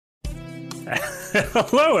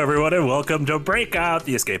Hello, everyone, and welcome to Breakout,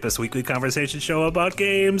 the Escapist weekly conversation show about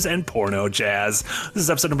games and porno jazz. This is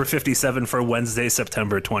episode number 57 for Wednesday,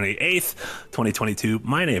 September 28th, 2022.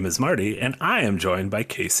 My name is Marty, and I am joined by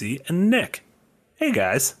Casey and Nick. Hey,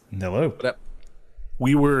 guys. Hello. What up?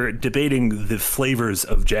 We were debating the flavors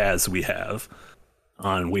of jazz we have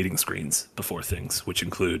on waiting screens before things, which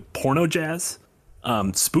include porno jazz,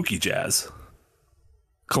 spooky jazz,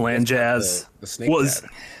 Kalan jazz, the snake jazz.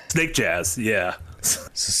 Snake jazz, yeah.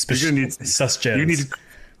 Suspicious. You're gonna need sus jazz. You need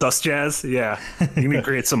sus jazz, yeah. You need to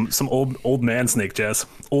create some old man snake jazz,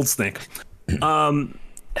 old snake.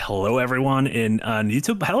 Hello everyone on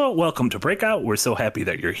YouTube. Hello, welcome to Breakout. We're so happy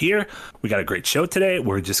that you're here. We got a great show today.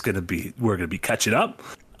 We're gonna be catching up.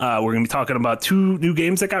 We're gonna be talking about two new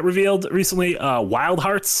games that got revealed recently: Wild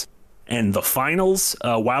Hearts and the Finals.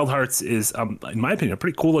 Wild Hearts is, in my opinion, a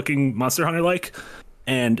pretty cool looking Monster Hunter like.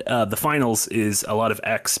 And the Finals is a lot of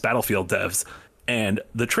ex-Battlefield devs, and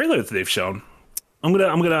the trailer that they've shown, I'm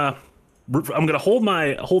gonna hold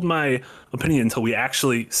my opinion until we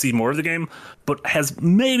actually see more of the game, but has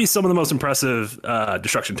maybe some of the most impressive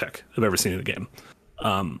destruction tech I've ever seen in a game.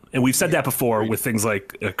 And we've said that before with things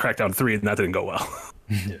like Crackdown 3, and that didn't go well.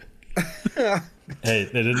 Hey,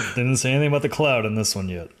 they didn't say anything about the cloud in this one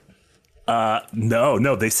yet.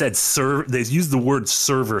 No, they said they used the word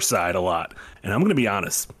server side a lot, and I'm gonna be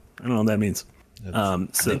honest, I don't know what that means.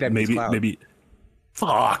 So maybe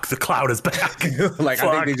fuck, the cloud is back. I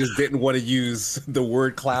think they just didn't want to use the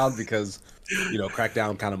word cloud because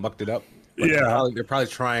Crackdown kind of mucked it up. But yeah, they're probably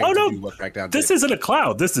trying to do what Crackdown this did. isn't a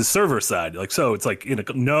cloud, this is server side, so it's like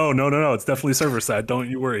no, it's definitely server side, don't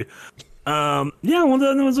you worry. Well,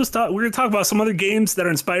 then we're gonna talk about some other games that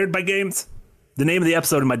are inspired by games. The name of the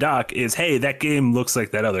episode in my doc is, hey, that game looks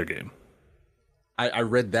like that other game. I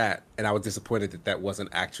read that, and I was disappointed that wasn't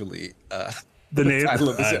actually the name. Title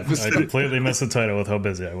of this episode. I completely missed the title with how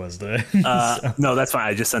busy I was today. No, that's fine.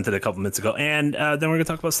 I just sent it a couple minutes ago, and then we're gonna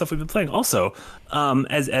talk about stuff we've been playing. Also,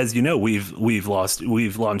 as you know, we've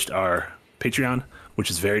launched our Patreon, which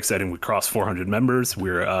is very exciting. We crossed 400 members.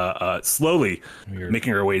 We're slowly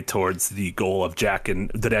making our way towards the goal of Jack.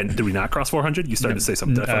 And did we not cross 400? You started to say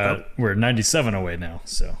something. We're 97 away now.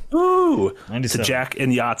 So ooh, 97. To Jack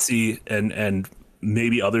and Yahtzee and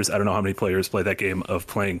maybe others. I don't know how many players play that game of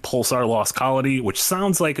playing Pulsar Lost Colony, which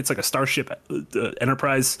sounds like it's like a Starship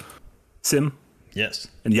Enterprise sim. Yes.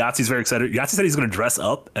 And Yahtzee's very excited. Yahtzee said he's going to dress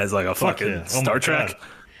up as like a fucking Star Trek. God.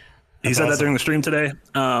 He said that during the stream today.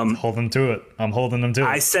 Hold them to it. I'm holding them to it.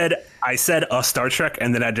 I said a Star Trek,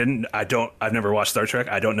 and then I didn't. I've never watched Star Trek.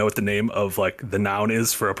 I don't know what the name of like the noun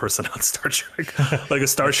is for a person on Star Trek. Like a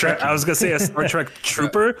Star Trek. I was gonna say a Star Trek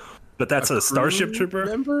trooper, but that's a Starship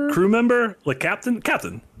trooper. Crew member, like captain.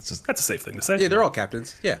 That's a safe thing to say. Yeah, they're all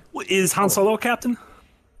captains. Yeah. Is Han Solo a captain?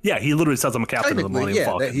 Yeah, he literally says I'm a captain of the Millennium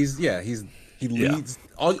Falcon. He leads.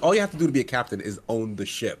 All you have to do to be a captain is own the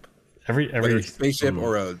ship. Whether it's a spaceship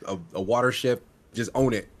or a water ship, just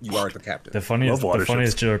own it. You are the captain. The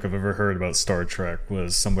funniest joke I've ever heard about Star Trek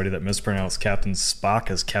was somebody that mispronounced Captain Spock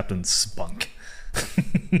as Captain Spunk.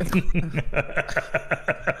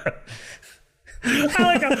 I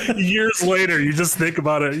like how years later you just think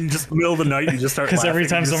about it. You just middle of the night you just start. Because every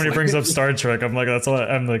time somebody brings up Star Trek, I'm like,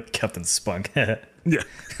 I'm like Captain Spunk. Yeah.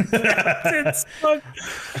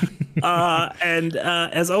 And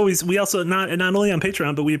as always, we also not only on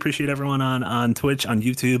Patreon, but we appreciate everyone on Twitch, on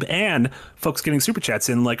YouTube, and folks getting super chats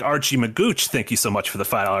in, like Archie Magooch. Thank you so much for the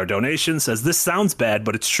 $5 donation. Says this sounds bad,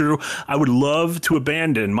 but it's true. I would love to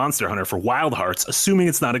abandon Monster Hunter for Wild Hearts, assuming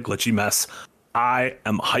it's not a glitchy mess. I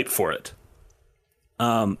am hyped for it.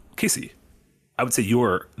 Casey, I would say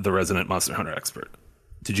you're the resident Monster Hunter expert.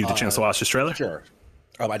 Did you get a chance to watch this trailer? Sure.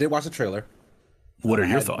 I did watch the trailer. What are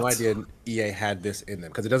your thoughts? No idea EA had this in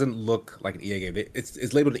them because it doesn't look like an EA game.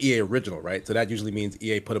 It's labeled an EA original, right? So that usually means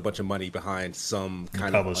EA put a bunch of money behind some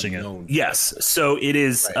kind of unknown. Yes. So it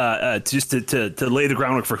is just to lay the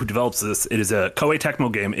groundwork for who develops this. It is a Koei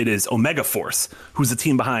Tecmo game. It is Omega Force, who's the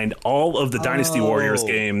team behind all of the Dynasty Warriors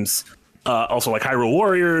games. Also like Hyrule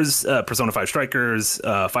Warriors, Persona 5 Strikers,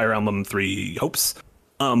 Fire Emblem 3 Hopes.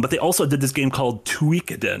 But they also did this game called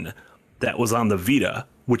Tuikiden that was on the Vita,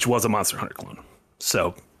 which was a Monster Hunter clone.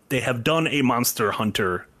 So they have done a Monster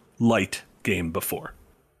Hunter light game before.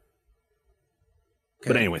 Okay.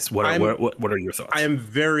 But anyways, what are your thoughts? I am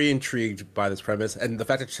very intrigued by this premise, and the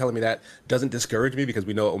fact that you're telling me that doesn't discourage me because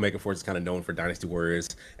we know Omega Force is kind of known for Dynasty Warriors,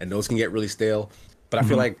 and those can get really stale. But I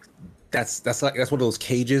feel like that's one of those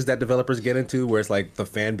cages that developers get into, where it's like the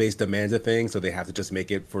fan base demands a thing, so they have to just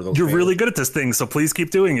make it for those. You're fans. really good at this thing, so please keep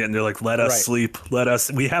doing it. And they're like, let us sleep,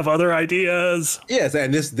 we have other ideas. Yes,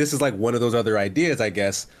 and this is like one of those other ideas, I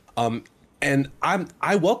guess. And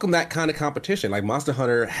I welcome that kind of competition. Like Monster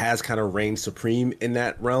Hunter has kind of reigned supreme in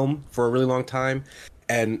that realm for a really long time,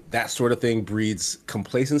 and that sort of thing breeds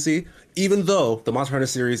complacency. Even though the Monster Hunter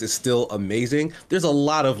series is still amazing, there's a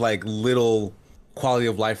lot of like little quality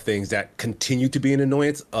of life things that continue to be an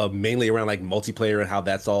annoyance, mainly around like multiplayer and how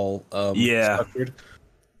that's all structured.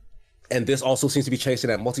 And this also seems to be chasing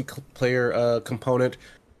that multiplayer component.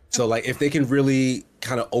 So like if they can really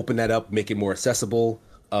kind of open that up, make it more accessible,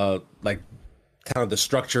 like kind of the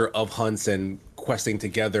structure of hunts and questing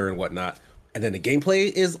together and whatnot, and then the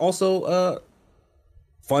gameplay is also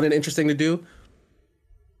fun and interesting to do,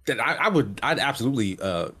 then I'd absolutely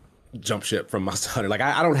jump ship from Monster Hunter. Like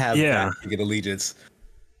I don't have that big an allegiance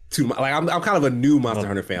to like I'm kind of a new Monster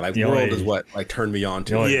Hunter fan. Like World is what like turned me on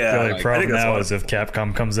to. The only like, problem now is if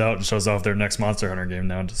Capcom comes out and shows off their next Monster Hunter game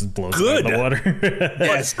now and just blows it out of the water.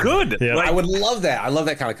 That's good. Yeah. Like, I would love that. I love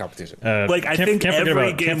that kind of competition. Like I think can't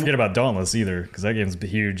forget about Dauntless either, because that game's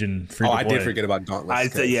huge and free to play. I did forget about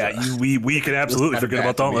Dauntless. We could absolutely forget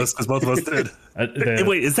about Dauntless because both of us did.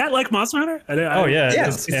 Wait, is that like Monster Hunter?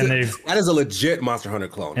 That is a legit Monster Hunter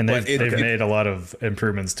clone. And they've made a lot of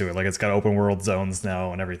improvements to it. Like it's got open world zones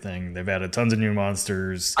now and everything. They've added tons of new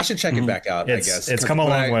monsters. I should check it back out. I guess it's come a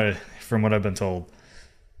long way from what I've been told.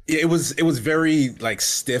 It was very like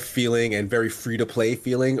stiff feeling and very free to play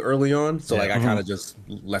feeling early on. So like I kind of just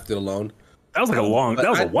left it alone. That was like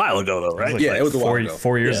a while ago though, right? It was a while ago.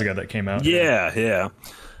 4 years ago that came out. Yeah.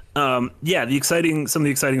 Some of the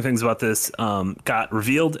exciting things about this got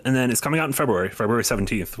revealed, and then it's coming out in February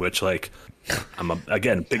 17th, which like I'm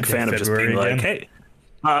again big fan of just being like, hey,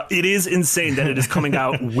 it is insane that it is coming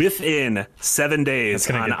out within 7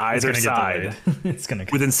 days on either side.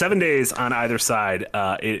 Within 7 days on either side,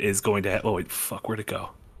 it is going to. Oh wait, fuck, where'd it go?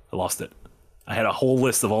 I lost it. I had a whole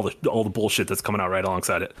list of all the bullshit that's coming out right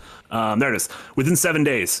alongside it. There it is. Within 7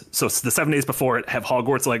 days. So it's the 7 days before it have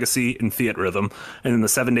Hogwarts Legacy and Theatrhythm, and then the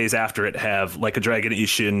 7 days after it have Like a Dragon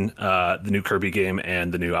Ishin, the new Kirby game,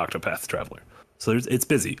 and the new Octopath Traveler. So it's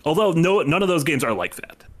busy. Although none of those games are like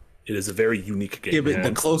that. It is a very unique game. Yeah, but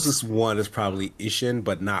the closest one is probably Ishin,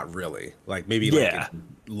 but not really. Like maybe like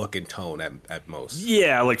look and tone at most.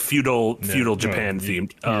 Yeah, like feudal Japan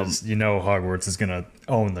themed. Hogwarts is gonna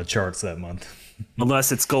own the charts that month.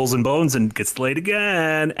 Unless it's Skulls and Bones and gets delayed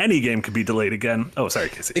again. Any game could be delayed again. Oh, sorry,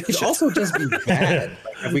 Casey. It could also just be bad.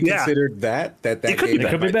 Have we considered that game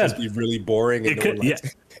could be bad. Just be really boring? And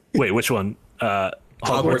Wait, which one?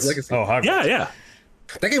 Hogwarts Legacy. Oh, Hogwarts. Yeah.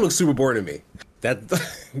 That game looks super boring to me.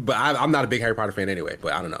 But I'm not a big Harry Potter fan anyway.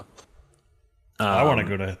 But I don't know. I want to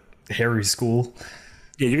go to Harry school.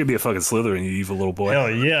 Yeah, you're gonna be a fucking Slytherin, you evil little boy. Hell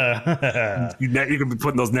yeah! You're gonna be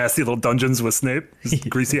putting those nasty little dungeons with Snape, his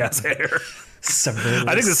greasy ass hair.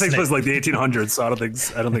 I think this takes place like the 1800s, so I don't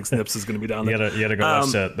think Snips is gonna be down there. You gotta go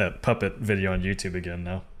watch that puppet video on YouTube again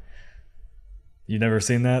now. You never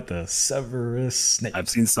seen that? The Severus Snape. I've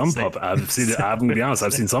seen some puppet. I'm gonna be honest.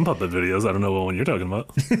 I've seen some puppet videos. I don't know what one you're talking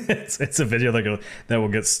about. it's a video that will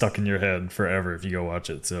get stuck in your head forever if you go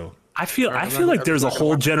watch it. So I feel like there's a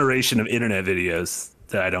whole generation of internet videos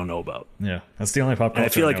that I don't know about. Yeah, that's the only pop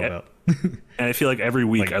culture I know about. And I feel like every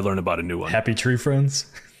week I learn about a new one. Happy Tree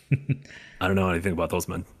Friends. I don't know anything about those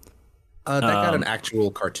men. That got an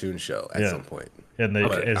actual cartoon show at some point. And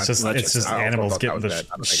it's just animals getting the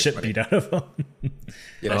shit beat out of them.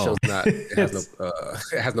 Yeah, that show's not.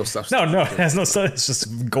 It has no substance. No, it has no substance. It's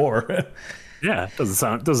just gore. Yeah, it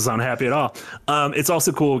doesn't sound happy at all. It's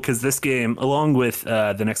also cool because this game, along with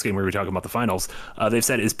the next game where we're talking about the finals, they've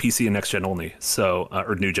said is PC and next gen only. So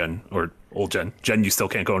or new gen or old gen. Gen you still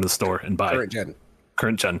can't go into the store and buy.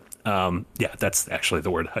 Current gen. Yeah, that's actually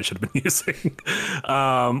the word I should have been using.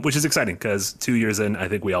 Which is exciting because 2 years in, I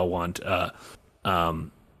think we all want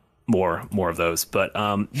more of those. But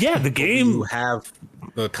the game. You have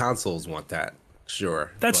the consoles want that.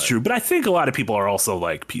 Sure, that's true, but I think a lot of people are also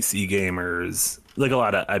like PC gamers. Like a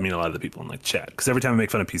lot of the people in like chat, because every time I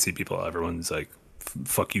make fun of PC people, everyone's like,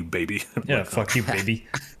 "Fuck you, baby." Yeah, like, fuck you, baby.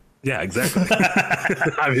 Yeah, exactly.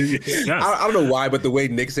 Yes. I don't know why, but the way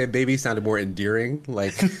Nick said "baby" sounded more endearing.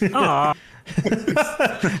 Like, ah,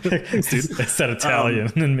 it's that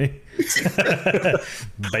Italian in me,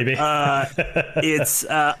 baby.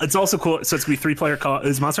 It's also cool. So it's gonna be 3-player.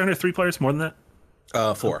 Is Monster Hunter 3 players? More than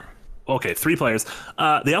that? 4. Okay, 3 players.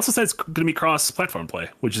 They also said it's going to be cross-platform play,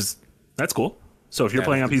 that's cool. So if you're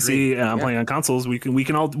playing on PC and I'm playing on consoles, we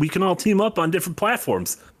can all team up on different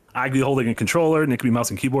platforms. I could be holding a controller, Nick could be mouse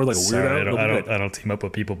and keyboard like a weirdo. I don't team up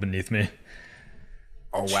with people beneath me.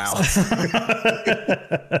 Oh wow.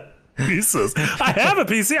 Jesus. I have a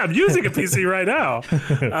PC. I'm using a PC right now.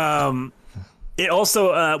 It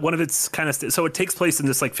also one of its kind of so it takes place in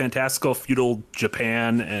this like fantastical feudal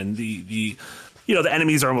Japan, and the the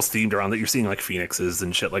enemies are almost themed around that. You're seeing like phoenixes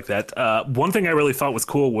and shit like that. One thing I really thought was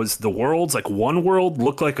cool was the worlds. Like one world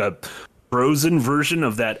looked like a frozen version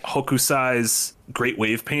of that Hokusai's Great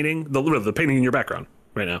Wave painting, the painting in your background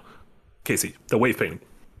right now, Casey, the wave painting.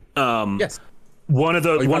 Yes. One of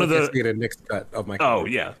the get a next cut of my. Oh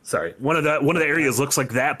yeah, sorry. One of the areas looks like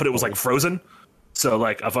that, but it was like frozen. So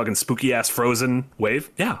like a fucking spooky ass frozen wave.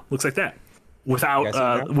 Yeah, looks like that.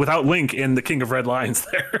 Without Link in the King of Red Lions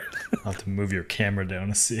there. I'll have to move your camera down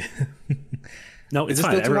to see. No, it's Is it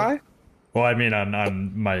fine. still too high? Well, I mean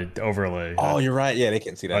on my overlay. Oh, you're right. Yeah, they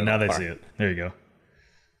can't see that. Oh, now they see it. There you go.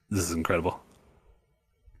 This is incredible.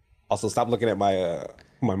 Also, stop looking at my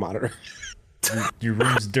my monitor. Your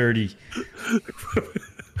room's dirty.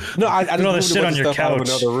 No, I just all moved this a shit bunch on of your stuff out of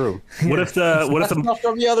couch. another room. What if the Stuff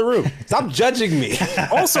from the other room. Stop judging me.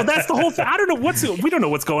 also that's the whole thing. I don't know we don't know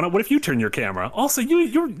what's going on. What if you turn your camera? Also,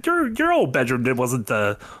 your old bedroom wasn't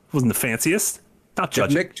the fanciest. Not If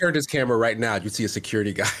judging. Nick turned his camera right now, you'd see a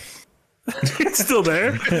security guy. It's still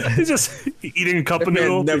there. He's just eating a cup of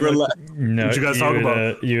noodle. Never left. No, What'd you guys talk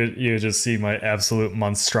about? You would just see my absolute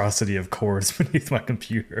monstrosity of cords beneath my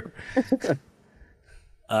computer.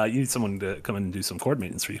 You need someone to come in and do some cord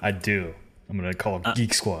maintenance for you. I do. I'm gonna call it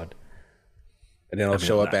Geek Squad. And then I'll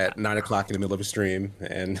show up at 9 o'clock in the middle of a stream.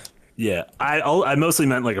 And Yeah, I mostly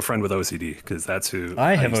meant like a friend with OCD because that's who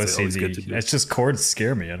I have used to always get to OCD. do. It's just cords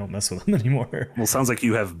scare me. I don't mess with them anymore. Well, sounds like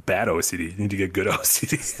you have bad OCD. You need to get good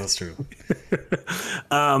OCD. That's true.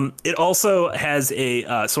 It also has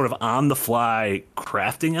a sort of on-the-fly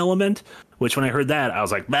crafting element, which when I heard that, I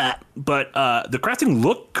was like, bah. But the crafting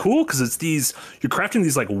looked cool because you're crafting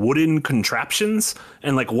these like wooden contraptions,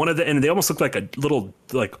 and like and they almost look like a little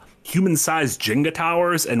like human-sized Jenga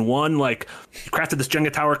towers, and one like you crafted this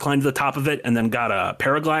Jenga tower, climbed to the top of it, and then got a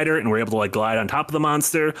paraglider and were able to like glide on top of the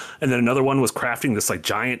monster. And then another one was crafting this like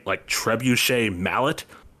giant like trebuchet mallet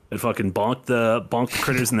that fucking bonked the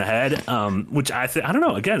critters in the head, which I don't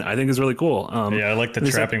know. Again, I think is really cool. Yeah, I like the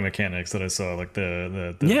trapping mechanics that I saw, like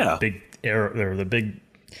the Yeah. big arrow, or the big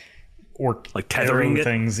orc Like tethering arrow it?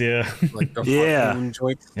 things. Yeah, like the Yeah. harpoon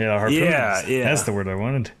joints. yeah, harpoons. Yeah. That's the word I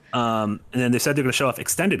wanted. And then they said they're going to show off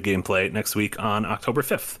extended gameplay next week on October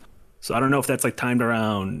 5th. So I don't know if that's like timed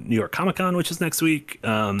around New York Comic Con, which is next week,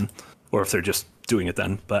 or if they're just doing it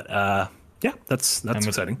then. But yeah, that's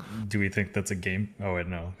exciting. Do we think that's a game? Oh wait,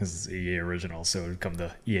 no, this is EA original, so it would come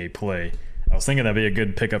to EA Play. I was thinking that'd be a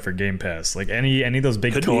good pickup for Game Pass. Like any of those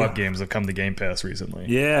big co-op games have come to Game Pass recently.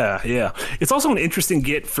 Yeah. It's also an interesting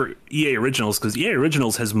get for EA Originals because EA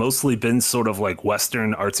Originals has mostly been sort of like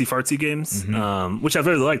Western artsy fartsy games, which I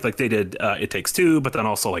really liked. Like they did It Takes Two, but then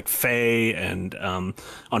also like Faye and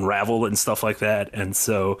Unravel and stuff like that. And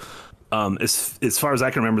so as far as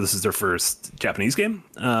I can remember, this is their first Japanese game,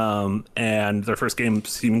 and their first game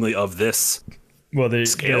seemingly of this Well, the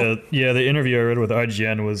scale. the interview I read with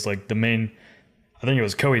IGN was like the main. I think it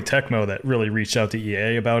was Koei Tecmo that really reached out to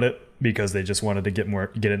EA about it because they just wanted to get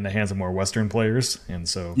it in the hands of more Western players, and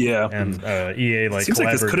so EA like seems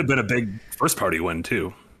like this could have been a big first party win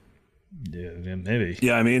too. Yeah, maybe.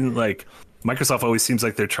 Yeah, I mean, like Microsoft always seems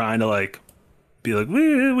like they're trying to like be like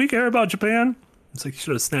we care about Japan. It's like you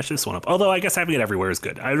should have snatched this one up. Although I guess having it everywhere is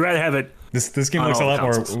good. I'd rather have it. This game on looks all a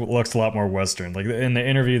consoles. lot more Western. Like in the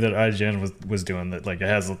interview that IGN was doing, that like it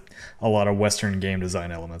has a lot of Western game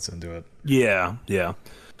design elements into it. Yeah.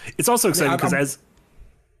 It's also exciting because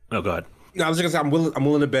oh, go ahead. No, I was just gonna say I'm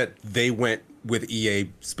willing to bet they went with EA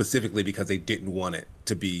specifically because they didn't want it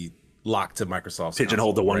to be locked to Microsoft's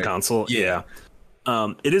Pigeonholed to console, one right? console. Yeah.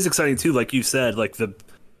 It is exciting too. Like you said, like the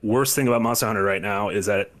worst thing about Monster Hunter right now is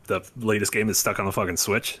that the latest game is stuck on the fucking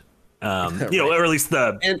Switch. Or at least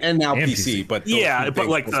the and now And PC, PC. but those yeah, two but things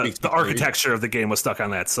like will speak to the security. architecture of the game was stuck on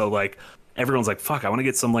that. So like everyone's like, fuck, I want to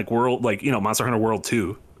get some like world, like Monster Hunter World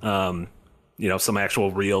 2. Some actual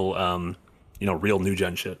real real new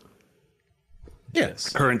gen shit. Yes.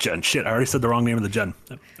 Current gen shit. I already said the wrong name of the gen.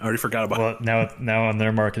 I already forgot about it. Well, now on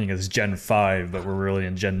their marketing is Gen 5, but we're really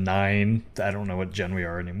in Gen 9. I don't know what gen we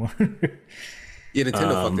are anymore. Yeah,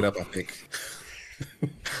 Nintendo fucked it up, I think.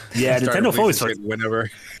 Yeah, Started Nintendo always releasing shit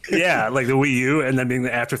whenever. yeah, like the Wii U, and then being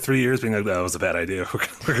after 3 years being like, that was a bad idea.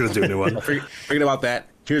 We're gonna do a new one. Forget about that.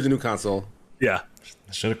 Here's a new console. Yeah.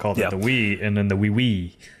 I should have called Yeah. it the Wii and then the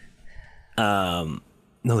Wii.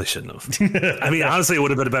 No, they shouldn't have. I mean, honestly, it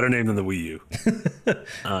would have been a better name than the Wii U.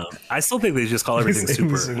 I still think they just call everything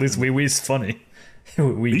super. At least Wii Wii's funny.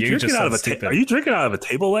 Wii U just sounds stupid. Are you drinking out of a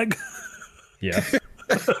table leg? Yeah.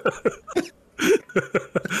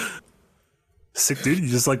 Sick dude, you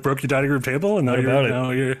just like broke your dining room table and now What about it?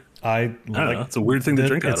 now you're I don't know. It's a weird thing to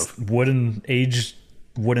drink out of. Aged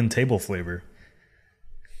wooden table flavor.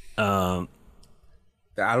 I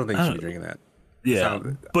don't think you should be drinking that. Yeah,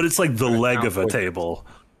 but it's like the leg of a table.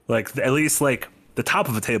 Like at least like the top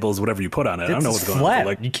of a table is whatever you put on it. I don't know what's going on.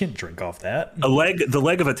 Like you can't drink off that. The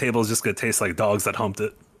leg of a table is just gonna taste like dogs that humped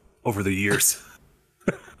it over the years,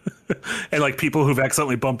 and like people who've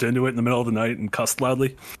accidentally bumped into it in the middle of the night and cussed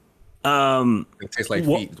loudly. It tastes like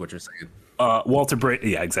feet, is what you're saying. Walter Brad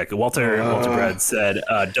said,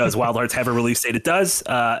 does Wild Hearts have a release date? It does.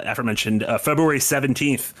 Aforementioned February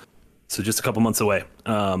 17th, so just a couple months away.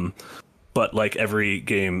 But like every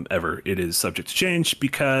game ever, it is subject to change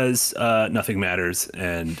because nothing matters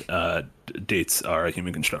and dates are a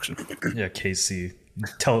human construction. Yeah, KC,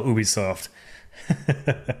 tell Ubisoft.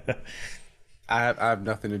 I have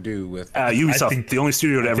nothing to do with Ubisoft, the only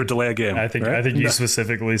studio to ever delay a game. I think you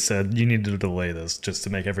specifically said you need to delay this just to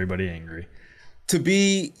make everybody angry. To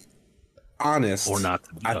be honest, or not,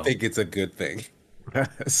 I think it's a good thing. I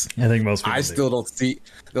think most people still don't see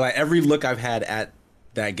like every look I've had at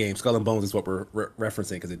that game. Skull and Bones is what we're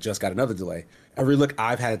referencing because it just got another delay. Every look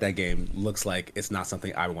I've had at that game looks like it's not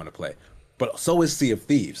something I want to play. But so is Sea of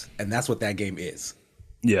Thieves, and that's what that game is.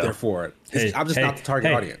 Yeah. Therefore, I'm just not the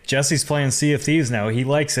target audience. Jesse's playing Sea of Thieves now. He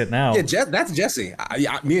likes it now. Yeah, that's Jesse.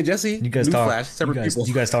 Me and Jesse. You guys talk.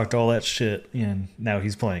 You guys talked all that shit, and now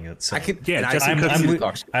he's playing it. So. Jesse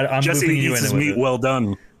eats his meat well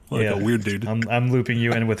done, like a weird dude. I'm looping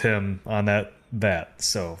you in with him on that.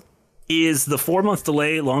 So, is the 4-month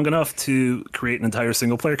delay long enough to create an entire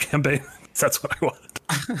single player campaign? That's what I want.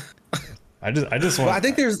 I just want. Well, I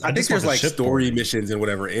think there's like story missions and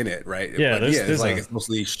whatever in it, right? Yeah, it's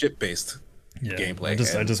mostly ship based gameplay.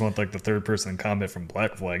 I just want like the third person combat from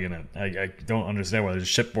Black Flag in it. I don't understand why there's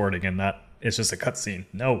shipboarding and not. It's just a cutscene.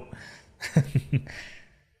 No.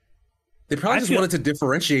 They probably just wanted to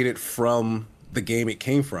differentiate it from the game it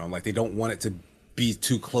came from. Like they don't want it to be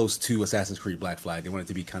too close to Assassin's Creed Black Flag. They want it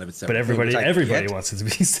to be kind of a separate. But everybody wants it to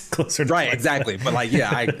be closer to right, exactly. But like,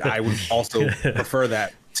 I would also prefer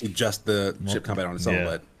that to just the ship combat on its own.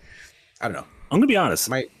 But I don't know. I'm gonna be honest.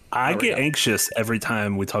 I get anxious every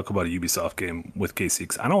time we talk about a Ubisoft game with KC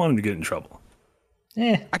because I don't want him to get in trouble.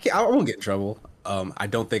 I won't get in trouble. I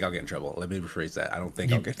don't think I'll get in trouble. Let me rephrase that. I don't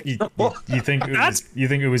think I'll get in trouble. You think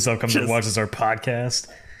Ubisoft comes and watches our podcast?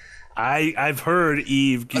 I've heard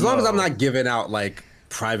Eve. As long as I'm not giving out like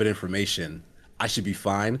private information, I should be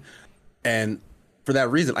fine. And for that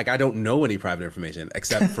reason, like I don't know any private information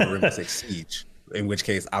except for Rainbow Six Siege, in which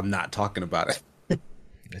case I'm not talking about it.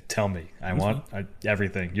 Tell me, I want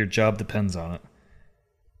everything. Your job depends on it.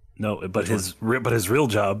 No, but his real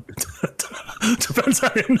job depends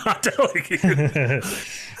on him not telling you.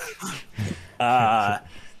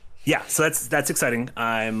 Yeah, so that's exciting.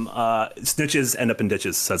 I'm snitches end up in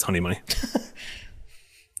ditches, says Honey Money.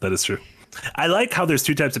 That is true. I like how there's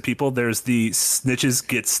two types of people. There's the snitches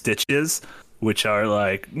get stitches, which are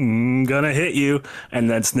like gonna hit you, and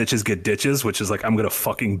then snitches get ditches, which is like I'm gonna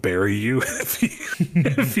fucking bury you. I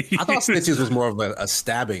thought snitches was more of a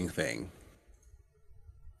stabbing thing.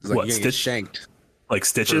 Like what, get shanked? Like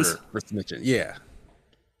stitches? For snitching, yeah.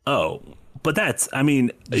 Oh. But that's, I mean,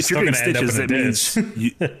 if you're getting stitches, it means,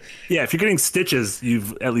 if you're getting stitches,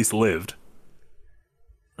 you've at least lived.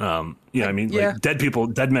 I mean, like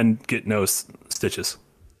dead men get no stitches.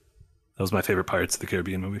 That was my favorite Pirates of the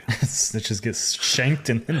Caribbean movie. Snitches get shanked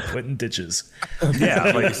and then put in ditches.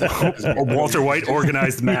 Yeah, like Walter White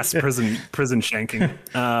organized mass prison shanking.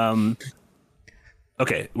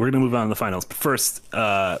 Okay, we're gonna move on to the finals. But first,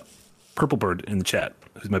 Purple Bird in the chat,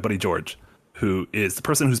 who's my buddy George, who is the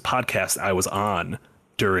person whose podcast I was on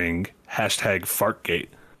during #Fartgate,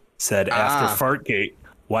 said after Fartgate,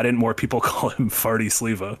 why didn't more people call him Farty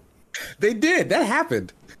Sleva? They did. That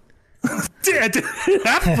happened. Yeah, it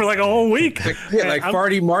happened for like a whole week.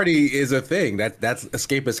 Farty Marty is a thing. That's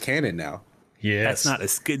escapist canon now. Yeah, that's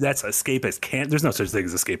escapist canon. There's no such thing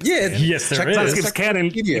as escapist. Canon. Yes, there is. Escapist canon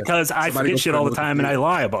because I forget shit all the time and I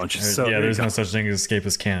lie a bunch. So there's no such thing as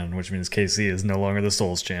escapist canon, which means KC is no longer the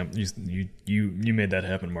Souls champ. You made that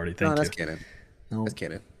happen, Marty. Thank you. That's canon. No, that's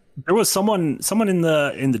canon. There was someone in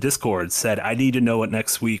the Discord said I need to know what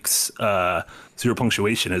next week's zero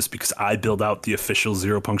punctuation is because I build out the official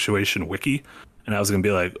zero punctuation wiki, and I was gonna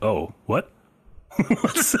be like, oh, what?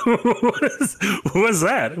 What was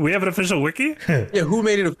that? We have an official wiki? Yeah, who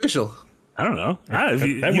made it official? I don't know.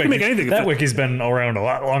 You can make anything. That wiki's been around a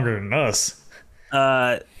lot longer than us.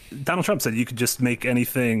 Donald Trump said you could just make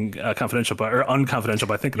anything confidential or unconfidential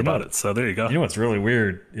by thinking about it. So there you go. You know what's really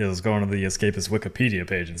weird is going to the Escapist Wikipedia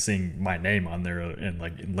page and seeing my name on there and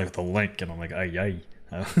like the link, and I'm like, ay,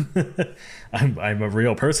 I'm a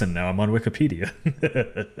real person now. I'm on Wikipedia.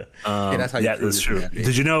 That's true.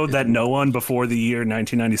 Did you know that no one before the year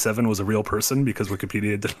 1997 was a real person because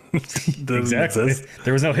Wikipedia didn't exactly exist?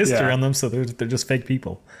 There was no history on them, so they're just fake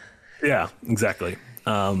people. Yeah, exactly.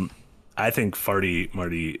 I think Farty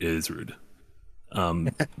Marty is rude.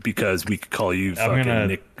 Because we could call you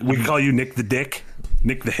Nick. We could call you Nick the Dick,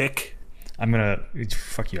 Nick the Hick. I'm gonna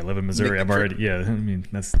fuck you. I live in Missouri. I'm already I mean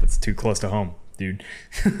that's too close to home, dude.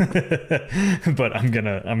 But I'm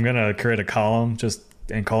gonna create a column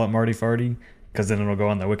and call it Marty Farty, because then it'll go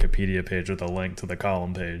on the Wikipedia page with a link to the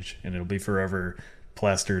column page, and it'll be forever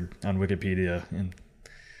plastered on Wikipedia. And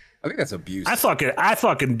I think that's abuse. I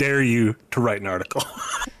fucking dare you to write an article.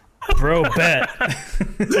 Bro, bet.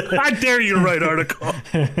 I dare you to write an article.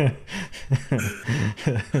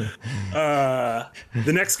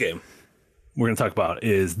 The next game we're going to talk about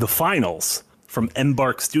is The Finals from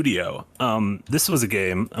Embark Studio. This was a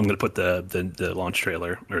game. I'm going to put the launch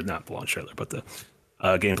trailer, or not the launch trailer, but the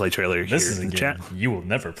gameplay trailer here in the chat. You will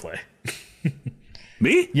never play.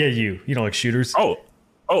 Me? Yeah, you don't like shooters? Oh,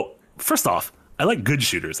 first off, I like good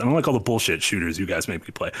shooters. I don't like all the bullshit shooters you guys make me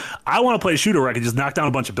play. I want to play a shooter where I can just knock down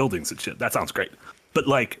a bunch of buildings and shit. That sounds great. But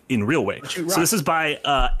like in real way. So this is by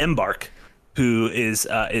Embark, who is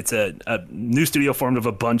it's a new studio formed of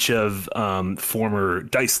a bunch of former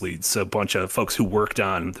DICE leads, so a bunch of folks who worked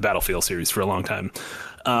on the Battlefield series for a long time.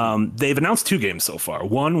 They've announced 2 games so far.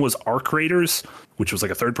 One was Arc Raiders, which was like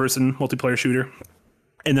a third-person multiplayer shooter.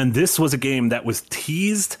 And then this was a game that was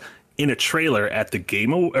teased in a trailer at the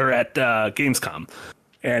Gamescom,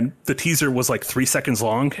 and the teaser was like 3 seconds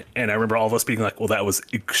long, and I remember all of us being like, well, that was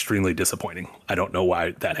extremely disappointing. I don't know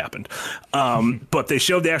why that happened. But they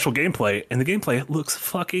showed the actual gameplay, and the gameplay looks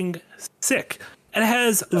fucking sick. It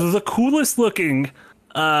has the coolest looking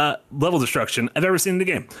level destruction I've ever seen in the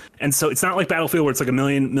game. And so it's not like Battlefield where it's like a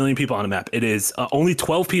million people on a map. It is only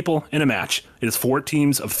 12 people in a match. It is 4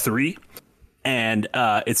 teams of 3. And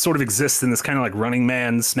it sort of exists in this kind of like Running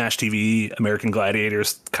Man, Smash TV, American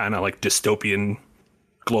Gladiators kind of like dystopian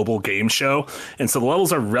global game show. And so the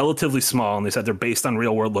levels are relatively small, and they said they're based on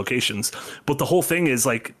real world locations. But the whole thing is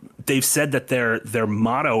like they've said that their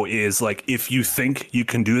motto is like, if you think you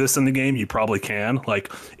can do this in the game, you probably can.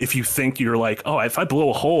 Like if you think you're like, oh, if I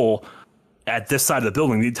blow a hole at this side of the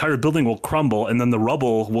building, the entire building will crumble, and then the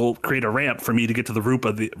rubble will create a ramp for me to get to the roof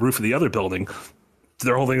of the other building.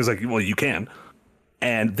 Their whole thing is like, well, you can.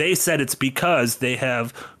 And they said it's because they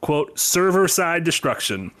have, quote, server-side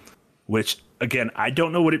destruction, which, again, I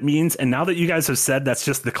don't know what it means. And now that you guys have said that's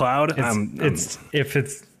just the cloud, I'm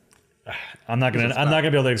not gonna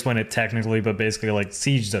be able to explain it technically, but basically, like,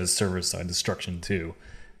 Siege does server-side destruction too,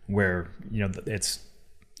 where it's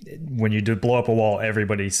when you do blow up a wall,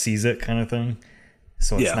 everybody sees it, kind of thing.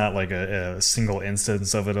 So it's not like a single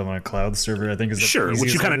instance of it on a cloud server, I think is the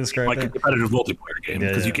which you kind of describe like a competitive multiplayer game,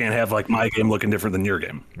 because you can't have like my game looking different than your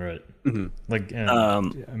game. Right. Mm-hmm. Like, I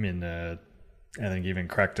think even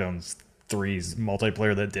Crackdown 3's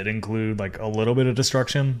multiplayer that did include like a little bit of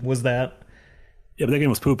destruction was that. Yeah, but that game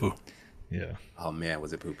was poo-poo. Yeah. Oh man,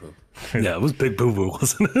 was it poo-poo? Yeah, it was big poo-poo,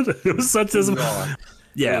 wasn't it? It was such a...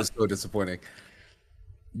 Yeah. It was so disappointing.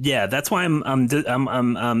 Yeah, that's why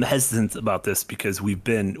I'm hesitant about this, because we've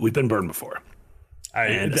been burned before.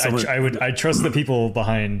 I trust the people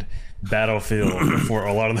behind Battlefield for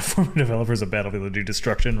a lot of the former developers of Battlefield to do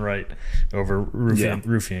destruction right over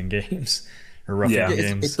ruffian games or ruffian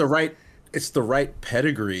games. It's the right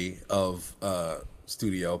pedigree of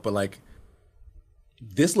studio, but like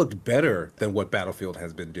this looked better than what Battlefield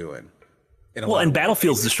has been doing. And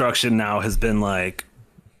Battlefield's destruction now has been like,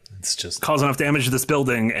 it's just cause enough damage to this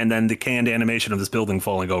building, and then the canned animation of this building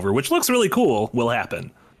falling over, which looks really cool, will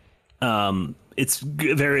happen. It's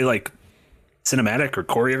very like cinematic or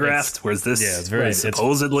choreographed, whereas this is very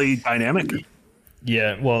supposedly dynamic.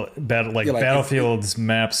 Yeah, well, Battlefield's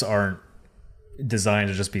maps aren't designed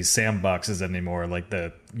to just be sandboxes anymore. Like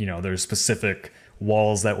there's specific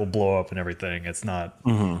walls that will blow up and everything. It's not,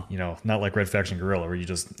 not like Red Faction Guerrilla where you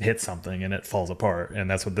just hit something and it falls apart. And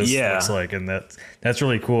that's what this looks like. And that's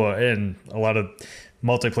really cool. And a lot of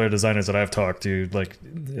multiplayer designers that I've talked to, like,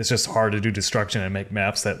 it's just hard to do destruction and make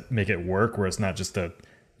maps that make it work, where it's not just if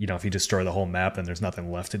you destroy the whole map, then there's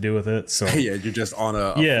nothing left to do with it. So yeah, you're just on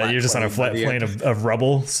a flat plane of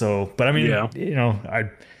rubble. So, but I mean, I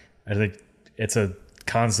think it's a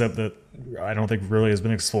concept that I don't think really has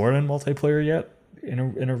been explored in multiplayer yet in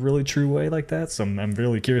a really true way like that. So I'm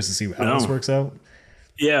really curious to see how this works out.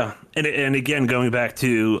 Yeah, and again, going back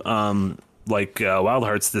to Wild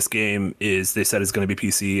Hearts, this game they said is going to be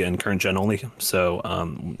PC and current gen only. So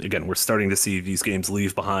again, we're starting to see these games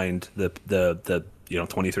leave behind the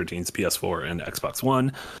 2013's PS4 and Xbox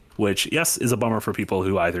One, which, yes, is a bummer for people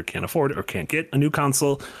who either can't afford or can't get a new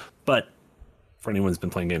console. But for anyone who's been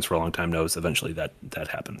playing games for a long time knows eventually that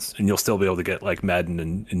happens. And you'll still be able to get like Madden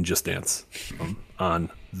and Just Dance on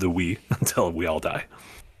the Wii until we all die.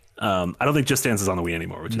 I don't think Just Dance is on the Wii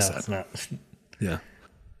anymore, which is sad. It's not. Yeah.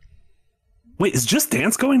 Wait, is Just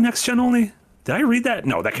Dance going next gen only? Did I read that?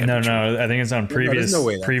 No, that can't be true. No. I think it's on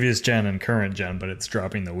previous gen and current gen, but it's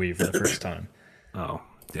dropping the Wii for the first time. Oh,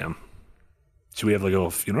 damn. Should we have like a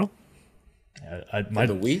little funeral? The Wii?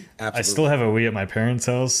 Absolutely. I still have a Wii at my parents'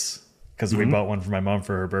 house because we bought one for my mom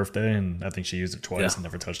for her birthday, and I think she used it twice and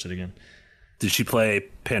never touched it again. Did she play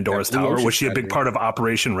Pandora's Tower? Was she a big part of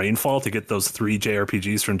Operation Rainfall to get those 3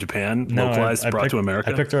 JRPGs from Japan localized, brought to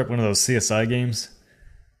America? I picked her up one of those CSI games.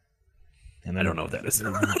 And I don't know what that is.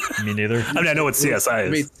 Me neither. I mean, I know what CSI is. They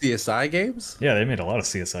made CSI games? Yeah, they made a lot of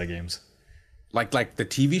CSI games. Like the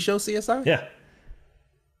TV show CSI? Yeah.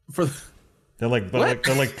 They're like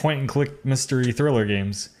point and click mystery thriller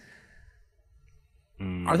games.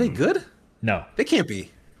 Are they good? No, they can't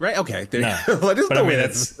be. Right? Okay. No. Well, there's no way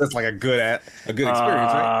that's like a good experience,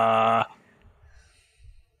 right?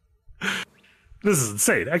 This is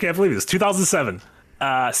insane. I can't believe this. 2007.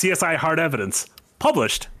 CSI Hard Evidence,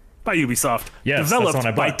 published by Ubisoft,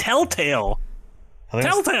 developed by Telltale.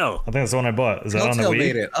 Telltale. I think that's the one I bought. Is that on the Wii?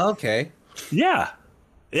 Made it. Okay. Yeah,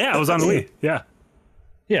 it was on the Wii. Yeah.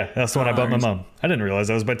 Yeah, that's the one I bought my mom. I didn't realize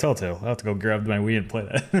that was by Telltale. I'll have to go grab my Wii and play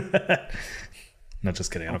that. Not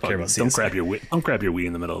just kidding. I don't care about CSI. Don't grab your Wii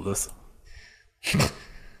in the middle of this. A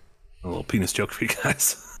little penis joke for you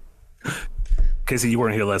guys. Casey, you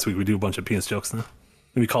weren't here last week. We do a bunch of penis jokes now.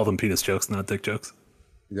 We call them penis jokes, not dick jokes.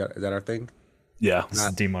 Is that our thing? Yeah. This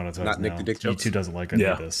is demonetized not now. Nick the Dick jokes? YouTube doesn't like any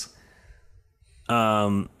of this.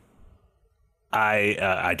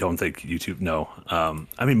 I don't think YouTube. No.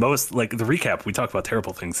 I mean, most like the recap, we talk about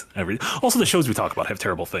terrible things. Also, the shows we talk about have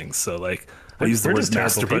terrible things. So like, I used the word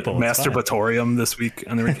masturbatorium this week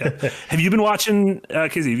on the recap. Have you been watching,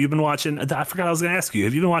 Casey? Have you been watching? I forgot I was going to ask you.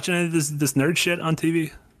 Have you been watching any of this nerd shit on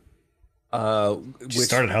TV? She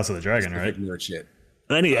started House of the Dragon, right? Nerd shit.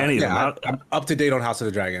 Any of them? I'm up to date on House of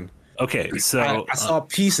the Dragon. Okay, so I saw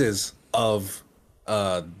pieces of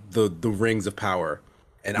the Rings of Power.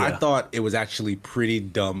 And I thought it was actually pretty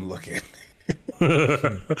dumb looking.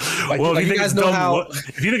 Well, if you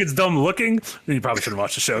think it's dumb looking, then you probably shouldn't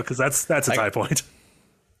watch the show because that's a high point.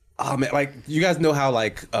 Oh man, like you guys know how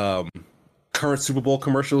like current Super Bowl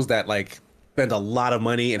commercials that like spend a lot of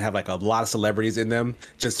money and have like a lot of celebrities in them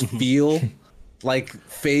just feel like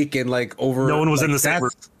fake and like over. No one was like, in the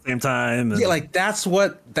same time. Yeah, like that's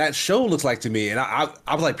what that show looks like to me. And I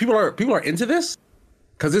was like, people are into this.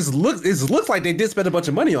 Because this looks like they did spend a bunch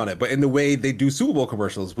of money on it, but in the way they do Super Bowl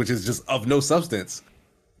commercials, which is just of no substance.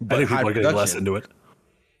 But I think people are getting less into it.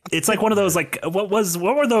 It's like one of those like what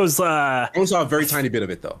were those? I only saw a very tiny bit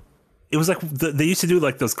of it though. It was like they used to do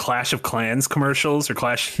like those Clash of Clans commercials or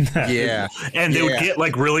Clash. Yeah, and they would get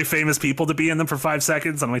like really famous people to be in them for 5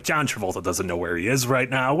 seconds. I'm like, John Travolta doesn't know where he is right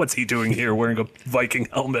now. What's he doing here wearing a Viking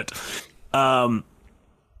helmet?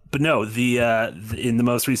 But no, in the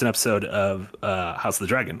most recent episode of House of the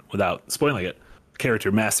Dragon, without spoiling it,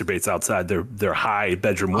 character masturbates outside their high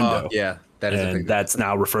bedroom window. Yeah, that is a thing. That's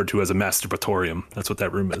now referred to as a masturbatorium. That's what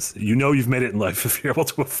that room is. You know you've made it in life if you're able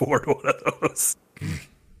to afford one of those.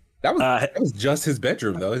 That was just his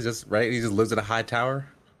bedroom though. He's just right. He just lives in a high tower.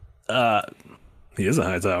 He is a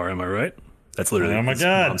high tower. Am I right? That's literally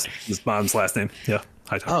his mom's last name. Yeah,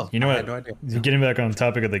 high tower. Oh, you know what? I had no idea. Getting back on the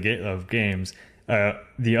topic of games.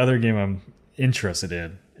 The other game I'm interested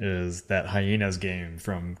in is that Hyenas game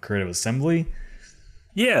from Creative Assembly.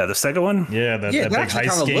 Yeah, the Sega one. Yeah, that big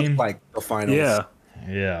heist game. Like the finals.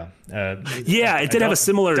 Yeah. It did have a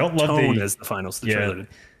similar tone as the finals. Trailer.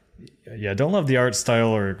 Yeah, don't love the art style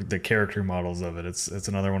or the character models of it. It's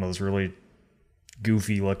another one of those really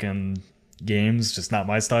goofy looking games. Just not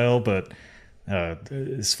my style, but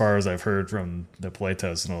as far as I've heard from the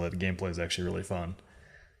playtest and all that, the gameplay is actually really fun.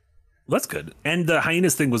 That's good. And the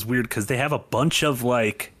Hyenas thing was weird because they have a bunch of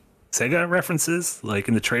like Sega references. Like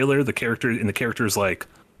in the trailer, the character's like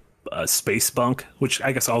space bunk, which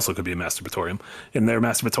I guess also could be a masturbatorium. In their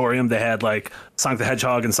masturbatorium, they had like Sonic the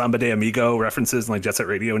Hedgehog and Samba de Amigo references and like Jet Set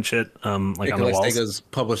Radio and shit. Like on the walls. Sega's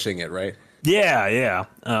publishing it, right? Yeah.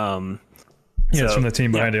 It's from the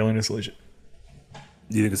team behind Alien Isolation.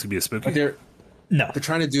 Do you think this could be a spooky? They're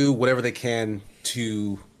trying to do whatever they can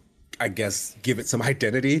to, I guess, give it some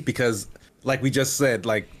identity because, like we just said,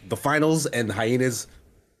 like the finals and Hyenas,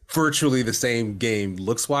 virtually the same game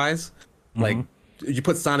looks wise. Mm-hmm. Like you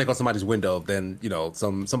put Sonic on somebody's window, then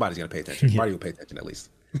somebody's gonna pay attention. Somebody will pay attention at least.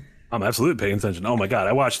 I'm absolutely paying attention. Oh my god,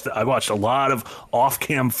 I watched a lot of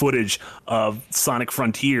off-cam footage of Sonic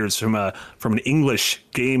Frontiers from an English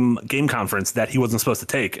game conference that he wasn't supposed to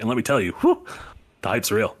take. And let me tell you, whew, the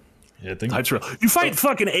hype's real. Yeah, the hype's real. You fight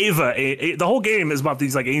fucking Ava. The whole game is about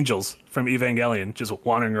these like angels from Evangelion just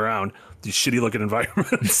wandering around these shitty-looking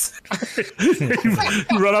environments.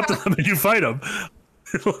 You run up to them and you fight them.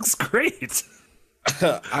 It looks great.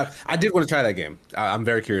 I did want to try that game. I'm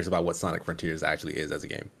very curious about what Sonic Frontiers actually is as a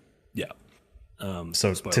game. Yeah.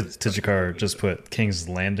 So Tijakar just put King's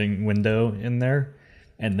Landing window in there,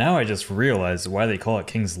 and now I just realized why they call it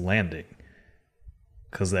King's Landing.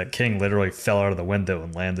 Because that king literally fell out of the window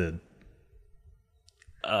and landed.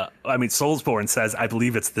 I mean, Soulsborne says, I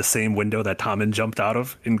believe it's the same window that Tommen jumped out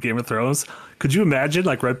of in Game of Thrones. Could you imagine?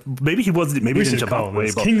 Like, maybe he wasn't. Maybe he didn't jump out the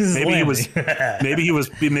way, but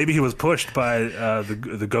maybe he was pushed by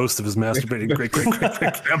the ghost of his masturbating great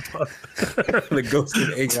grandpa. The ghost of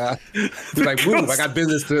Aegon. He's like, move! I got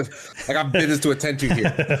business to attend to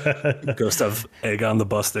here. Ghost of Aegon the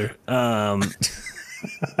Buster.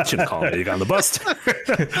 Shouldn't call it Aegon the Buster.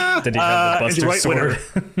 Did he have the Buster sword?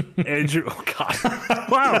 Andrew, oh God,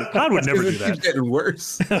 Cloud would never do that. Keeps getting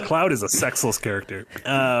worse. Cloud is a sexless character.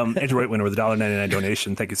 Andrew White winner with a $1.99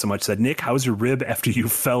 donation. Thank you so much. Said, Nick, how's your rib after you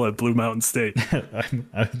fell at Blue Mountain State?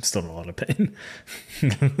 I'm still in a lot of pain.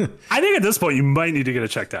 I think at this point you might need to get it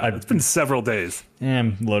checked out. It's been several days. Yeah,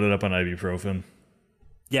 I'm loaded up on ibuprofen.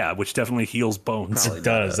 Yeah, which definitely heals bones. It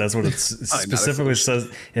does. That's what it specifically says.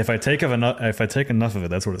 If I take enough of it,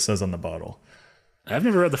 that's what it says on the bottle. I've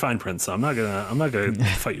never read the fine print, so I'm not gonna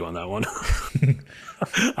fight you on that one.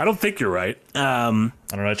 I don't think you're right. I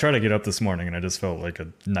don't know. I tried to get up this morning and I just felt like a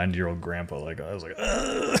 90-year-old grandpa. Like I was like,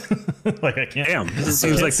 like I can't. Damn, it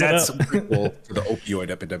seems like that's prequel to the opioid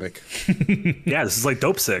epidemic. Yeah, this is like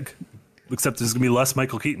Dope Sick. Except there's going to be less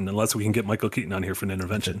Michael Keaton unless we can get Michael Keaton on here for an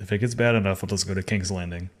intervention. If it gets bad enough, we'll just go to King's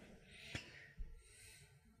Landing.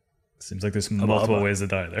 Seems like there's multiple ways to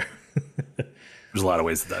die there. There's a lot of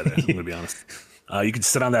ways to die there, I'm going to be honest. You could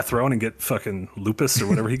sit on that throne and get fucking lupus or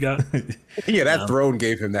whatever he got. Yeah, that throne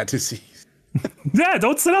gave him that disease. Yeah,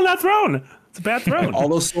 don't sit on that throne. It's a bad throne. All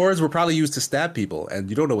those swords were probably used to stab people, and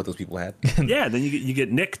you don't know what those people had. Yeah, then you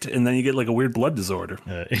get nicked, and then you get like a weird blood disorder.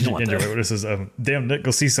 This is damn Nick,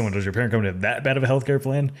 go see someone. Does your parent come to that bad of a healthcare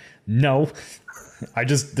plan? No,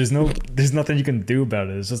 there's nothing you can do about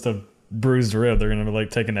it. It's just a bruised rib. They're gonna like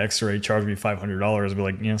take an X-ray, charge me $500, be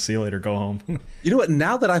like, see you later, go home. You know what?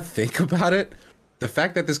 Now that I think about it, the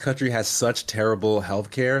fact that this country has such terrible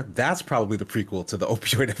healthcare, that's probably the prequel to the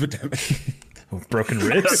opioid epidemic. Broken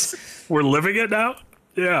ribs. We're living it now.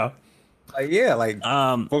 Yeah.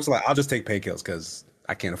 Folks are like, I'll just take painkillers because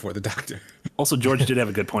I can't afford the doctor. Also, George did have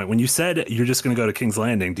a good point. When you said you're just going to go to King's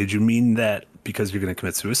Landing, did you mean that because you're going to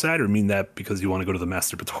commit suicide, or mean that because you want to go to the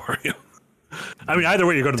masturbatorium? I mean, either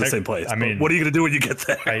way, you go to the same place. I mean, what are you going to do when you get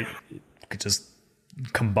there? I could just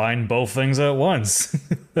combine both things at once.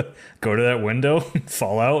 Go to that window,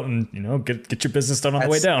 fall out, and get your business done on the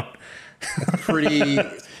way down.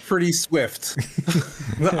 Pretty swift.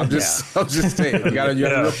 I'm just saying. You gotta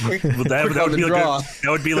real quick. Well, that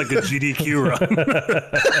would be like a GDQ run.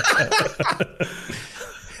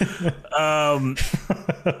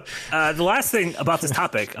 The last thing about this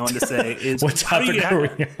topic I wanted to say is what topic are we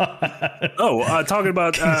on? Talking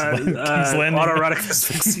about autoerotic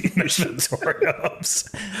asphyxiation.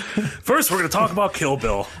 First, we're going to talk about Kill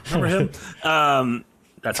Bill. Remember him?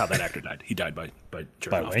 That's how that actor died. He died by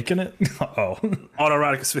wanking it. Oh,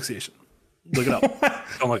 autoerotic asphyxiation. Look it up.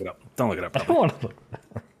 Don't look it up. Don't look it up. I don't want to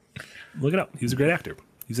look it up. He was a great actor.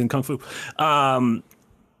 He's in Kung Fu.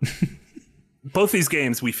 Both these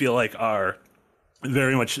games we feel like are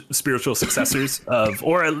very much spiritual successors of,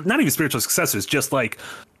 or not even spiritual successors, just like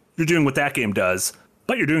you're doing what that game does,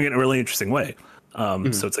 but you're doing it in a really interesting way.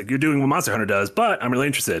 So it's like you're doing what Monster Hunter does, but I'm really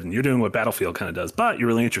interested, and you're doing what Battlefield kind of does, but you're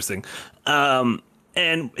really interesting.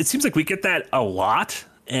 And it seems like we get that a lot,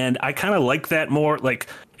 and I kind of like that more. Like,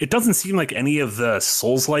 it doesn't seem like any of the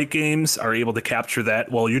Souls-like games are able to capture that.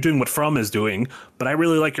 Well, you're doing what From is doing, but I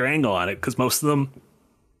really like your angle on it, because most of them,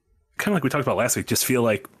 kind of like we talked about last week, just feel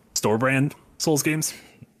like store brand Souls games.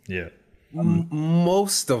 Yeah.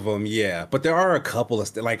 Most of them, yeah, but there are a couple of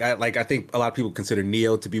I think a lot of people consider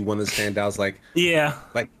Neo to be one of the standouts. Like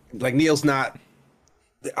Neo's not.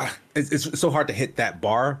 It's so hard to hit that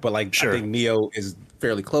bar, but I think Neo is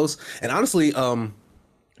fairly close. And honestly,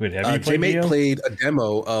 J-Mate played a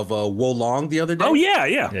demo of Wolong the other day. Oh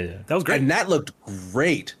yeah, that was great, and that looked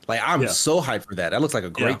great. I'm so hyped for that. That looks like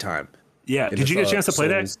a great time. Yeah, did you get a chance to play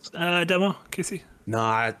that demo, Casey?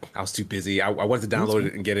 Nah, I was too busy. I wanted to download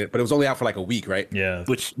it and get it, but it was only out for like a week, right? Yeah.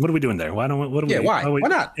 What are we doing there? Why don't we? What are Yeah, we, why? Why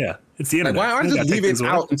not? Yeah, it's the internet. Like, why not just leave it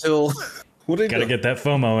out until? What are they Gotta get that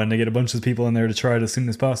FOMO and to get a bunch of people in there to try it as soon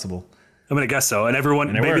as possible. I mean, I guess so. And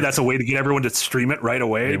everyone, maybe worked. that's a way to get everyone to stream it right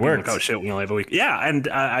away. It worked. Like, oh shit, we only have a week. Yeah, and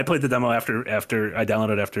I played the demo after I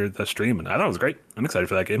downloaded it after the stream, and I thought it was great. I'm excited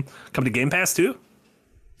for that game. Coming to Game Pass too.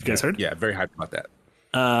 You guys heard? Yeah, very hyped about that.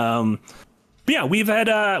 But yeah, we've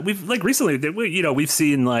like recently, we've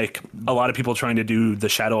seen like a lot of people trying to do the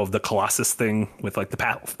Shadow of the Colossus thing with like the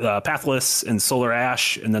Pathless and Solar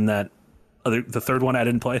Ash, and then the third one I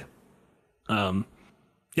didn't play.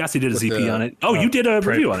 Yasi did a ZP on it. Oh, you did a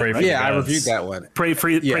review on it, right? Yeah, I reviewed that one. Pray for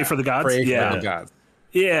the gods. Pray yeah. for the gods.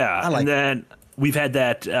 Yeah, and then we've had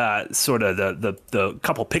that sort of the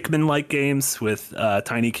couple Pikmin-like games with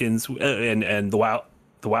Tinykins and the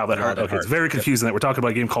Wild at Heart. Okay, it's very confusing that we're talking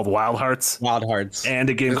about a game called Wild Hearts. Wild Hearts. And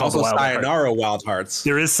a game There's called also Wild Sayonara Wild Hearts.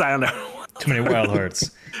 There is Sayonara. Too many Wild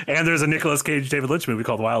Hearts. And there's a Nicolas Cage, David Lynch movie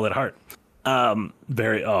called Wild at Heart.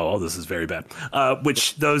 This is very bad.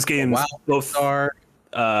 Which those games both are.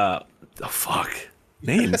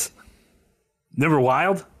 Names. Remember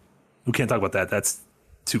Wild? We can't talk about that. That's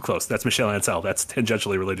too close. That's Michelle Ancel. That's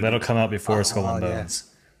tangentially related. That'll come out before Skull and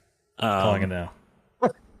Bones. Calling it now.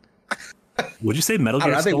 Would you say Metal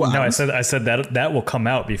Gear Solid? No, I said that will come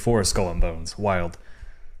out before Skull and Bones. Wild.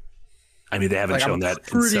 I mean, they haven't shown that.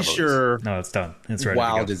 Pretty sure. No, it's done. It's ready.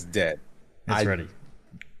 Wild is dead. It's ready.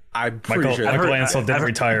 I'm pretty sure. Michael Ansel didn't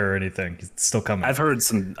retire or anything. He's still coming. I've heard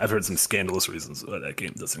some scandalous reasons why that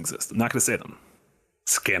game doesn't exist. I'm not going to say them.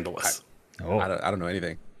 Scandalous. I don't know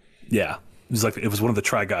anything. Yeah. It was one of the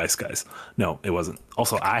Try Guys guys. No, it wasn't.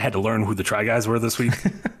 Also, I had to learn who the Try Guys were this week.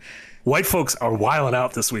 White folks are wilding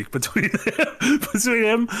out this week between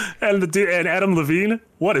him and Adam Levine.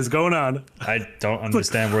 What is going on? I don't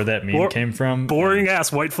understand where that meme came from. Boring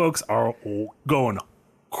ass white folks are going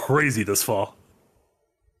crazy this fall.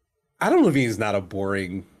 Adam Levine's not a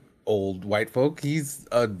boring old white folk. He's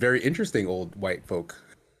a very interesting old white folk.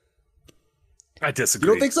 I disagree.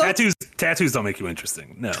 You don't think so? Tattoos don't make you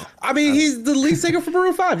interesting. No. I mean, he's the lead singer for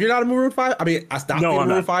Maroon 5. You're not a Maroon 5? I mean, I stopped being a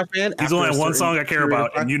Maroon 5 fan. There's only one song I care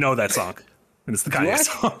about, and you know that song. And it's the Kanye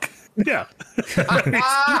song. Yeah.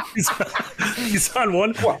 he's on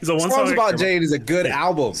one. He's on one Songs song. About Jane is a good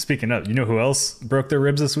album. Speaking of, you know who else broke their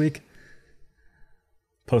ribs this week?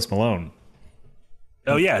 Post Malone.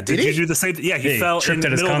 Oh, yeah. Did you do the same? Yeah, he fell in the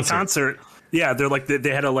middle of a concert. Yeah, they're like they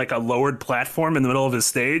had a lowered platform in the middle of his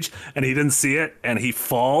stage, and he didn't see it, and he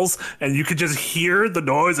falls, and you could just hear the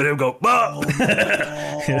noise and him go, "Oh!"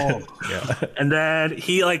 Yeah. And then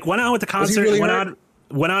he went on with the concert, really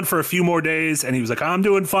went on for a few more days, and he was like, "I'm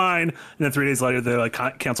doing fine." And then 3 days later, they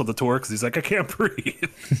canceled the tour because he's like, "I can't breathe."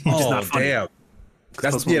 Oh, damn!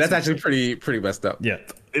 That's actually pretty messed up. Yeah,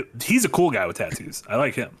 he's a cool guy with tattoos. I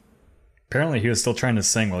like him. Apparently, he was still trying to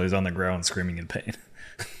sing while he was on the ground screaming in pain.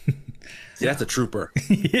 See, that's a trooper.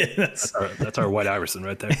 Yes. That's our White Iverson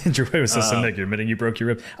right there. Drew was so cynic. You're admitting you broke your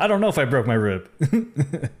rib. I don't know if I broke my rib.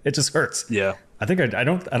 It just hurts. Yeah. I think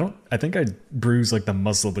I think I bruised the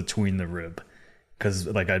muscle between the rib because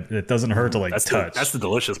it doesn't hurt to touch. That's the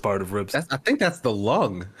delicious part of ribs. I think that's the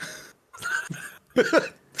lung.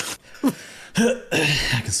 I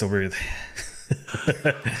can still breathe.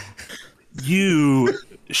 You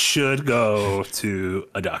should go to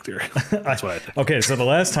a doctor. That's what I think. Okay, so the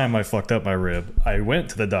last time I fucked up my rib, I went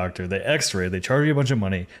to the doctor. They x-rayed. They charged me a bunch of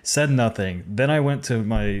money. Said nothing. Then I went to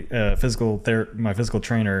my physical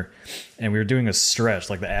trainer, and we were doing a stretch,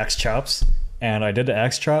 like the axe chops. And I did the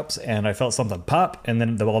axe chops, and I felt something pop, and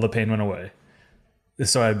then all the pain went away.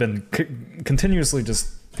 So I've been continuously just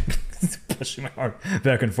pushing my arm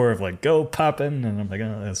back and forth, go popping, and I'm like,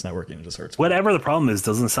 oh, that's not working. It just hurts. Whatever the problem is,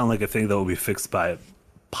 doesn't sound like a thing that will be fixed by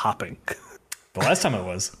popping. The last time it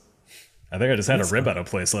was. I think I just had a rib out of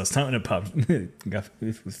place last time and it popped.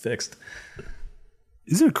 It was fixed.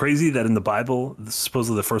 Isn't it crazy that in the Bible,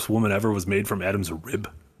 supposedly the first woman ever was made from Adam's rib?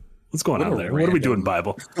 What's going on there? What are we doing,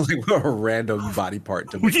 Bible? What a random body part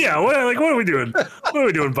to me. Yeah, what are we doing? What are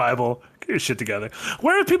we doing, Bible? Get your shit together.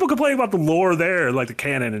 Where are people complaining about the lore there, like the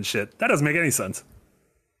canon and shit? That doesn't make any sense.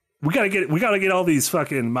 We gotta get all these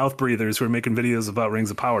fucking mouth breathers who are making videos about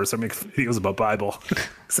Rings of Power to start making videos about Bible.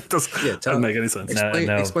 That doesn't make any sense.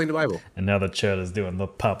 Explain the Bible. And now the chat is doing the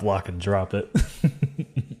pop, lock, and drop it.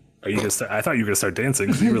 Are you gonna start? I thought you were gonna start dancing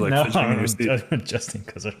because you were fidgeting in your seat. I'm adjusting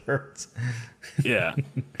because it hurts. Yeah.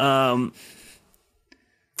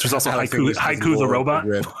 There's also Haiku the robot.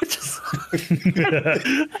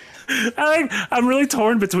 I'm really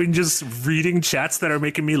torn between just reading chats that are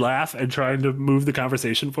making me laugh and trying to move the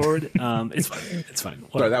conversation forward. It's fine.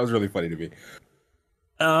 Sorry, that was really funny to me.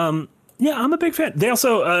 Yeah, I'm a big fan. They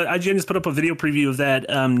also IGN just put up a video preview of that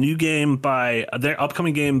new game by their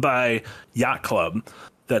upcoming game by Yacht Club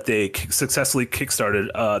that they successfully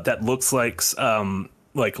kickstarted. That looks like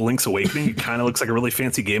Link's Awakening. It kind of looks like a really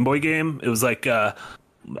fancy Game Boy game. It was like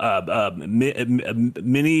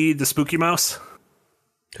Minnie the Spooky Mouse.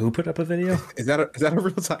 Who put up a video? Is that a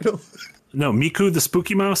real title? No, Miku the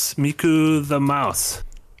Spooky Mouse. Miku the Mouse.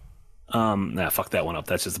 Fuck that one up.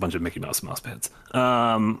 That's just a bunch of Mickey Mouse pads.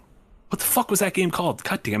 What the fuck was that game called?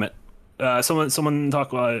 God damn it! Someone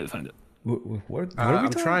talk while I find it. What are we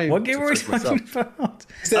talking? What game are we talking about?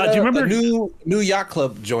 Do you remember new Yacht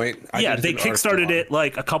Club joint? Yeah, they kickstarted it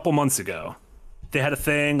like a couple months ago. They had a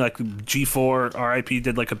thing like G4 RIP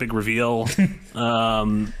did like a big reveal.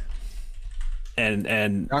 And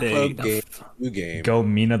Yacht Club game, new game. Go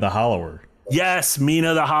Mina the Hollower. Yes,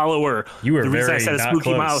 Mina the Hollower. You were the reason very I said a not spooky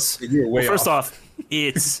close. mouse. Well, first off,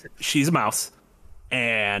 she's a mouse,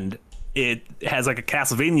 and it has like a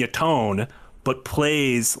Castlevania tone, but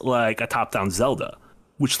plays like a top-down Zelda,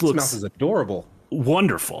 which looks This mouse is adorable,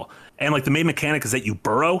 wonderful. And like the main mechanic is that you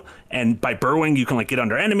burrow, and by burrowing you can like get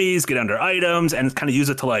under enemies, get under items, and kind of use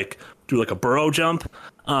it to like do like a burrow jump.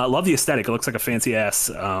 Love the aesthetic. It looks like a fancy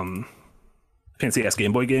ass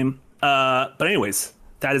Game Boy game. But anyways,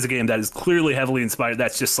 that is a game that is clearly heavily inspired.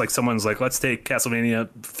 That's just like someone's like, let's take Castlevania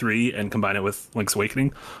 3 and combine it with Link's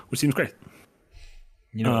Awakening, which seems great.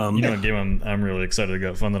 You know a game I'm really excited to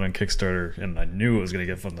get funded on Kickstarter, and I knew it was going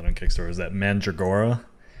to get funded on Kickstarter, is that Mandragora.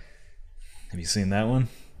 Have you seen that one?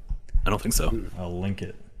 I don't think so. I'll link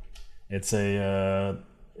it. It's a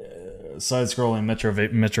side-scrolling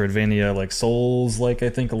Metroidvania, like Souls-like, I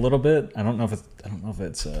think a little bit. I don't know if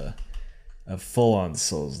it's a full-on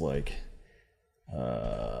Souls-like.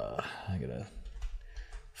 I gotta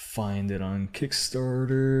find it on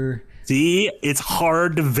Kickstarter. See, it's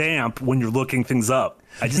hard to vamp when you're looking things up.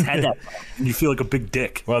 I just had that. And you feel like a big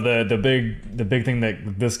dick. Well, the big thing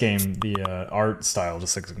that this game, the art style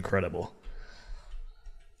just looks incredible.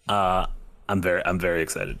 I'm very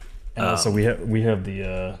excited. And also we have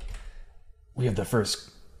the first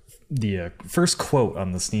quote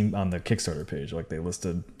on the Kickstarter page. Like they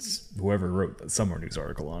listed whoever wrote the Summer News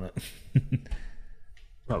article on it.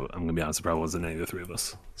 I'm gonna be honest, it probably wasn't any of the three of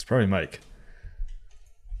us. It's probably Mike.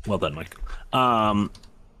 Well done, Mike.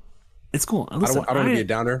 It's cool. Listen, I don't want to be a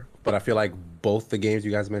downer, but I feel like both the games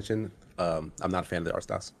you guys mentioned, I'm not a fan of the art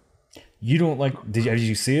styles. You don't like? Did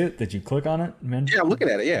you see it? Did you click on it, man? Yeah, I'm looking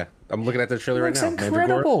at it. Yeah, I'm looking at the trailer right now. It's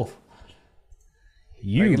incredible.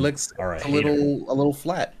 It looks a little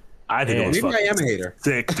flat. I think it looks maybe I am a hater.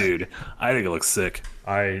 Sick, dude. I think it looks sick.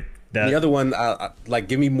 The other one, like,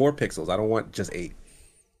 give me more pixels. I don't want just 8.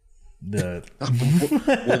 More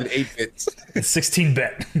than 8 bits.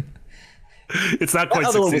 16-bit. It's not quite 16. The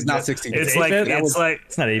other one was not 16. It's not 8-bit.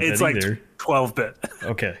 It's like either. 12-bit.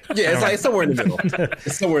 Okay. Yeah, it's somewhere in the middle.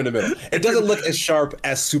 It's somewhere in the middle. It doesn't look as sharp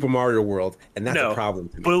as Super Mario World, and that's a problem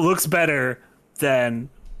to me. But it looks better than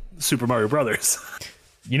Super Mario Brothers.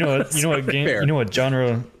 You know what game? Fair. You know what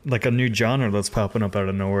genre? Like a new genre that's popping up out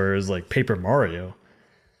of nowhere is like Paper Mario.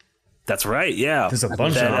 That's right. Yeah, there's a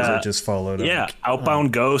bunch of those that just followed. Yeah,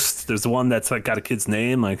 Outbound Ghost. There's the one that's like got a kid's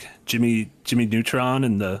name, like Jimmy Neutron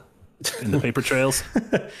in the paper trails.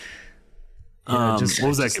 What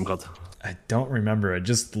was that game called? I don't remember. I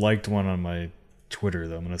just liked one on my Twitter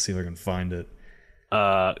though. I'm gonna see if I can find it.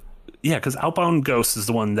 Yeah, because Outbound Ghost is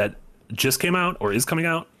the one that just came out or is coming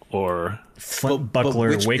out, or Flint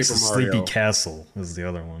Buckler Wakes the Sleepy Castle is the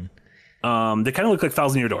other one. They kind of look like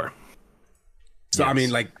Thousand Year Door. So, yes. I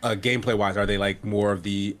mean, like, gameplay wise, are they like more of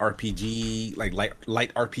the RPG, like light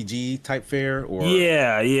RPG type fare? Or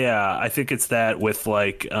Yeah. I think it's that with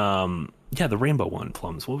like, the Rainbow one,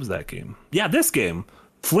 Plums. What was that game? Yeah, this game.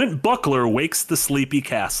 Flint Buckler Wakes the Sleepy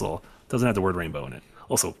Castle. Doesn't have the word rainbow in it.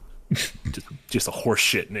 Also, just a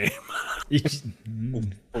horseshit name.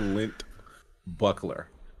 Flint Buckler.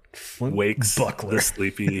 Wakes the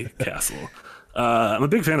Sleepy Castle. I'm a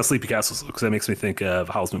big fan of Sleepy Castles because that makes me think of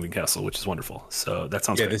Howl's Moving Castle, which is wonderful. So that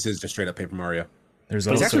sounds great. This is just straight up Paper Mario. It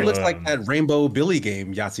actually looks like that Rainbow Billy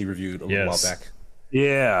game Yahtzee reviewed a little while back.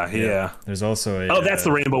 Yeah. There's also that's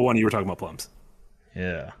the Rainbow one you were talking about, Plums.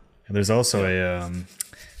 Yeah. And there's also a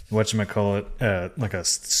whatchamacallit, like a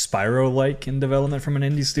Spyro-like in development from an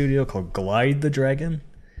indie studio called Glide the Dragon.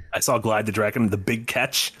 I saw Glide the Dragon. The Big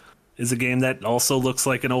Catch is a game that also looks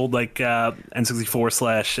like an old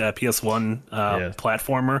N64/PS1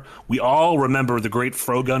 platformer. We all remember the great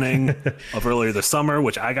fro-gunning of earlier this summer,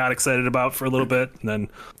 which I got excited about for a little bit, and then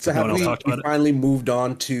no one else talked about it. Finally moved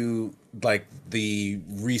on to like the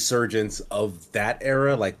resurgence of that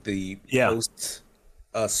era, like the post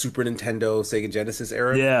Super Nintendo, Sega Genesis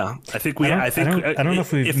era. Yeah, I think we. I don't know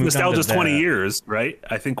if nostalgia's 20 years, right?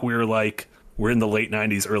 I think we're in the late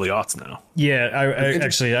 90s, early aughts now. Yeah,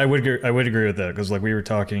 I would agree with that, because like we were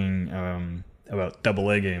talking about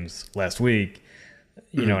AA games last week,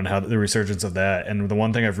 you know, and how the resurgence of that. And the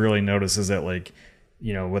one thing I've really noticed is that, like,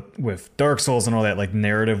 you know, with Dark Souls and all that, like,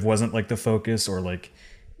 narrative wasn't like the focus, or like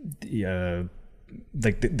the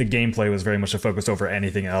gameplay was very much a focus over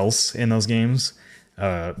anything else in those games.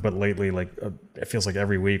 But lately, like, it feels like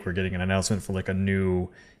every week we're getting an announcement for like a new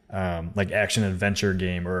like action adventure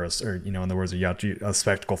game, or you know, in the words of Yachi, a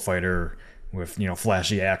spectacle fighter with, you know,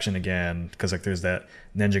 flashy action again. Because like there's that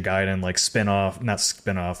Ninja Gaiden like not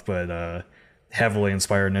spin-off, but heavily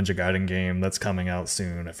inspired Ninja Gaiden game that's coming out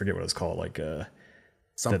soon. I forget what it's called, like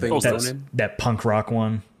that punk rock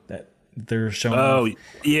one that they're showing. Oh off.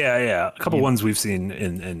 Yeah, a couple ones we've seen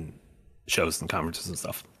in shows and conferences and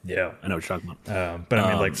stuff. Yeah, I know what you're talking about. But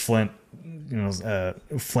I mean, like Flint, you know,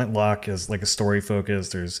 Flintlock is like a story focus.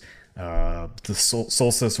 There's the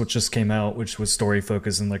Solstice, which just came out, which was story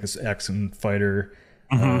focused and like an action fighter.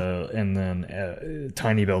 And then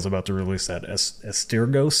Tiny Bell's about to release that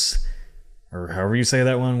Estirgos, or however you say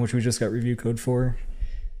that one, which we just got review code for.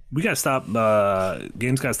 We gotta stop.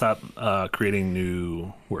 Games gotta stop creating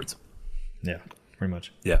new words. Yeah, pretty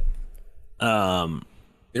much. Yeah.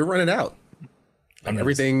 They're running out. Like,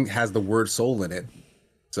 everything has the word soul in it.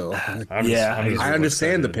 So I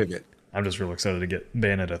understand the pivot. I'm just real excited to get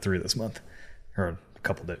Bayonetta 3 this month, or a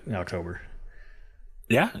couple days in October.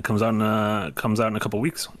 Yeah, it comes out in a couple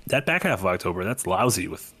weeks. That back half of October, that's lousy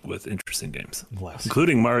with interesting games,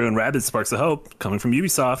 including Mario and Rabbids Sparks of Hope, coming from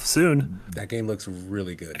Ubisoft soon. That game looks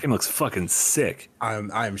really good. That game looks fucking sick.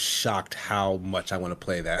 I'm shocked how much I want to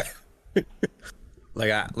play that.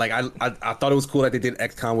 I thought it was cool that they did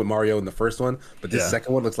XCOM with Mario in the first one, but this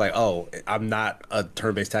second one looks like, oh, I'm not a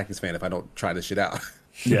turn-based tactics fan if I don't try this shit out.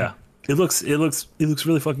 Yeah. It looks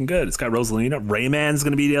really fucking good. It's got Rosalina. Rayman's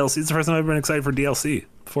gonna be DLC. It's the first time I've ever been excited for DLC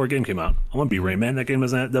before a game came out. I want to be Rayman.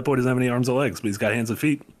 That that boy doesn't have any arms or legs, but he's got hands and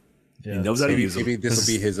feet. Yeah, he knows how to use them. Maybe this will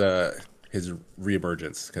be his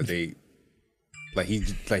reemergence, because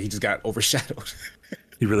he just got overshadowed.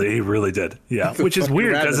 He really did. Yeah, which is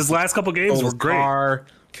weird because his last couple games were great.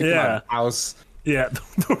 Kicked him out of the house. Yeah,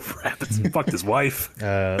 the rabbits fucked his wife.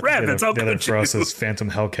 Rabbits, the other for us is Phantom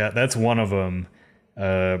Hellcat. That's one of them.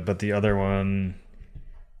 But the other one,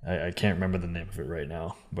 I can't remember the name of it right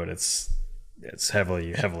now, but it's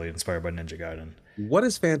heavily inspired by Ninja Gaiden. What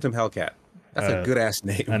is Phantom Hellcat? That's a good ass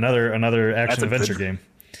name. Another action adventure game.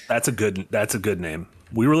 That's a good name.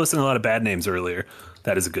 We were listening to a lot of bad names earlier.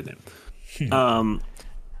 That is a good name.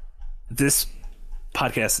 This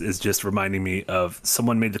podcast is just reminding me of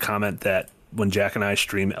someone made the comment that when Jack and I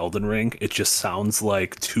stream Elden Ring, it just sounds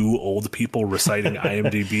like two old people reciting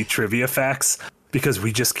IMDb trivia facts, because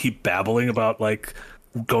we just keep babbling about, like,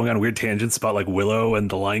 going on weird tangents about, like, Willow and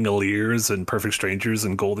the Lying Alliers and Perfect Strangers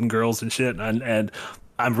and Golden Girls and shit. And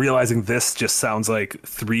I'm realizing this just sounds like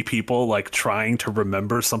three people, like, trying to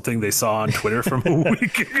remember something they saw on Twitter from a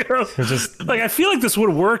week ago. Like, I feel like this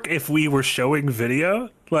would work if we were showing video.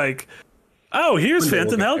 Like, oh, here's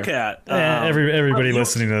Phantom Hellcat. Everybody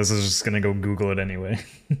listening to this is just going to go Google it anyway.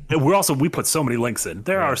 And we put so many links in.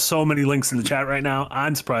 There are so many links in the chat right now.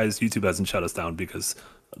 I'm surprised YouTube hasn't shut us down because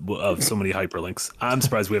of so many hyperlinks. I'm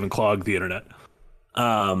surprised we haven't clogged the internet.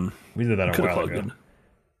 We did that a while ago.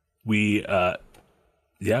 We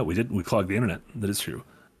did. We clogged the internet. That is true.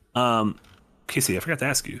 Casey, I forgot to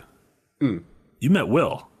ask you. You met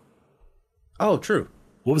Will. Oh, true.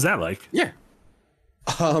 What was that like? Yeah.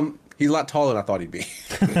 He's a lot taller than I thought he'd be.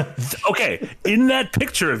 Okay, in that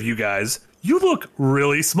picture of you guys, you look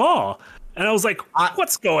really small. And I was like,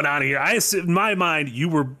 what's going on here? In my mind, you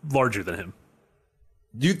were larger than him.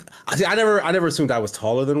 I never assumed I was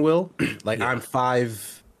taller than Will. I'm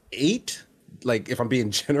 5'8", like, if I'm being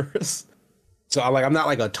generous. So I'm not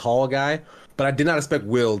like a tall guy, but I did not expect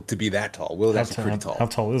Will to be that tall. Will is actually pretty tall. How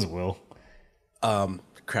tall is Will?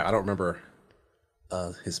 Crap, I don't remember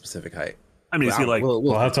his specific height. I mean, is he like...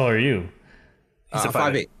 Well, how tall are you? He's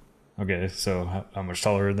 5'8". Okay, so how much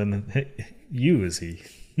taller than you is he?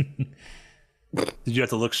 Did you have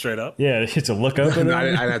to look straight up? Yeah, you have to look up at him?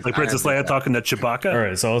 Like Princess Leia talking to Chewbacca? All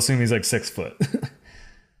right, so I'll assume he's like 6 foot.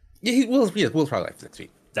 Yeah, Will's probably like 6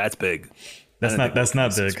 feet. That's big. That's not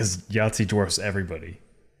big, because Yahtzee dwarfs everybody.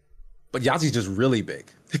 But Yahtzee's just really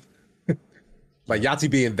big. Like,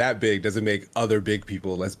 Yahtzee being that big doesn't make other big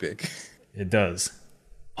people less big. It does.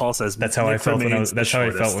 Paul says that's how I felt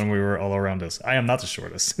when we were all around us. I am not the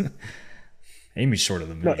shortest. Amy's shorter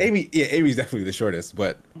than me. No, Amy's definitely the shortest,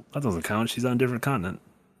 but that doesn't count. She's on a different continent.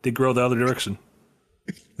 They grow the other direction.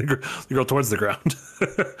 The girl towards the ground.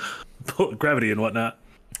 Gravity and whatnot.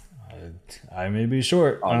 I may be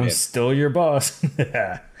short. I'm still your boss.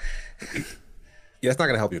 Yeah, it's not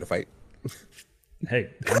gonna help you to fight.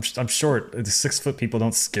 Hey, I'm short. 6-foot people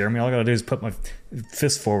don't scare me. All I gotta do is put my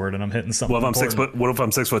fist forward and I'm hitting something. What if I'm 6 foot? What if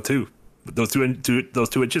I'm 6'2"? Those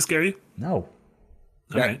two inches scare you? No.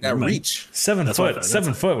 That reach. 7 foot.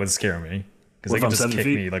 7 foot would scare me because they can just kick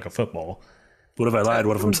me like a football. What if I lied?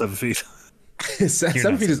 What if I'm 7 feet?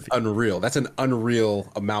 7 feet is unreal. That's an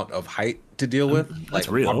unreal amount of height to deal with. That's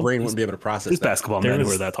real. My brain wouldn't be able to process that. Basketball men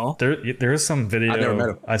who are that tall. There is some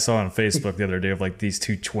video I saw on Facebook the other day of like these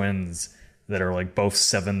two twins that are like both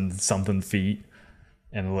 7-something feet,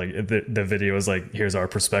 and like the video is like, here's our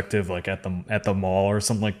perspective like at the mall or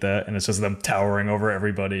something like that, and it's just them towering over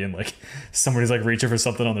everybody, and like somebody's like reaching for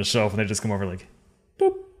something on the shelf and they just come over like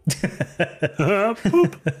boop.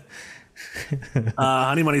 Boop.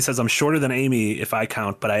 Honey Money says I'm shorter than Amy if I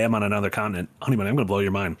count, but I am on another continent. Honey Money, I'm gonna blow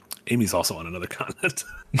your mind. Amy's also on another continent.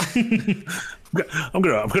 I'm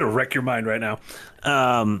gonna wreck your mind right now.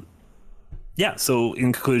 Yeah. So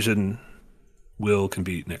in conclusion, Will can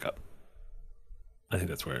beat Nick up. I think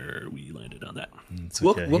that's where we landed on that. It's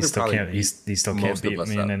okay. He still can't beat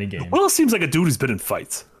me in any game. Will seems like a dude who's been in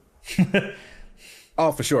fights.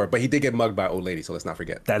 Oh, for sure. But he did get mugged by an old lady, so let's not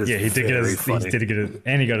forget. That is he did get his,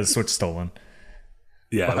 and he got his Switch stolen.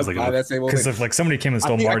 Yeah, it was like because if like somebody came and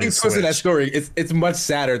stole Marty's Switch. That story, it's much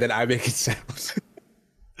sadder than I make it sound.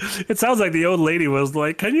 It sounds like the old lady was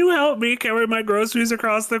like, "Can you help me carry my groceries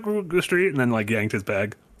across the street?" And then like yanked his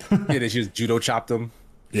bag. Yeah, then she just judo chopped him.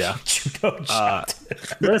 Yeah. Judo chopped.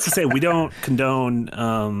 Let's just say we don't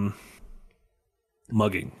condone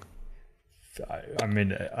mugging. I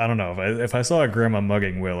mean, I don't know. If I saw a grandma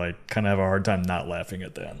mugging Will, I kind of have a hard time not laughing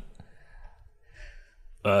at that.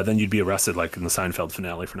 Then you'd be arrested, like in the Seinfeld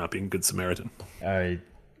finale, for not being a good Samaritan. That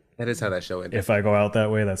is how that show ended. If I go out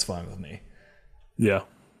that way, that's fine with me. Yeah.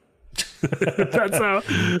 that's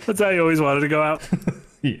how you always wanted to go out.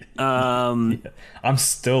 Yeah. I'm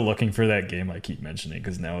still looking for that game I keep mentioning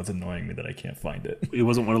because now it's annoying me that I can't find it. It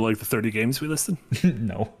wasn't one of like the 30 games we listed?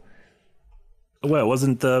 No. Well, it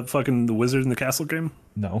wasn't the Wizard in the Castle game?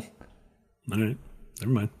 No. All right.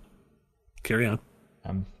 Never mind. Carry on.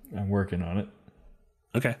 I'm working on it.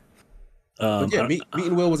 Okay.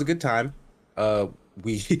 Meeting Will was a good time.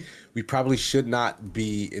 We probably should not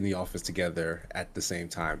be in the office together at the same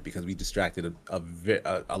time because we distracted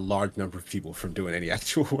a large number of people from doing any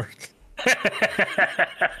actual work.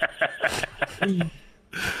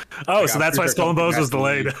 Oh, so that's why Skull and Bones was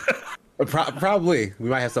delayed. Probably. We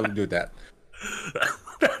might have something to do with that.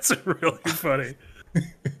 That's really funny.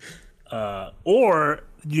 Or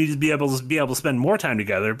you just be able to spend more time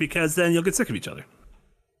together because then you'll get sick of each other.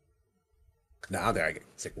 Nah, there I get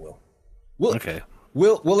sick of Will. Okay.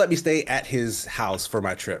 Will let me stay at his house for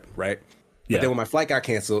my trip, right? Yeah. But then when my flight got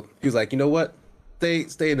canceled, he was like, you know what?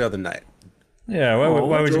 Stay another night. Yeah,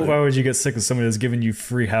 why would you get sick of somebody that's giving you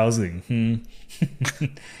free housing?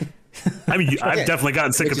 I mean, I've definitely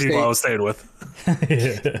gotten sick of people I was staying with.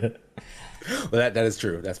 Yeah. Well, that is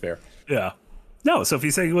true. That's fair. Yeah. No, so if you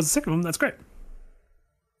say he wasn't sick of him, that's great.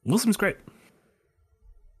 Wilson's great.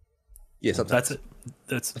 Yeah, sometimes.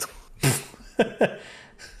 That's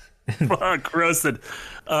fuck, roasted.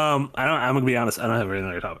 I'm gonna be honest. I don't have any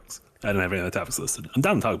other topics. I don't have any other topics listed. I'm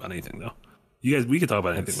down to talk about anything though. You guys, we can talk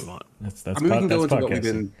about anything we want. We can go into what we've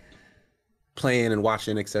been playing and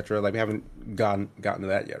watching, etc. Like we haven't gotten to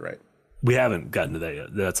that yet, right? We haven't gotten to that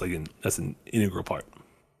yet. That's an integral part.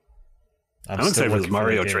 I'm excited for the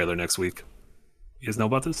Mario trailer next week. You guys know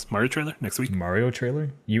about this Mario trailer next week? Mario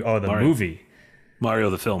trailer? Movie? Mario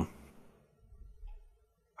the film.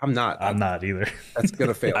 I'm not either. That's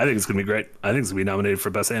gonna fail. I think it's gonna be great. I think it's gonna be nominated for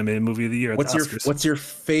best animated movie of the year. What's your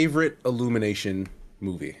favorite Illumination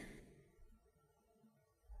movie?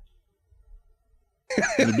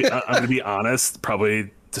 I'm gonna be honest.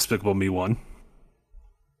 Probably Despicable Me 1.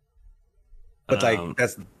 But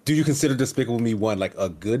do you consider Despicable Me 1 like a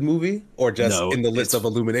good movie, or just in the list of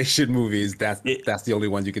Illumination movies? That's the only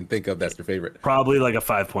one you can think of that's your favorite. Probably like a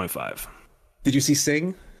 5.5. Did you see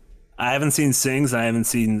Sing? I haven't seen Sings. I haven't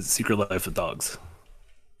seen Secret Life of Dogs.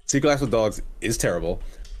 Secret Life of Dogs is terrible.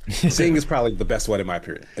 Sing is probably the best one in my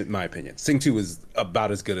opinion. Sing 2 is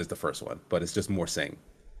about as good as the first one, but it's just more Sing.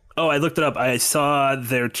 Oh, I looked it up. I saw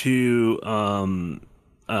their two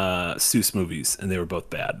Seuss movies, and they were both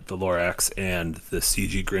bad. The Lorax and the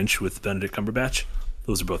CG Grinch with Benedict Cumberbatch.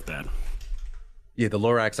 Those are both bad. Yeah, the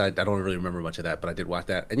Lorax, I don't really remember much of that, but I did watch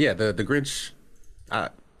that. And yeah, the Grinch, I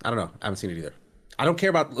don't know. I haven't seen it either. I don't care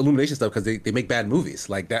about Illumination stuff because they make bad movies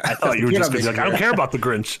like that. I thought you were just gonna be like, I don't care about the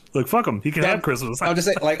Grinch. Like, fuck him. He can have Christmas. I'll just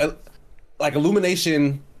say like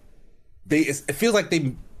Illumination. It feels like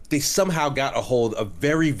they somehow got a hold of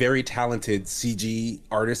very, very talented CG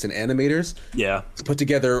artists and animators. Yeah. To put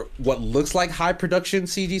together what looks like high production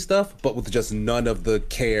CG stuff, but with just none of the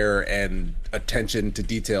care and attention to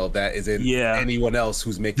detail that is in anyone else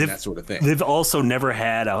who's making that sort of thing. They've also never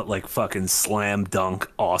had a like fucking slam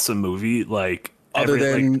dunk awesome movie like other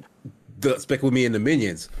than the Despicable Me and the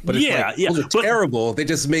Minions. But it's those are terrible. They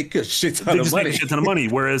just make a shit ton of money. Make a shit ton of money.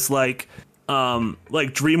 Whereas like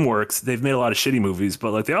DreamWorks, they've made a lot of shitty movies,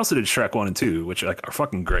 but like they also did Shrek 1 and 2, which like are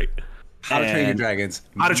fucking great. How to Train Your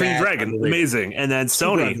Dragon, amazing. And then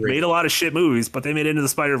Sony made a lot of shit movies, but they made Into the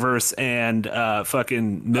Spider-Verse and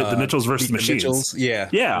fucking The Mitchells versus the Machines.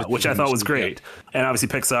 Yeah, which I thought was great. And obviously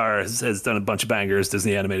Pixar has done a bunch of bangers.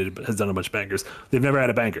 Disney Animated has done a bunch of bangers. They've never had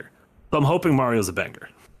a banger. So I'm hoping Mario's a banger.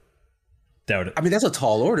 Doubt it. I mean, that's a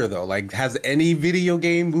tall order, though. Like, has any video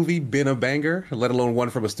game movie been a banger, let alone one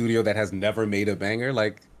from a studio that has never made a banger?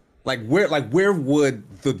 Where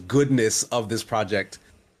would the goodness of this project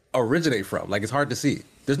originate from? Like, it's hard to see.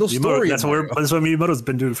 There's no story. That's what Miyamoto's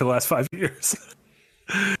been doing for the last 5 years.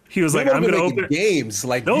 He was like, I'm going to open games.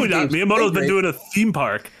 Like, no, Miyamoto's been doing a theme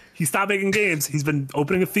park. He stopped making games. He's been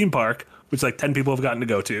opening a theme park, which like 10 people have gotten to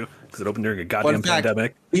go to because it opened during a goddamn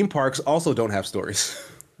pandemic. Theme parks also don't have stories.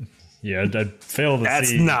 Yeah, I'd fail to see.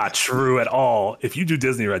 That's not true at all. If you do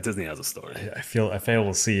Disney right, Disney has a story. I fail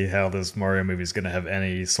to see how this Mario movie is going to have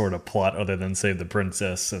any sort of plot other than save the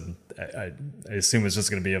princess, and I assume it's just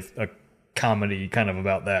going to be a comedy kind of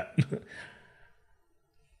about that.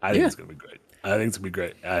 I think it's going to be great.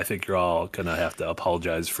 I think you're all going to have to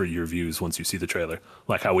apologize for your views once you see the trailer,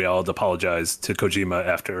 like how we all apologized to Kojima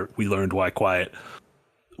after we learned why Quiet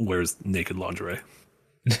wears naked lingerie.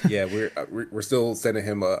 Yeah, we're still sending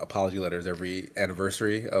him apology letters every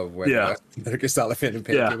anniversary of when Metal Gear Solid Phantom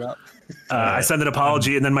Pain came out. I send an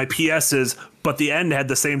apology, and then my PS is, but the end had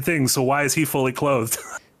the same thing, so why is he fully clothed?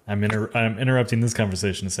 I'm interrupting this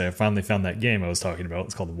conversation to say I finally found that game I was talking about.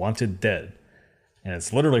 It's called Wanted Dead, and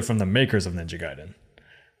it's literally from the makers of Ninja Gaiden.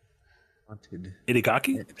 Wanted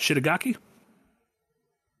Shitagaki?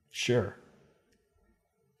 Sure.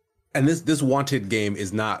 And this Wanted game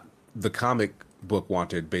is not the comic book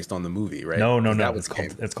Wanted based on the movie, right? No.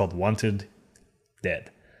 It's called Wanted Dead.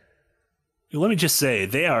 Let me just say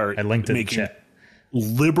I linked it making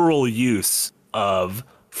liberal use of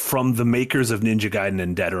from the makers of Ninja Gaiden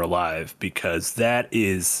and Dead or Alive, because that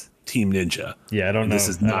is Team Ninja. Yeah, I don't know. This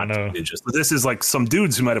is not Team Ninja. So this is like some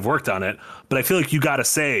dudes who might have worked on it, but I feel like you got to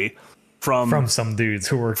say from some dudes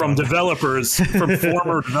who work from developers, from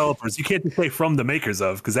former developers. You can't just say from the makers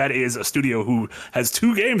of, because that is a studio who has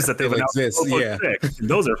 2 games that they've announced.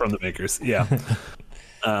 Those are from the makers. Yeah.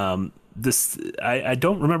 I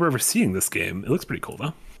don't remember ever seeing this game. It looks pretty cool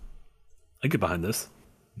though. I get behind this.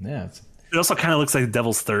 Yeah. It also kind of looks like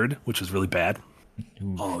Devil's Third, which was really bad.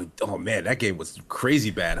 Oh man, that game was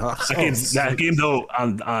crazy bad, huh? That game though,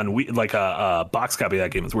 on like a box copy of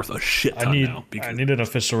that game is worth a shit ton now. I need an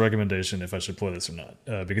official recommendation if I should play this or not,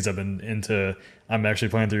 because I'm actually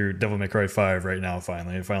playing through Devil May Cry 5 right now.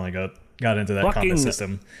 I finally got into that combat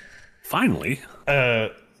system. Finally,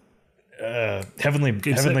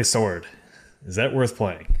 Heavenly Sword, is that worth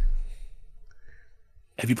playing?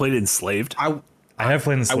 Have you played Enslaved? I have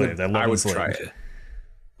played Enslaved. I would try it.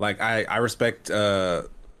 Like I respect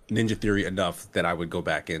Ninja Theory enough that I would go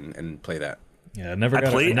back and play that. Yeah, I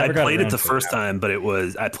played it the first time, but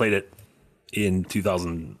I played it in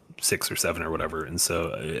 2006 or 7 or whatever, and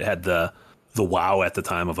so it had the wow at the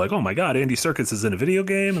time of like, oh my god, Andy Serkis is in a video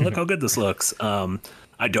game, and look how good this looks.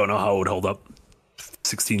 I don't know how it would hold up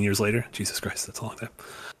 16 years later. Jesus Christ, that's a long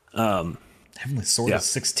time. Heavenly Sword is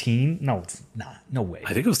 16? No way.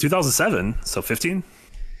 I think it was 2007, so 15.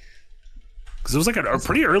 Because it was like a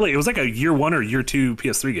pretty early. It was like a year 1 or year 2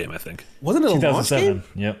 PS3 game, I think. Wasn't it a 2007?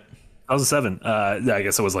 Launch game? Yep. 2007. Yeah, I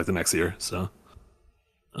guess it was like the next year. So,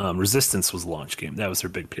 Resistance was the launch game. That was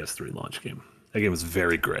their big PS3 launch game. That game was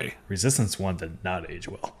very gray. Resistance 1 did not age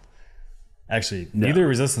well. Actually, neither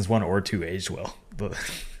Resistance 1 or 2 aged well. But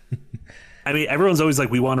I mean, everyone's always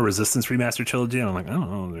like, we want a Resistance remaster trilogy, and I'm like, I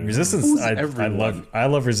don't know. Resistance, I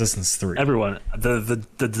love Resistance 3. Everyone, the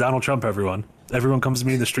Donald Trump, everyone comes to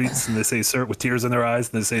me in the streets and they say, "Sir," with tears in their eyes,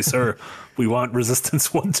 and they say, "Sir, we want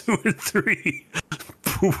Resistance 1, 2, and 3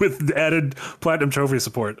 with added platinum trophy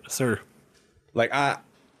support, sir." Like I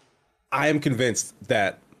am convinced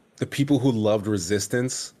that the people who loved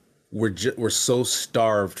Resistance were so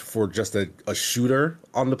starved for just a shooter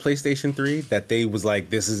on the PlayStation 3 that they was like,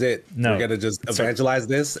 this is it. We're gonna just evangelize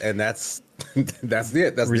this, and that's That's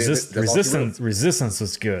it. That's Resistance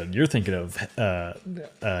was good. You're thinking of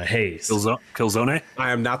Haze. Killzone.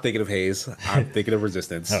 I am not thinking of Haze. I'm thinking of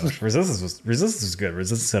Resistance. Resistance was good.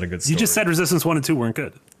 Resistance had a good story. You just said Resistance 1 and 2 weren't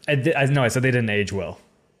good. I said they didn't age well.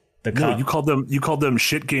 No, you called them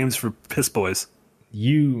shit games for piss boys.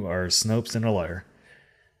 You are Snopes and a liar.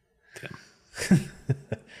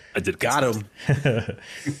 I did got him.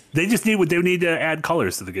 They need to add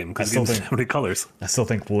colors to the game because the game doesn't have any colors. I still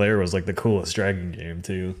think Lair was like the coolest dragon game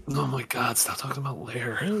too. Oh my god! Stop talking about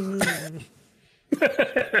Lair. I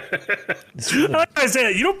say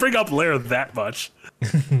that you don't bring up Lair that much.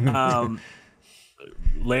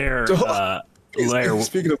 Lair. Lair.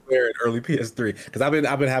 Speaking of Lair and early PS3, because I've been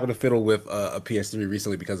having to fiddle with a PS3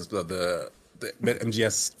 recently because of the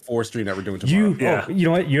MGS4 stream that we're doing tomorrow. You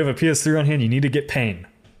know what? You have a PS3 on hand. You need to get Pain.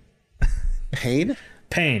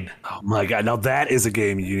 Pain? Oh my god! Now that is a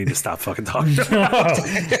game you need to stop fucking talking about.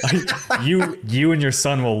 You and your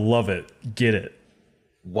son will love it. Get it.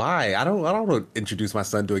 Why? I don't want to introduce my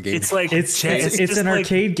son to a game. It's like it's an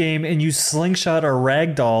arcade game, and you slingshot a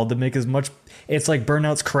ragdoll to make as much. It's like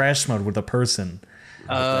Burnout's Crash mode with a person.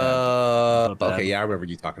 Okay, yeah, I remember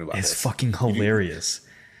you talking about. It's fucking hilarious.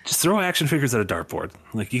 Just throw action figures at a dartboard.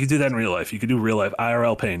 Like you could do that in real life. You could do real life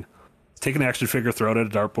IRL Pain. Take an action figure, throw it at a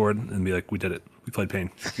dartboard, and be like, "We did it. We played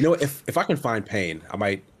Pain." You know, if I can find Pain, I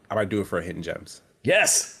might do it for a Hidden Gems.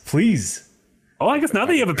 Yes, please. Oh, I guess now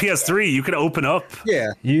that you have a PS3, you can open up.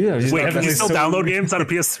 Yeah. Wait, can you still download games on a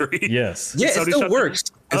PS3? Yes. Yeah, it still works.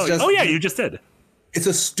 Yeah, you just did. It's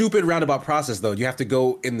a stupid roundabout process, though. You have to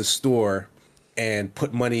go in the store and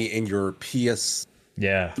put money in your PlayStation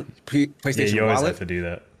you always wallet. have to do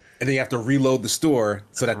that. And then you have to reload the store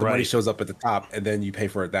so that the money shows up at the top, and then you pay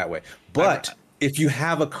for it that way. But if you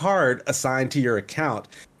have a card assigned to your account,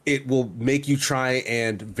 it will make you try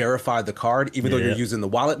and verify the card, even though you're using the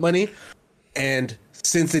wallet money. And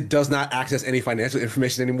since it does not access any financial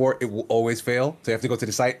information anymore, it will always fail. So you have to go to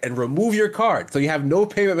the site and remove your card. So you have no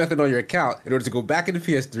payment method on your account in order to go back into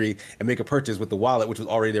PS3 and make a purchase with the wallet, which was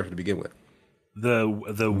already there to begin with. The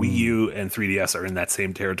Wii U and 3DS are in that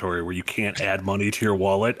same territory where you can't add money to your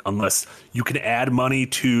wallet unless you can add money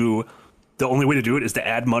to. The only way to do it is to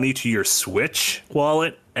add money to your Switch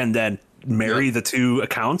wallet and then marry the two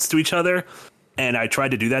accounts to each other. And I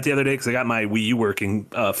tried to do that the other day because I got my Wii U working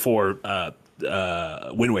for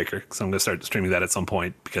Wind Waker. So I'm going to start streaming that at some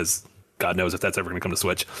point because God knows if that's ever going to come to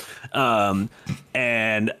Switch.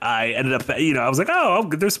 And I ended up, I was like,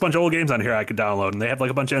 there's a bunch of old games on here I could download. And they have like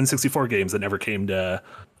a bunch of N64 games that never came to,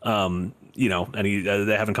 they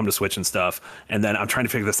haven't come to Switch and stuff. And then I'm trying to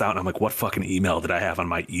figure this out. And I'm like, what fucking email did I have on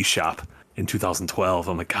my eShop in 2012?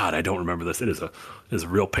 I'm like, God, I don't remember this. It is a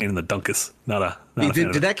real pain in the dunkus.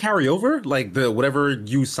 Did that carry over? Like whatever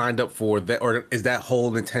you signed up for, that, or is that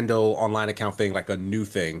whole Nintendo online account thing like a new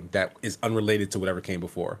thing that is unrelated to whatever came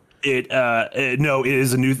before? No, it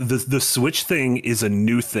is a new. The Switch thing is a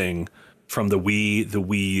new thing from the Wii, the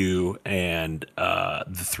Wii U, and the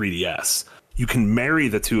 3DS. You can marry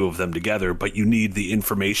the two of them together, but you need the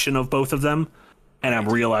information of both of them. And I'm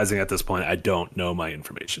realizing at this point I don't know my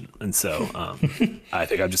information, and so I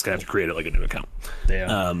think I'm just gonna have to create it like a new account.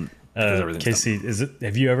 Damn. Casey,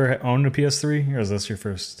 have you ever owned a PS3, or is this your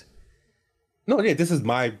first? No, yeah, this is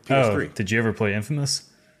my PS3. Oh, did you ever play Infamous?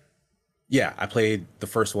 Yeah, I played the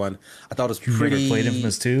first one. I thought it was pretty. You ever played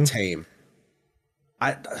Infamous 2? Tame.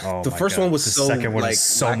 The first one was the second one is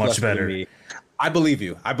so much better. I believe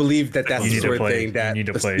you. I believe that's the sort of thing that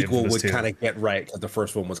the sequel would kind of get right, because the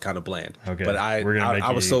first one was kind of bland. Okay, but I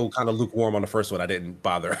was so kind of lukewarm on the first one, I didn't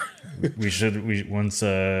bother. Once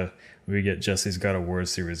we get Jesse's God of War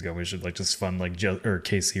series going, we should just fun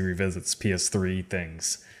Casey revisits PS3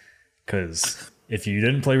 things, because if you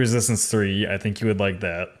didn't play Resistance 3, I think you would like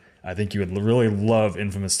that. I think you would really love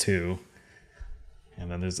Infamous 2.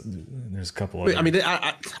 And then there's a couple other. I mean,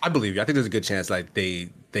 I believe you. I think there's a good chance they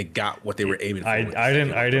got what they were aiming for. I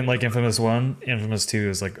didn't like Infamous 1. Infamous 2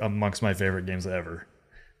 is like amongst my favorite games ever.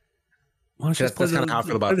 Well, that's kind of how I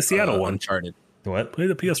feel about the Seattle one. Uncharted. What? Play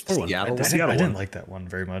the PS4 one. I didn't like that one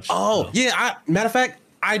very much. Yeah. Matter of fact,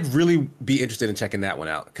 I'd really be interested in checking that one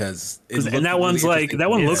out, because that one's really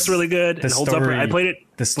looks really good and holds up. I played it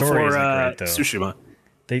before Tsushima.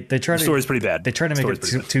 They try the story's pretty bad. They try to make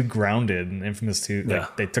it too grounded, and Infamous 2,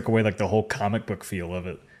 they took away the whole comic book feel of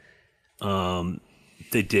it.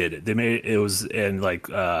 They did. They made it was, and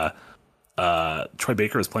Troy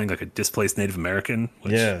Baker was playing like a displaced Native American.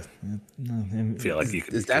 Which I feel like you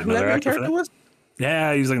could. Is that who that character was?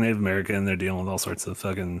 Yeah, he was like Native American. They're dealing with all sorts of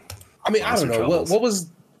fucking. I mean, I don't know. What was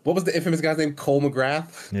the infamous guy's name? Cole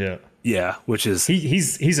McGrath. Yeah. Yeah, which is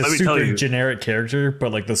he's a super generic character,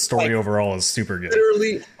 but like the story overall is super good.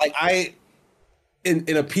 Literally, like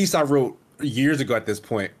in a piece I wrote years ago at this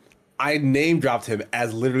point, I name dropped him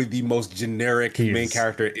as literally the most generic main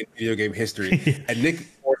character in video game history. And Nick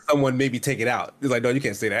or someone maybe take it out. He's like, no, you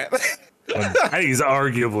can't say that. I think he's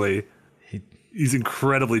arguably he's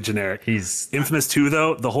incredibly generic. He's Infamous 2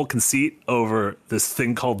 though, the whole conceit over this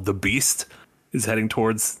thing called the Beast is heading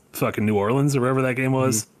towards fucking New Orleans or wherever that game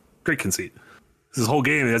was. Great conceit. This whole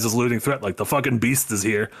game has this looming threat, like the fucking Beast is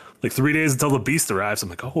here. Like 3 days until the Beast arrives. I'm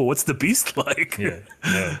like, oh, what's the Beast like? Yeah,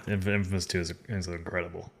 no, Infamous 2 is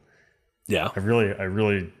incredible. Yeah, I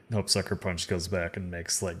really hope Sucker Punch goes back and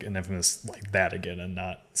makes like an Infamous like that again, and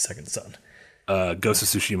not Second Son. Ghost of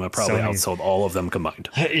Tsushima probably outsold all of them combined.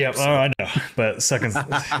 Yeah, so. I know, but Second,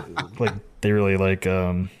 like they really like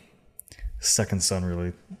Second Son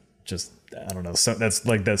really just I don't know. So that's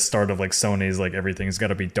like that start of like Sony's like everything's got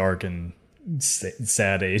to be dark and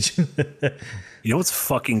sad age. You know what's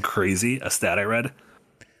fucking crazy? A stat I read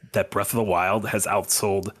that Breath of the Wild has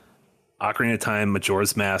outsold Ocarina of Time,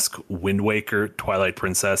 Majora's Mask, Wind Waker, Twilight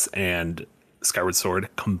Princess, and Skyward Sword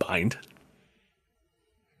combined.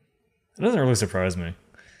 It doesn't really surprise me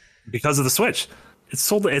because of the Switch. It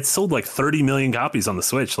sold like 30 million copies on the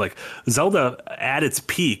Switch. Like Zelda at its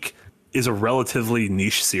peak is a relatively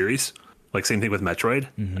niche series. Like same thing with Metroid.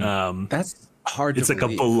 That's hard. It's like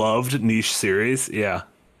believe. A beloved niche series. Yeah,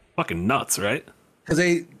 fucking nuts, right?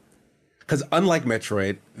 Because unlike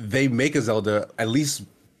Metroid, they make a Zelda at least.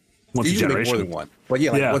 Once a generation. Make more than one. But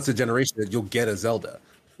once a generation, you'll get a Zelda.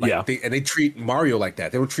 They treat Mario like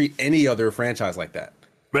that. They don't treat any other franchise like that.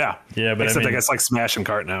 Yeah. But except I guess like Smash and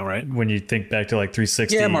Kart now, right? When you think back to like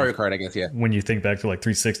 360. Yeah, Mario Kart, I guess, yeah. When you think back to like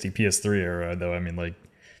 360 PS3 era, though, I mean, like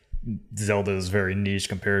Zelda is very niche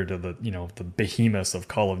compared to the, the behemoths of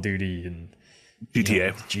Call of Duty and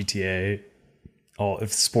GTA, all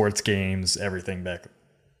sports games, everything back,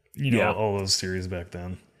 all those series back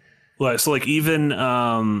then. Well, so like even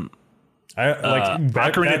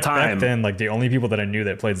back then, like the only people that I knew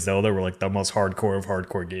that played Zelda were like the most hardcore of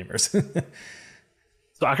hardcore gamers.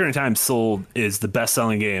 So Ocarina of Time is the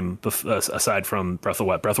best-selling game aside from Breath of the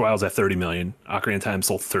Wild. Breath of the Wild was at 30 million. Ocarina of Time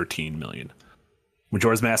sold 13 million.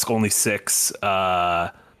 Majora's Mask only 6.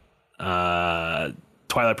 Twilight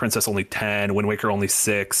Princess only 10. Wind Waker only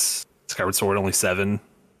 6. Skyward Sword only 7.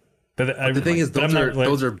 But the thing is, those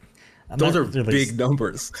are big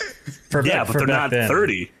numbers. But they're not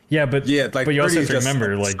 30. Yeah, but you also have to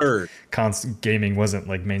remember, absurd. Like, gaming wasn't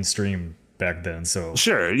like mainstream back then. So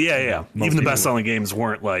sure, yeah. Even the best-selling games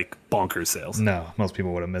weren't like bonkers sales. No, most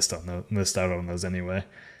people would have missed out on those anyway.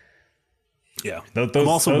 Yeah, I'm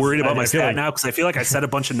also worried about my stat now because I feel like I said a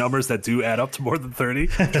bunch of numbers that do add up to more than 30.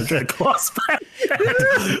 I'm trying to gloss back.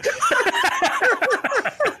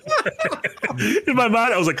 In my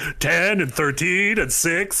mind, I was like 10 and 13 and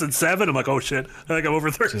 6 and 7. I'm like, oh shit, I think I'm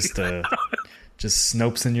over 30. Just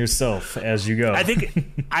snopes in yourself as you go. I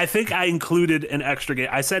think I included an extra game.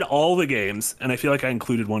 I said all the games, and I feel like I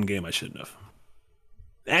included one game I shouldn't have.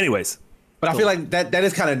 Anyways. But I feel like that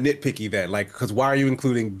is kind of nitpicky then, like, because why are you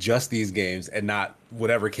including just these games and not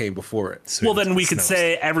whatever came before it? Well, then we could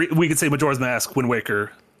say Majora's Mask, Wind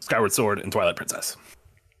Waker, Skyward Sword, and Twilight Princess.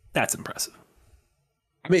 That's impressive.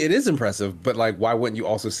 I mean, it is impressive, but like, why wouldn't you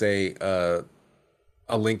also say not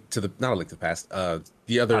a Link to the Past,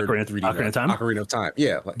 the other Ocarina of Time? Ocarina of Time,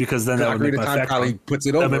 yeah. Like, because then that would make my fact probably puts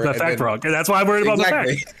it over. That make my fact wrong, and that's why I'm worried about my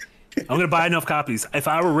fact. I'm going to buy enough copies. If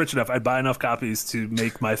I were rich enough, I'd buy enough copies to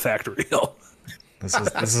make my fact real.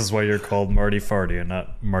 This is why you're called Marty Farty and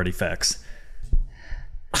not Marty Facts.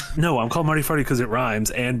 No, I'm called Marty Farty because it rhymes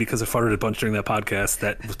and because I farted a bunch during that podcast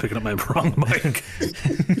that was picking up my wrong mic.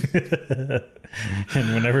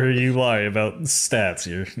 And whenever you lie about stats,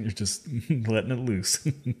 you're just letting it loose.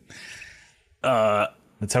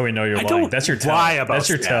 That's how we know you're lying. That's your tell. Lie about That's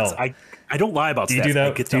your stats. tell. I don't lie about stats. Do you do that?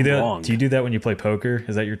 I get them wrong. Do you do that when you play poker?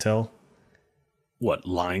 Is that your tell? What,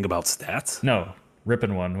 lying about stats? No,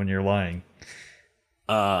 ripping one when you're lying.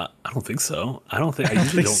 I don't think so. I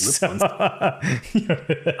usually don't list ones.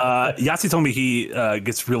 Yahtzee told me he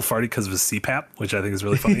gets real farty because of his CPAP, which I think is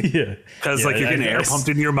really funny. Yeah, because you're getting air pumped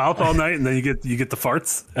into your mouth all night, and then you get the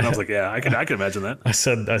farts. And I was like, yeah, I can imagine that. I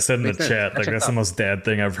said in the chat, like, that's the most dad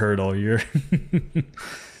thing I've heard all year.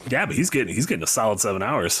 Yeah, but he's getting a solid 7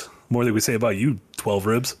 hours. More than we say about you, 12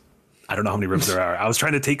 ribs. I don't know how many ribs there are. I was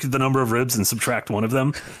trying to take the number of ribs and subtract one of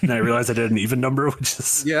them, and I realized I did an even number, which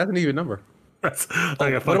is that's an even number. What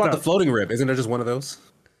about the floating rib? Isn't there just one of those?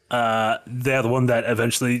 The one that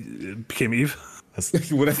eventually became Eve.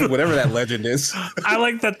 Whatever that legend is. I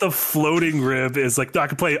like that the floating rib is like, I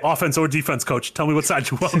can play offense or defense, coach. Tell me what side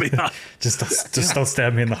you want me on. just don't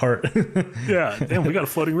stab me in the heart. Yeah, damn, we got a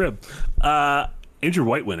floating rib. Andrew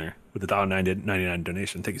Whitewinner with the $1.99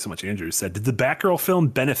 donation. Thank you so much, Andrew. Said, did the Batgirl film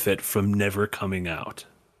benefit from never coming out?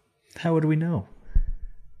 How would we know?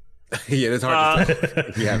 Yeah, it's hard to tell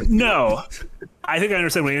if you haven't. No, I think I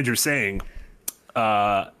understand what Andrew's saying.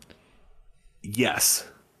 Yes,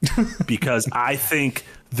 because I think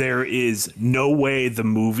there is no way the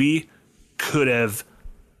movie could have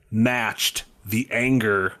matched the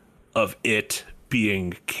anger of it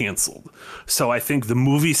being canceled. So I think the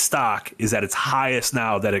movie stock is at its highest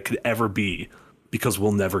now that it could ever be, because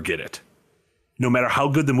we'll never get it. No matter how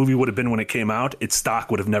good the movie would have been when it came out, its stock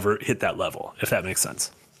would have never hit that level, if that makes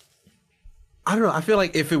sense. I don't know. I feel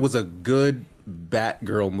like if it was a good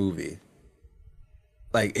Batgirl movie,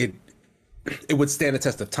 like it would stand the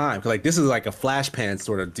test of time. 'Cause like this is like a flash pan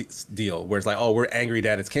sort of deal where it's like, oh, we're angry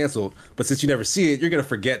that it's canceled, but since you never see it, you're gonna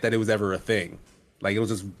forget that it was ever a thing. Like it will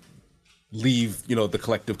just leave, the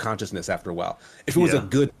collective consciousness after a while. If it was a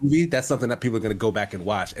good movie, that's something that people are gonna go back and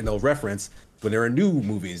watch, and they'll reference when there are new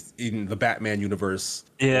movies in the Batman universe.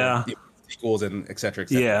 Yeah, sequels and et cetera, et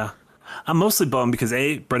cetera. Yeah. I'm mostly bummed because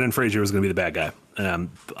Brendan Fraser was going to be the bad guy, and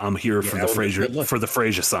I'm here for the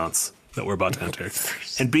Fraser-sance that we're about to enter.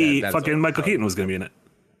 And B, fucking Michael Keaton was going to be in it.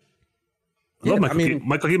 I love Michael Keaton.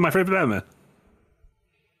 Michael Keaton, my favorite Batman.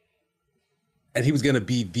 And he was going to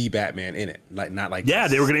be the Batman in it, not like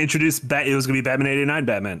they were going to introduce it was going to be Batman 89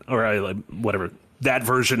 Batman, or whatever, that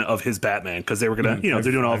version of his Batman, because they were going to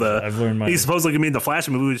they're doing all he's supposedly going to be in the Flash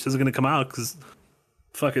movie, which isn't going to come out because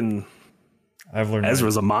fucking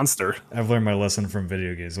Ezra's a monster. I've learned my lesson from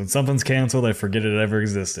video games. When something's canceled, I forget it ever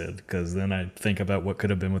existed, because then I think about what could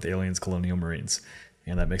have been with Aliens Colonial Marines,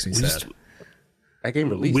 and that makes me sad. That game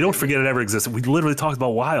released. We don't forget it ever existed. We literally talked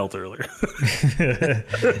about Wild earlier.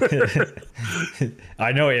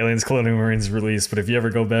 I know Aliens Colonial Marines released, but if you ever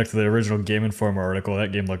go back to the original Game Informer article,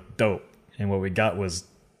 that game looked dope, and what we got was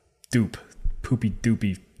poopy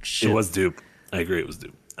doopy shit. It was dupe. I agree, it was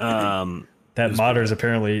dupe. That modders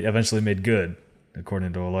apparently eventually made good,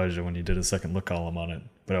 according to Elijah, when he did a second look column on it.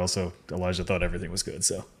 But also, Elijah thought everything was good,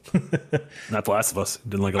 so. Not The Last of Us.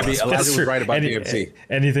 Didn't like Elijah was right about the MC.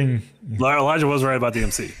 Elijah was right about the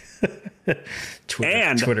MC.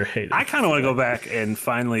 Twitter hate. I kind of want to go back and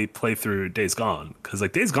finally play through Days Gone, because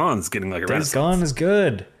Days Gone is getting like a Days Gone is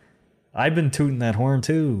good. I've been tooting that horn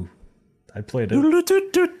too. I played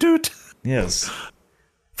it. Yes.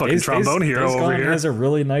 Fucking trombone hero Days over Gone here has a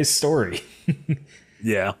really nice story.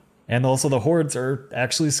 Yeah. And also the hordes are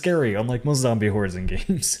actually scary, unlike most zombie hordes in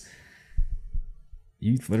games.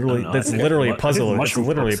 That's literally a puzzle. It's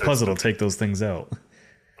literally a puzzle to take those things out.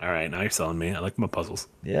 All right, now you're selling me. I like my puzzles.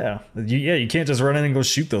 Yeah. You can't just run in and go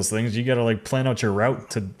shoot those things. You got to plan out your route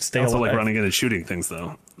to stay alive. I also like running in and shooting things,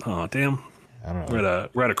 though. Oh, damn. I don't know.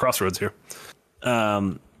 We're at a crossroads here.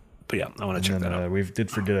 But yeah, I want to check that out. We did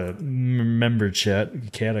forget a member chat.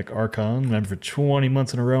 Caddick Archon, member for 20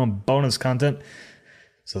 months in a row and bonus content.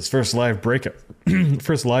 So it's first live breakout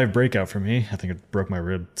for me. I think it broke my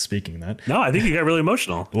rib speaking that. No, I think you got really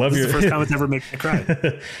emotional. This is the first time it's ever made me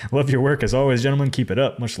cry. Love your work as always, gentlemen. Keep it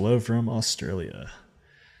up. Much love from Australia.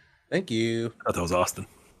 Thank you. I thought that was Austin.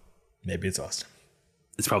 Maybe it's Austin.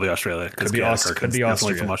 It's probably Australia. Could be Austria.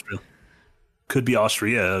 From Australia. Could be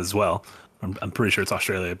Austria as well. I'm pretty sure it's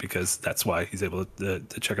Australia, because that's why he's able to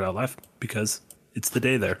check it out live, because it's the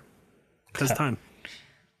day there. Because time.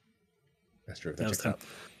 That's true. That was time.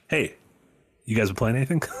 Hey, you guys been playing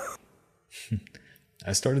anything?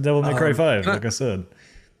 I started Devil May Cry 5, like I said.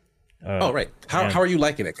 Right. How are you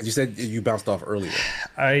liking it? Because you said you bounced off earlier.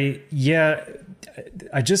 The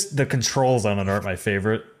controls on it aren't my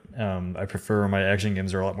favorite. I prefer my action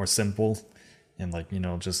games are a lot more simple. And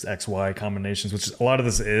just XY combinations, which a lot of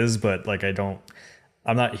this is, but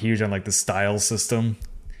I'm not huge on the style system.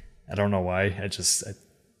 I don't know why.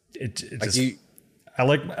 I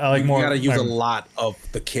like more. You gotta use a lot of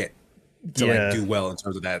the kit to do well in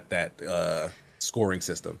terms of that scoring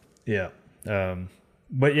system. Yeah.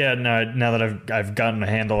 But yeah, now that I've gotten a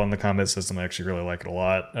handle on the combat system, I actually really like it a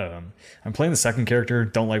lot. I'm playing the second character.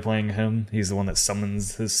 Don't like playing him. He's the one that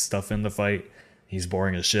summons his stuff in the fight. He's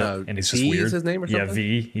boring as shit, and he's just weird. Is his name or something? Yeah,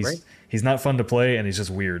 V. He's not fun to play, and he's just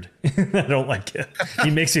weird. I don't like it.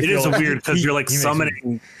 He makes you feel. It is weird because you're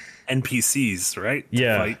summoning NPCs, right?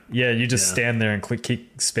 Yeah, you just stand there and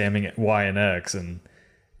keep spamming Y and X, and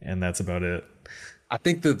that's about it. I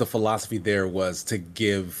think that the philosophy there was to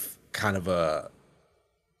give kind of a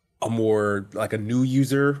more a new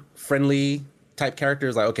user friendly type character.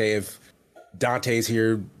 It's okay, if Dante's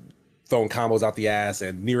here throwing combos out the ass,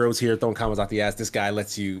 and Nero's here throwing combos out the ass. This guy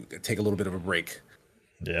lets you take a little bit of a break.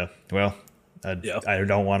 Yeah, well, I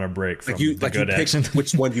don't want to break from you the good pick action.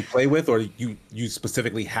 which one you play with, or you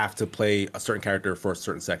specifically have to play a certain character for a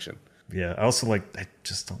certain section. Yeah, I also I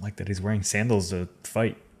just don't like that he's wearing sandals to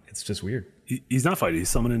fight. It's just weird. He's not fighting. He's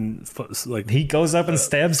summoning he goes up and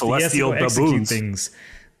stabs celestial baboons. Things.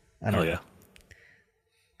 I don't know. Yeah.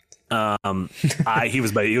 He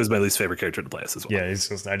was my least favorite character to play as well. Yeah,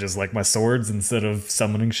 I just like my swords instead of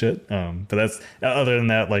summoning shit. But that's other than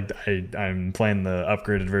that, I'm playing the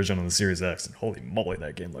upgraded version on the Series X, and holy moly,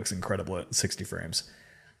 that game looks incredible at 60 frames.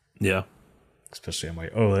 Yeah, especially on my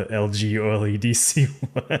LG OLED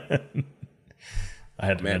one. I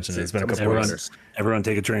had to mention it. It's been a couple of years. Everyone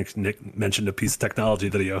take a drink. Nick mentioned a piece of technology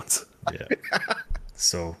that he owns. Yeah.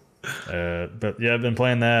 So, but yeah, I've been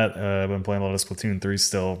playing that. I've been playing a lot of Splatoon 3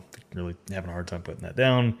 still. Really having a hard time putting that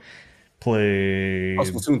down.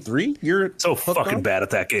 Splatoon 3? You're so fucking bad at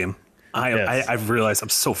that game. I've realized I'm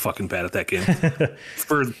so fucking bad at that game.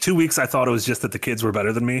 For 2 weeks, I thought it was just that the kids were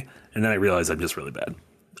better than me, and then I realized I'm just really bad.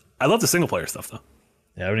 I love the single player stuff though.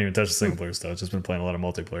 Yeah, I haven't even touched the single player stuff. I've just been playing a lot of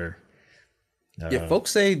multiplayer. Yeah, folks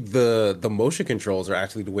say the motion controls are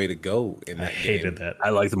actually the way to go in that I hated that. I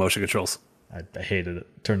like the motion controls. I hated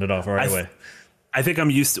it. Turned it off right away. I think I'm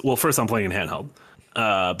used to. Well, first I'm playing in handheld,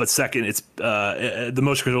 but second it's the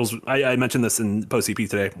motion controls. I mentioned this in post EP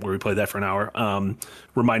today where we played that for an hour.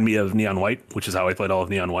 Remind me of Neon White, which is how I played all of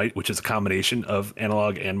Neon White, which is a combination of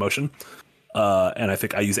analog and motion. And I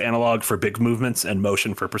think I use analog for big movements and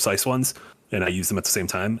motion for precise ones, and I use them at the same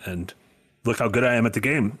time. And look how good I am at the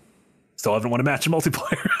game. Still haven't won a match in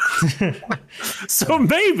multiplayer. So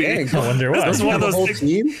maybe I wonder why. This is one of those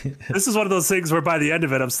things, this is one of those things where by the end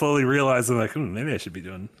of it, I'm slowly realizing maybe I should be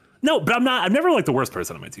doing. No, but I'm not. I'm never like the worst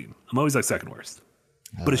person on my team. I'm always like second worst.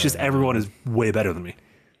 But it's just everyone is way better than me.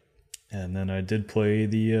 And then I did play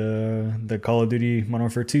the Call of Duty Modern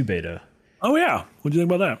Warfare 2 beta. Oh yeah, what'd you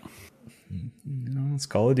think about that? It's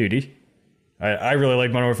Call of Duty. I really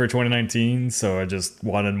like Modern Warfare 2019, so I just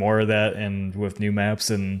wanted more of that, and with new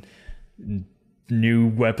maps and new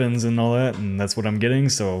weapons and all that, and that's what I'm getting.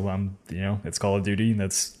 So I'm, it's Call of Duty.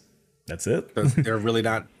 That's it. They're really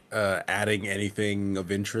not adding anything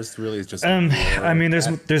of interest. Really, it's just. I mean,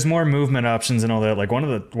 there's more movement options and all that. Like one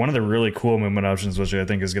of the really cool movement options, which I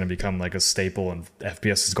think is going to become like a staple in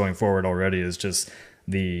FPS is going forward already, is just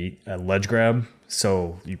the ledge grab.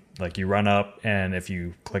 So you run up, and if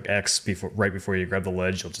you click X right before you grab the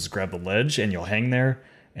ledge, you'll just grab the ledge and you'll hang there.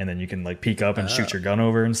 And then you can like peek up and shoot your gun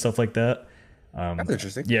over and stuff like that. That's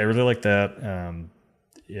interesting. Yeah, I really like that. And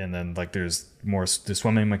then like there's more. The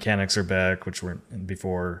swimming mechanics are back, which weren't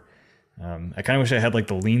before. I kind of wish I had like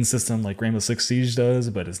the lean system like Rainbow Six Siege does,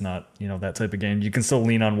 but it's not that type of game. You can still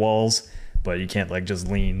lean on walls, but you can't like just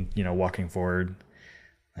lean walking forward.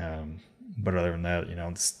 But other than that,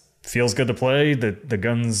 it feels good to play. The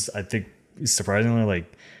guns, I think, surprisingly,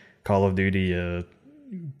 like Call of Duty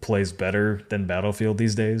plays better than Battlefield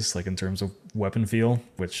these days, like in terms of weapon feel,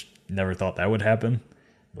 which never thought that would happen,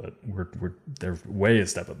 but they're way a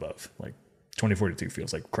step above. Like 2042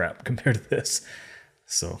 feels like crap compared to this.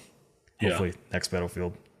 So hopefully next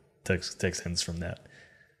Battlefield takes hints from that.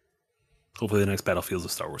 Hopefully the next Battlefield is a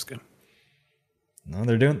Star Wars game. No,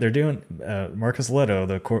 they're doing Marcus Leto,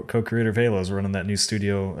 the co-creator of Halo, is running that new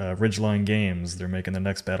studio, Ridgeline Games. They're making the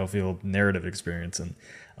next Battlefield narrative experience, and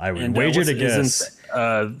I would wager to guess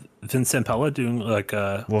Vince Zampella doing like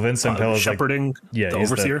Vince Zampella's shepherding the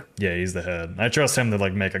overseer. He's the head. I trust him to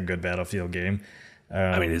like make a good Battlefield game.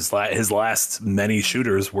 I mean, his last many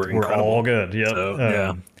shooters were incredible. All good.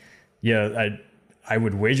 Yeah, so, I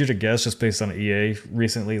would wager to guess, just based on EA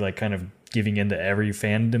recently, like kind of giving into every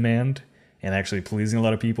fan demand and actually pleasing a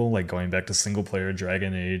lot of people, like going back to single player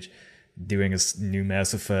Dragon Age, doing a new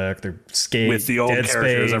Mass Effect, or Skate with the old Dead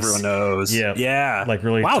characters Space. Everyone knows. Yeah. Like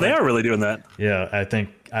really. Wow, they are really doing that. Yeah, I think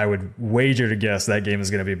I would wager to guess that game is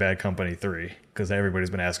going to be Bad Company 3, because everybody's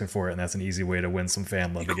been asking for it, and that's an easy way to win some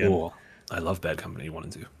fan love again. Cool. I love Bad Company 1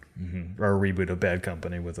 and 2. Mm-hmm. Or a reboot of Bad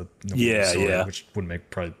Company with a story, which would make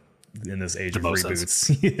probably in this age of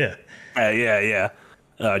reboots. Yeah.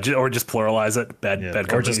 Or just pluralize it. Bad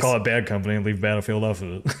Company. Or just call it Bad Company and leave Battlefield off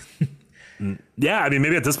of it. Yeah, I mean,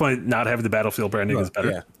 maybe at this point, not having the Battlefield branding is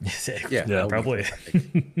better. Yeah, probably.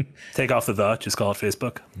 Take off the, just call it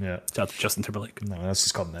Facebook. Yeah. Shout out to Justin Timberlake. No, that's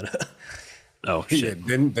just called Meta. Oh, shit.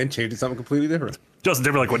 Then change it to something completely different. Justin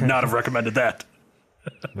Timberlake would not have recommended that.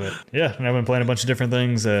 But yeah, and I've been playing a bunch of different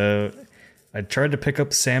things. I tried to pick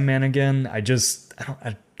up Sandman again. I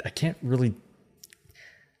can't really,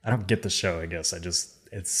 I don't get the show, I guess.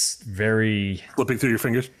 It's very... Flipping through your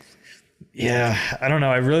fingers? Yeah, I don't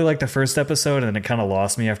know. I really liked the first episode, and it kind of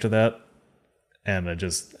lost me after that. And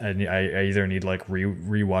I either need like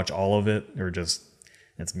rewatch all of it, or just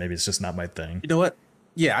maybe it's just not my thing. You know what?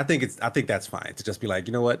 Yeah, I think that's fine to just be like,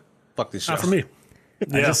 you know what? Fuck this show. Not for me.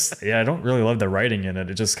 I don't really love the writing in it.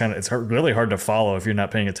 It just really hard to follow if you're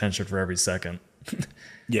not paying attention for every second.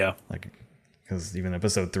 Yeah. Like, because even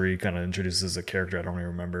episode 3 kind of introduces a character I don't even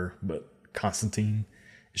remember, but Constantine.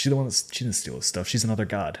 Is she the one that she didn't steal his stuff? She's another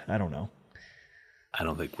god. I don't know. I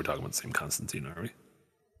don't think we're talking about the same Constantine, are we?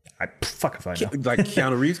 Fuck if I know. Like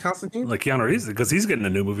Keanu Reeves Constantine? Like Keanu Reeves, because he's getting a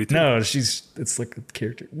new movie too. No, it's like a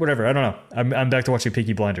character. Whatever. I don't know. I'm back to watching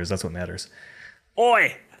Peaky Blinders. That's what matters.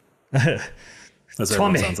 Oi! That's what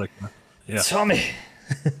Tommy. sounds like. Yeah. Tommy.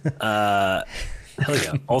 Hell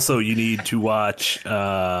yeah. Also, you need to watch.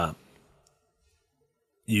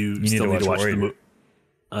 You still need to watch the movie.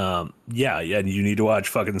 Yeah. You need to watch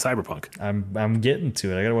fucking Cyberpunk. I'm getting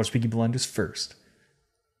to it. I gotta watch Peaky Blinders first,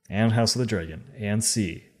 and House of the Dragon, and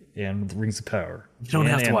C, and Rings of Power. You don't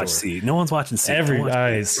have to watch C. No one's watching C.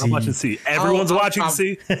 I'm watching C. Everyone's watching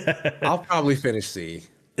C. I'll probably finish C.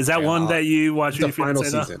 Is that one that you watch? The final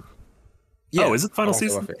season. Yeah. Oh, is it the final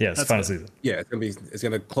season? Yeah, it's final season. Yeah, it's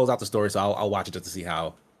gonna close out the story, so I'll watch it just to see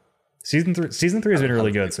how. Season 3 has been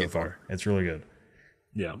really good so far. It's really good.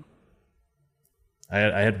 Yeah. I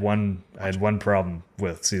had one problem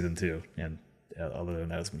with season 2, and other than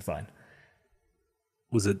that, it's been fine.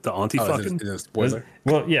 Was it the auntie fucking? Is it a spoiler?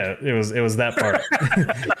 Well, yeah, it was that part.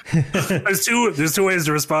 There's two ways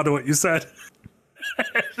to respond to what you said.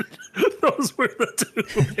 Those were the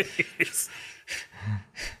 2 ways.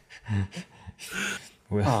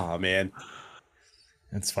 Oh man,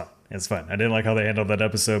 it's fine. It's fine. I didn't like how they handled that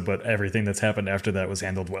episode, but everything that's happened after that was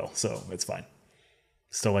handled well, so it's fine.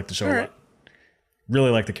 Still like the show a lot.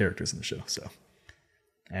 Really like the characters in the show, so.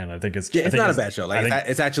 And I think it's not a bad show. Like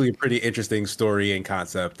it's actually a pretty interesting story and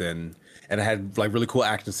concept, and it had like really cool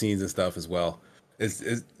action scenes and stuff as well. It's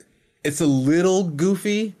a little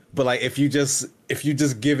goofy, but like if you just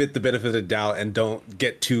give it the benefit of the doubt and don't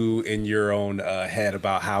get too in your own head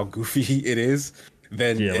about how goofy it is,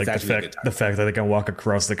 then it's like the fact that they can walk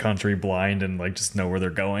across the country blind and like just know where they're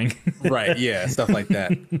going. Right. Yeah. Stuff like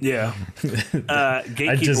that. Yeah.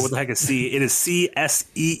 Gatekeeper. What the heck is C? It is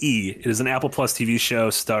CSEE. It is an Apple Plus TV show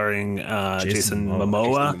starring Jason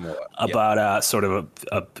Momoa about sort of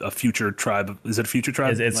a future tribe. Is it a future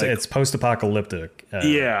tribe? It's post-apocalyptic. But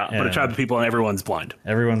a tribe of people and everyone's blind.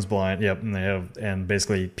 Everyone's blind. Yep. And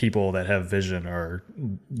basically people that have vision are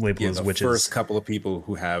labeled as witches. The first couple of people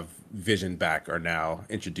who have vision back are now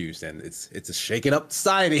introduced, and it's a shaken up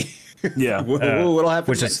society. Yeah. What'll happen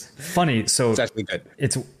which next? is funny. So it's actually good.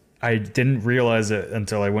 I didn't realize it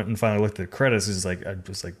until I went and finally looked at the credits. It's like I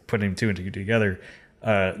was like putting 2 and 2 together.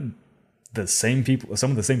 Some of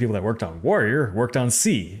the same people that worked on Warrior worked on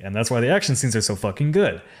C, and that's why the action scenes are so fucking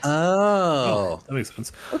good. Oh, that makes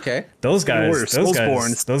sense. Okay. Those guys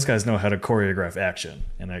know how to choreograph action.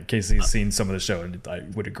 And in case you've seen some of the show, and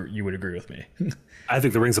you would agree with me. I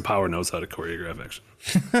think the Rings of Power knows how to choreograph action.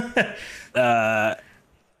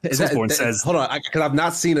 Says, hold on, because I've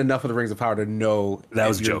not seen enough of the Rings of Power to know that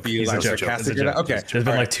was a joke. Sarcastic. Okay, there's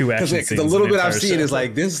been like 2 action scenes. The little bit I've seen is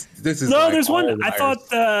like this is no. Like there's one. I thought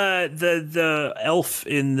the elf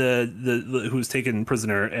in the who was taken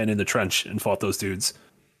prisoner and in the trench and fought those dudes.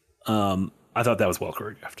 I thought that was well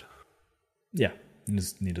choreographed. Yeah, you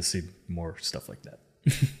just need to see more stuff like that.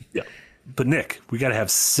 Yeah, but Nick, we got to have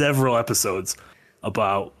several episodes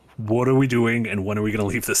about what are we doing and when are we going to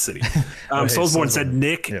leave this city? Soulsborne said,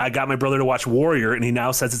 Nick, yeah. I got my brother to watch Warrior, and he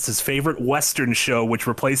now says it's his favorite Western show, which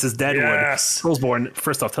replaces Deadwood. Yes. Soulsborne,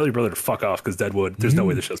 first off, tell your brother to fuck off, because Deadwood, there's no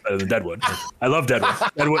way the show's better than Deadwood. I love Deadwood.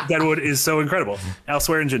 Deadwood is so incredible. Al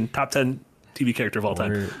Swearingen, top 10 TV character of all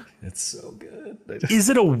time. It's so good. Is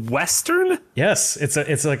it a Western? Yes, it's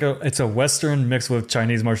a Western mixed with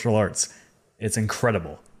Chinese martial arts. It's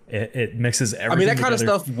incredible. It mixes everything. I mean, that kind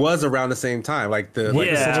together. of stuff was around the same time, like the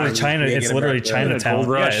It's literally Chinatown.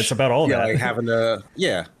 Yeah, it's about all that. Like having the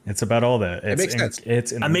It's about all that. It makes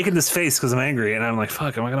sense. I'm making this face because I'm angry, and I'm like,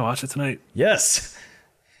 "Fuck, am I gonna watch it tonight?" Yes.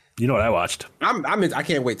 You know what I watched? I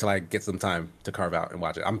can't wait till I get some time to carve out and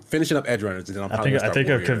watch it. I'm finishing up Edge Runners, and then I think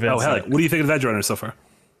I'm convinced. Oh hell, what do you think of Edge Runners so far?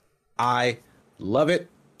 I love it.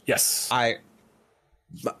 Yes. I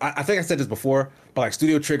think I said this before, but like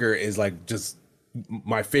Studio Trigger is like just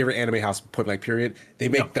my favorite anime house, point blank period. They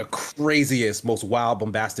make the craziest, most wild,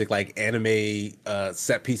 bombastic like anime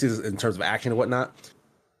set pieces in terms of action and whatnot.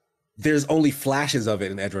 There's only flashes of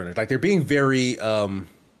it in Edge Runners. Like they're being very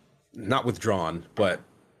not withdrawn, but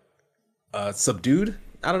subdued.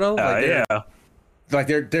 I don't know. like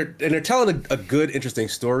they're telling a good, interesting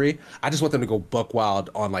story. I just want them to go buck wild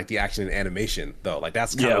on like the action and animation, though. Like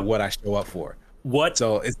that's kind of what I show up for.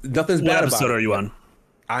 So nothing's bad about it. What episode are you on?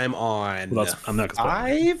 I'm on I'm not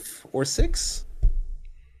 5 or 6.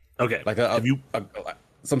 Okay. Like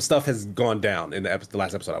some stuff has gone down in the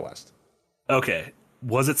last episode I watched. Okay.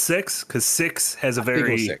 Was it 6? Because 6 has a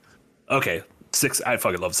very... 6. Okay. 6. I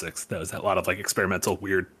fucking love 6. That was a lot of like experimental,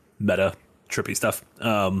 weird, meta, trippy stuff.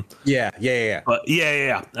 Yeah. But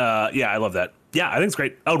yeah, I love that. Yeah, I think it's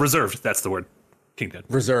great. Oh, reserved. That's the word. King Dead.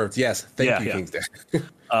 Reserved. Yes. Thank you, King's Dead.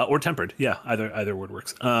 Or tempered. Yeah, either word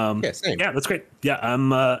works. Same. Yeah, that's great. Yeah,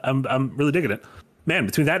 I'm really digging it. Man,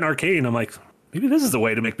 between that and Arcane, I'm like, maybe this is the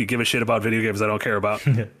way to make me give a shit about video games I don't care about.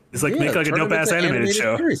 It's like make like a dope ass animated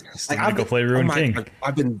show. Like, I'll go play Ruined King.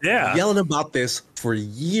 I've been yelling about this for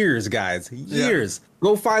years, guys. Years.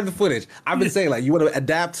 Go find the footage. I've been saying like, you want to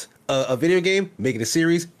adapt a video game, make it a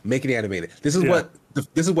series, make it animated. This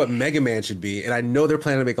is what Mega Man should be, and I know they're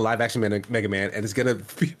planning to make a live action Mega Man, and it's gonna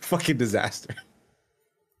be a fucking disaster.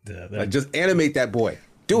 Like, just animate that boy.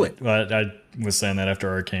 Do it. Well, I was saying that after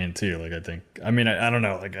Arcane too. Like, I don't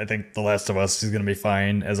know. Like, I think The Last of Us is going to be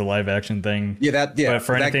fine as a live action thing. But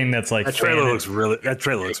for anything that's like that trailer looks really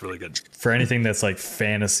good. For anything that's like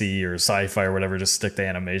fantasy or sci-fi or whatever, just stick to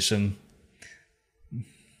animation.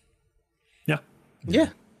 Yeah.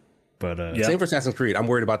 But same for Assassin's Creed. I'm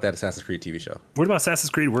worried about that Assassin's Creed TV show. Worried about Assassin's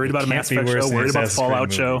Creed. Worried about a Mass Effect show. Worried about the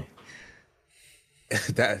Fallout show.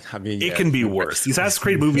 It can be worse. The Assassin's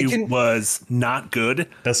Creed movie was not good.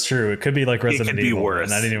 That's true. It could be like Resident Evil. It could be worse.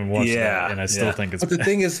 And I didn't even watch that, and I still think it's. But the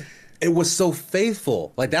thing is, it was so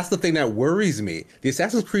faithful. Like, that's the thing that worries me. The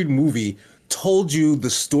Assassin's Creed movie told you the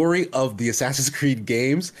story of the Assassin's Creed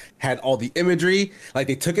games, had all the imagery, like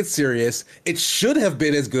they took it serious. It should have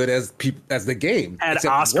been as good as the game. Had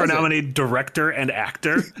Oscar-nominated director and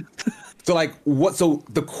actor. So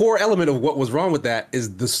the core element of what was wrong with that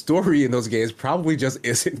is the story in those games probably just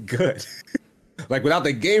isn't good. Like, without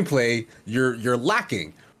the gameplay, you're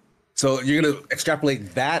lacking. So you're gonna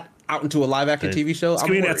extrapolate that out into a live action TV show. Give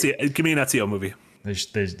me an Ezio movie. They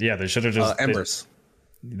should have just Embers.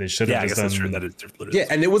 They should have. Yeah, I guess that's true. That is true. Yeah,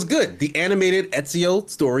 and it was good. The animated Ezio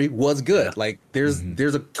story was good. Yeah. Like, there's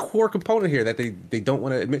a core component here that they don't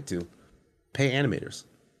want to admit to. Pay animators.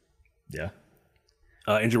 Yeah.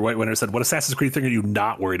 Andrew Whitewinter said, "What Assassin's Creed thing are you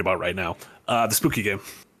not worried about right now?" The spooky game.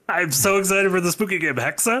 I'm so excited for the spooky game,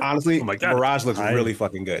 Hexa. Honestly, oh my God. Mirage looks really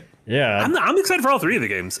fucking good. Yeah, I'm excited for all 3 of the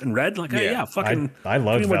games. And Red, like, fucking. I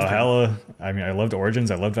loved Valhalla. I mean, I loved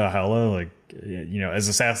Origins. I loved Valhalla. Like, you know, as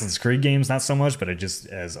Assassin's Creed games, not so much, but it just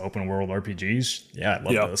as open world RPGs. Yeah, I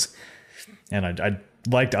love those. And I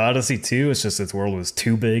liked Odyssey too. It's just its world was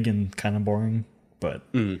too big and kind of boring. But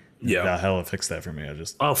Valhalla fixed that for me.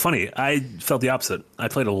 Funny. I felt the opposite. I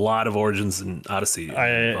played a lot of Origins and Odyssey.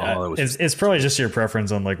 It's probably just your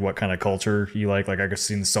preference on like what kind of culture you like. Like, I've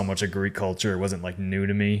seen so much of Greek culture. It wasn't like new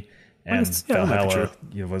to me. And Valhalla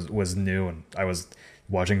was new, and I was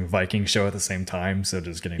watching Viking show at the same time. So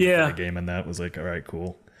just getting the game in that was like, all right,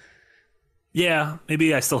 cool. Yeah,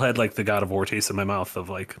 maybe I still had like the God of War taste in my mouth of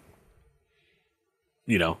like,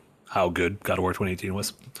 you know, how good God of War 2018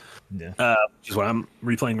 was. Yeah, which is what I'm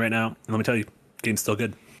replaying right now. And let me tell you, game's still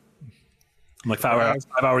good. I'm like 5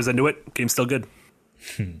 hours into it. Game's still good.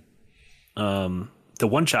 The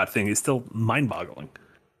one-shot thing is still mind-boggling.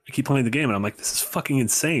 I keep playing the game and I'm like, this is fucking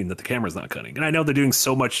insane that the camera's not cutting. And I know they're doing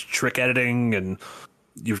so much trick editing and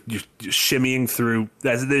you're shimmying through.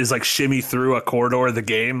 There's like shimmy through a corridor of the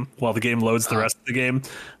game while the game loads the rest of the game.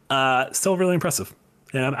 Still really impressive.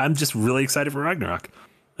 And I'm just really excited for Ragnarok.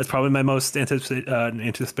 That's probably my most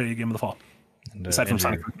anticipated game of the fall. And, aside from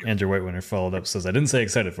Sonic. Andrew Whitewinter followed up, says, I didn't say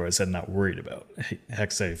excited for it. I said not worried about.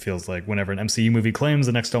 Hexe feels like whenever an MCU movie claims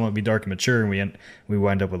the next one will be dark and mature, and we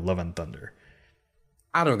wind up with Love and Thunder.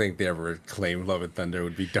 I don't think they ever claimed Love and Thunder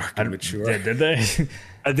would be dark and mature. Did they?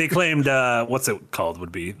 They claimed, what's it called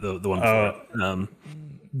would be the one before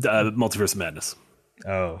Multiverse of Madness.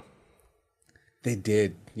 Oh. They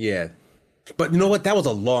did, yeah. But you know what? That was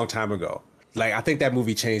a long time ago. Like, I think that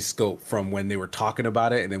movie changed scope from when they were talking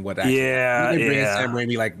about it and then what actually... Yeah, they bring Sam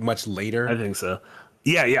Raimi, like, much later. I think so.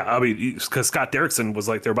 Yeah. I mean, because Scott Derrickson was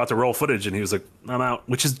like, they're about to roll footage, and he was like, I'm out.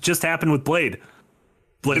 Which has just happened with Blade.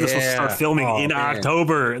 Blade was supposed to start filming in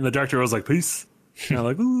October, and the director was like, peace. And I'm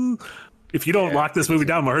like, ooh. If you don't lock this movie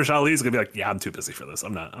down, Mahershala Ali's going to be like, yeah, I'm too busy for this.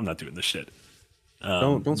 I'm not doing this shit.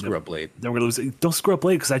 Don't screw up Blade. Then we're going to lose. Don't screw up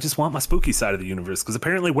Blade, because I just want my spooky side of the universe, because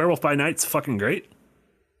apparently Werewolf by Night's fucking great.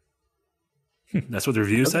 That's what the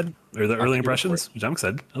review said, or the early impressions, which I'm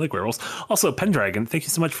excited. I like werewolves. Also, Pendragon, thank you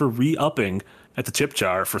so much for re-upping at the Chip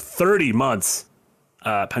Jar for 30 months.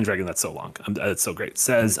 Pendragon, that's so long. That's so great.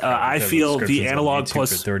 Says I feel the analog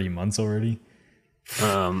plus for 30 months already.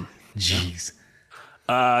 Jeez.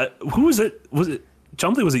 Who was it? Was it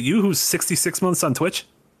Jumbly? Was it you who's 66 months on Twitch?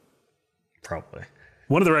 Probably.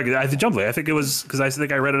 One of the regular. I think Jumbly. I think it was because I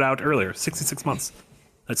think I read it out earlier. 66 months.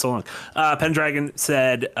 That's so long. Pendragon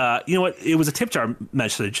said, you know what? It was a tip jar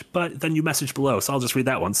message, but then you messaged below, so I'll just read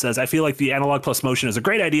that one. It says, I feel like the analog plus motion is a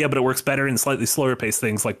great idea, but it works better in slightly slower paced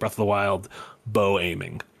things like Breath of the Wild bow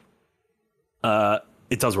aiming.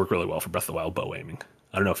 It does work really well for Breath of the Wild bow aiming.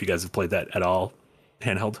 I don't know if you guys have played that at all,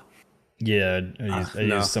 handheld. Yeah, I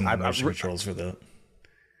use some motion controls for that.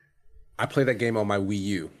 I play that game on my Wii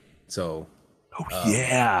U, so.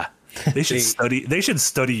 Yeah, they should study. They should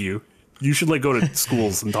study you. You should go to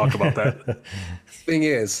schools and talk about that. Thing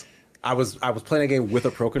is, I was playing a game with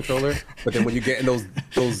a pro controller, but then when you get in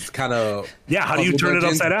those kind of how do you turn it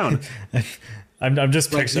upside down? I'm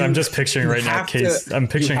just picturing right now. I'm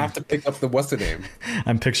picturing. You have to pick up the what's the name?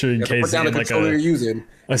 I'm picturing Casey put down the controller you're using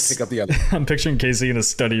and pick up the other. I'm picturing Casey in a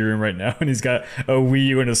study room right now, and he's got a Wii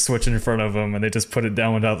U and a Switch in front of him, and they just put it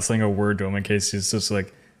down without saying a word to him, and Casey's just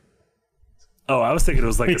like. Oh, I was thinking it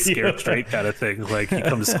was like a scared straight kind of thing. Like you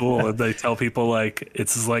come to school and they tell people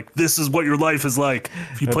it's like this is what your life is like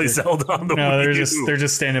if you play Zelda on the Wii U. They're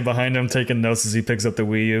just standing behind him taking notes as he picks up the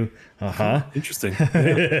Wii U. Interesting.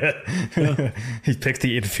 Yeah. He picked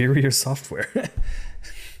the inferior software.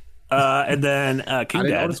 And then King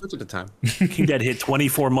Dad. I didn't Switch at the time. King Dad hit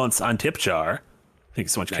 24 months on Tip Jar. Thank you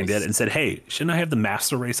so much, nice. King Dad, and said, "Hey, shouldn't I have the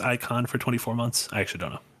Master Race icon for 24 months?" I actually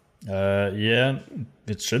don't know. Yeah,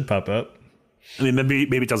 it should pop up. I mean,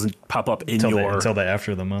 maybe it doesn't pop up until the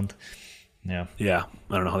after the month. Yeah. Yeah.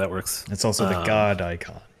 I don't know how that works. It's also the God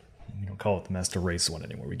icon. We don't call it the Master Race one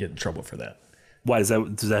anymore. We get in trouble for that. Why does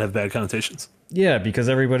that have bad connotations? Yeah, because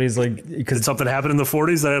everybody's did something happen in the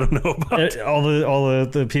 40s that I don't know about? All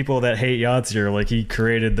the people that hate Yahtzee are he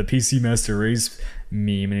created the PC Master Race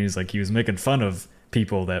meme, and he was making fun of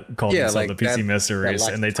people that called themselves the PC Master Race,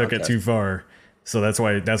 and they took it too far. So that's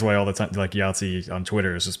why all the time Yahtzee on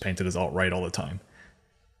Twitter is just painted as alt-right all the time.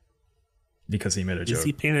 Because he made a joke. Is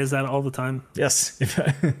he painted as that all the time? Yes.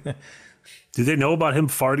 Do they know about him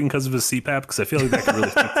farting because of his CPAP? Because I feel like that could really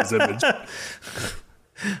fit his image.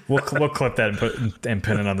 We'll clip that and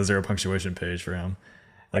pin it on the Zero Punctuation page for him.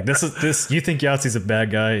 This. You think Yahtzee's a bad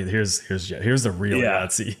guy? Here's the real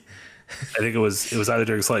Yahtzee. I think it was either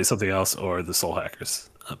during slightly something else or the Soul Hackers.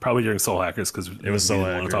 Probably during Soul Hackers because it was Soul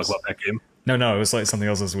Hackers. Want to talk about that game? No, it was something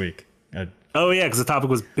else this week. Oh yeah, because the topic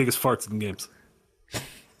was biggest farts in games.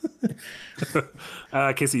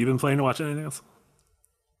 Casey, you been playing or watching anything else?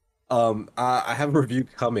 I have a review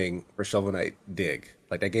coming for Shovel Knight Dig.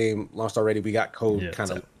 That game launched already. We got code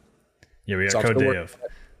kind of. Yeah, we got code day of.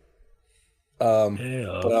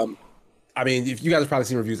 But I mean, if you guys have probably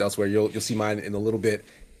seen reviews elsewhere, you'll see mine in a little bit.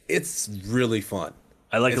 It's really fun.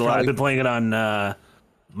 I like it a lot. I've been playing it on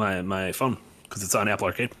my phone because it's on Apple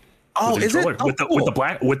Arcade. Oh, is it? With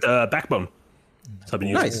the backbone. So I've been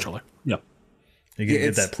using the controller. Yeah. You can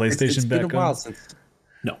get that PlayStation it's been a while since.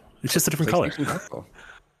 No, it's just a different color.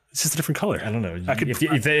 It's just a different color. I don't know. If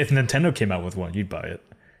Nintendo came out with one, you'd buy it.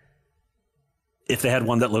 If they had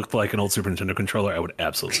one that looked like an old Super Nintendo controller, I would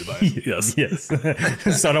absolutely buy it. Yes.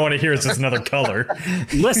 So I don't want to hear it's just another color.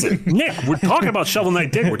 Listen, Nick, we're talking about Shovel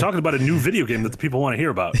Knight Dig. We're talking about a new video game that the people want to hear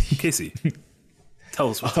about. Casey, tell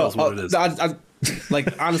us what it is.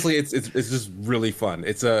 Honestly, it's just really fun.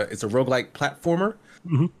 It's a roguelike platformer.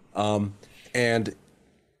 Mm-hmm. And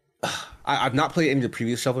I've not played any of the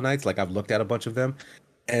previous Shovel Knights. I've looked at a bunch of them,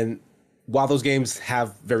 and while those games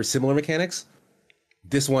have very similar mechanics,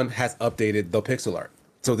 this one has updated the pixel art.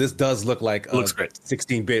 So this does look like a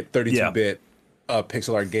 16-bit, 32-bit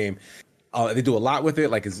pixel art game. They do a lot with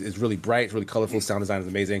it. It's really bright, it's really colorful. Sound design is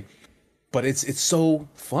amazing, but it's so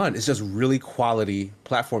fun. It's just really quality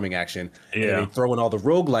platforming action. Yeah. And they throw in all the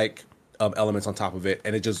roguelike elements on top of it,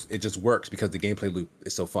 and it just works because the gameplay loop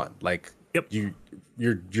is so fun. Yep.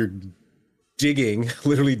 You're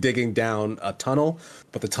literally digging down a tunnel,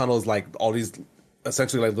 but the tunnel is all these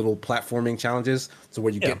essentially little platforming challenges. So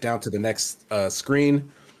where you get down to the next screen,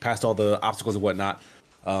 past all the obstacles and whatnot,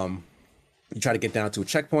 you try to get down to a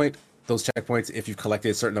checkpoint. Those checkpoints, if you've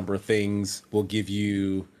collected a certain number of things, will give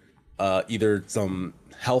you either some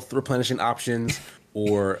health replenishing options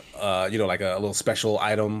or a little special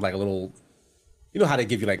item, a little. You know how they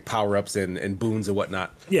give you power-ups and boons and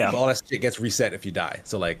whatnot. Yeah. But all that shit gets reset if you die.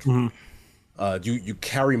 So mm-hmm. You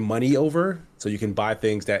carry money over, so you can buy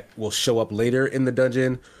things that will show up later in the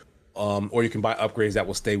dungeon, or you can buy upgrades that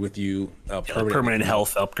will stay with you permanent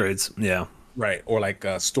health upgrades. Yeah. Right. Or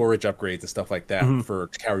storage upgrades and stuff like that to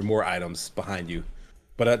carry more items behind you.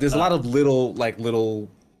 But there's a lot of little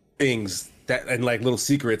things that and like little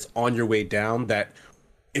secrets on your way down that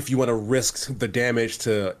if you want to risk the damage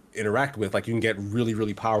to interact with, like you can get really,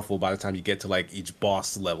 really powerful by the time you get to like each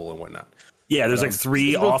boss level and whatnot. Yeah, there's like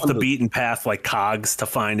 3 off the beaten path like cogs to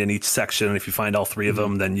find in each section. And if you find all 3 of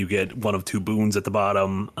them, then you get one of 2 boons at the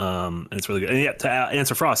bottom. And it's really good. And yeah, to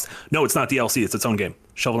answer Frost, no, it's not DLC. It's its own game.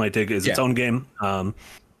 Shovel Knight Dig is its own game.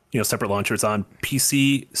 Separate launcher. It's on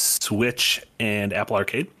PC, Switch, and Apple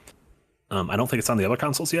Arcade. I don't think it's on the other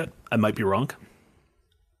consoles yet. I might be wrong.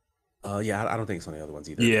 Yeah, I don't think it's on the other ones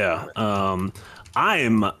either. Yeah.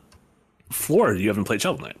 I'm floored you haven't played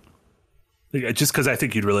Shovel Knight. Just because I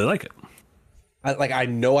think you'd really like it. I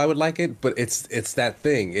know I would like it, but it's that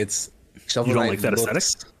thing. It's Shovel you don't Knight like that aesthetic?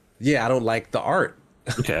 Yeah, I don't like the art.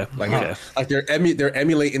 Okay. Like they're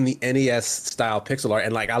emulating the NES style pixel art,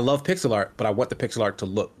 and like I love pixel art, but I want the pixel art to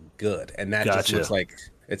look good, and that just looks like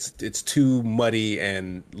it's too muddy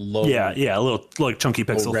and low. Yeah, a little like chunky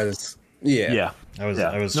pixel. Res. Yeah. I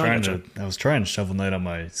was trying to Shovel Knight on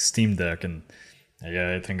my Steam Deck, and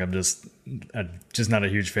I think I'm just not a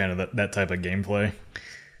huge fan of that type of gameplay.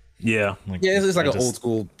 Yeah, it's like an old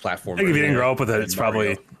school platform. I think if you didn't grow up with it, it's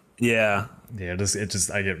probably Yeah, I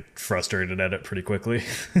get frustrated at it pretty quickly.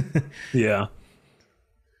 Yeah,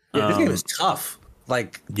 this game is tough.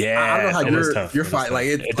 Like, yeah, I don't know how you're fine. Like,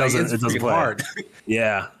 it doesn't hard.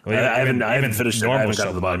 Yeah, well, I haven't finished it. I haven't got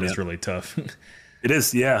to the bottom yet. It's really tough. It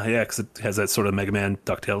is, yeah, because it has that sort of Mega Man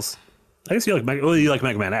DuckTales. I guess you like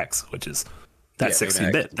Mega Man X, which is that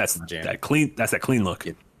 16-bit. That's that clean. That's that clean look.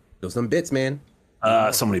 Yeah. Those some bits, man.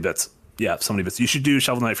 So many bits. Yeah, so many bits. You should do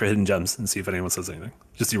Shovel Knight for Hidden Gems and see if anyone says anything.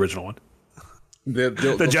 Just the original one.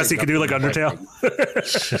 That Jesse could do like Undertale.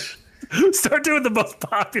 Start doing the most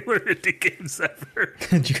popular indie games ever.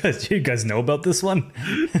 you guys know about this one?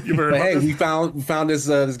 We found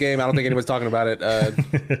this game. I don't think anyone's talking about it.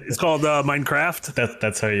 It's called Minecraft.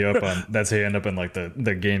 That's how you end up in like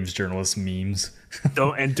the games journalist memes.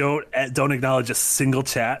 Don't acknowledge a single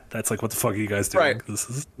chat. That's like, what the fuck are you guys doing? Right. This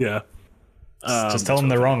is just tell them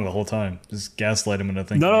they're wrong the whole time. Just gaslight them into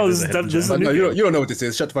thinking. No, you don't know what this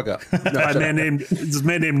is. Shut the fuck up. This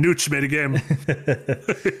man named Nooch made a game.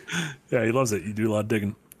 Yeah, he loves it. You do a lot of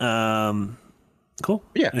digging. Cool.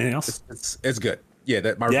 Yeah. Anything else? It's good. Yeah,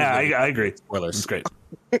 I agree. Spoilers. It's great.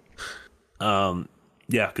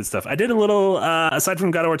 Yeah, good stuff. I did a little aside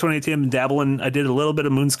from God of War 2018, I'm dabbling. I did a little bit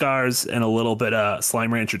of Moonscars and a little bit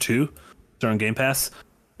Slime Rancher 2. They're on Game Pass.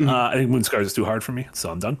 I think Moonscars is too hard for me,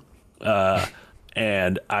 so I'm done.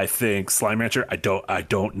 And I think Slime Rancher, I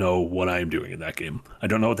don't know what I'm doing in that game. I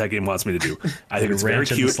don't know what that game wants me to do. I think it's very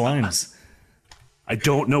cute. Slimes. I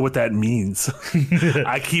don't know what that means.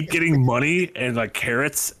 I keep getting money and like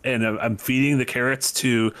carrots, and I'm feeding the carrots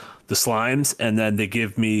to the slimes, and then they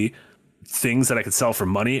give me things that I can sell for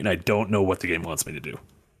money, and I don't know what the game wants me to do.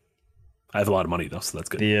 I have a lot of money though, so that's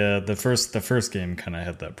good. The first game kind of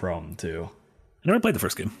had that problem too. I never played the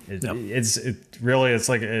first game. It's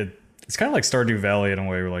kind of like Stardew Valley in a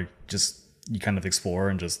way where like just you kind of explore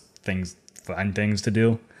and just find things to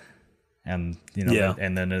do, and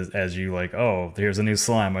and then as you like, oh, here's a new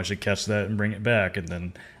slime, I should catch that and bring it back, and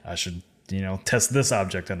then I should test this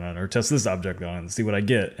object on it or test this object on it and see what I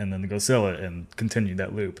get, and then go sell it and continue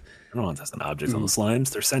that loop. I don't want to test an object on the slimes.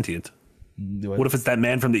 They're sentient. What if it's that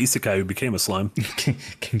man from the isekai who became a slime? King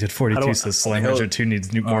Did 42 says Slime Rancher 2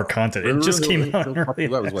 needs more content. It just came out. Don't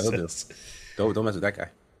mess with that guy.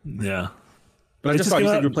 Yeah. But I just thought you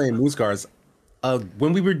said you were playing Moonscars.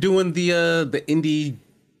 When we were doing the indie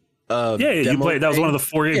you played. That was one of the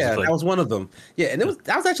 4 games you played. That was one of them. Yeah, and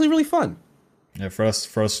that was actually really fun. Yeah,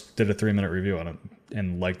 Frost did a 3-minute review on it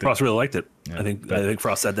and liked it. Frost really liked it. Yeah, I think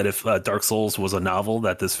Frost said that if Dark Souls was a novel,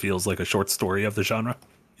 that this feels like a short story of the genre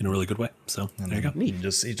in a really good way. So there you go. He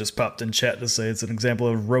just popped in chat to say it's an example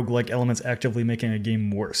of roguelike elements actively making a game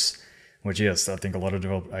worse. Which, yes, I think a lot of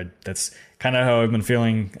developers, that's kind of how I've been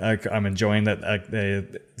feeling. I'm enjoying that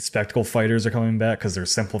the spectacle fighters are coming back because they're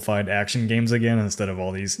simplified action games again instead of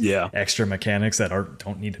all these extra mechanics that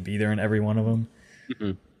don't need to be there in every one of them.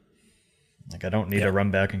 Mm-hmm. Like, I don't need to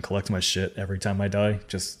run back and collect my shit every time I die.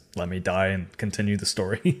 Just let me die and continue the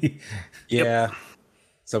story. Yeah.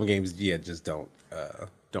 Some games, just don't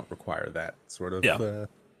require that sort of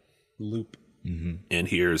loop. Mm-hmm. And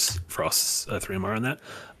here's Frost's 3MR on that.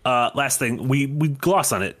 Last thing, we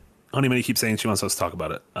gloss on it. Honeymoney keeps saying she wants us to talk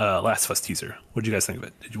about it. Last of Us teaser. What did you guys think of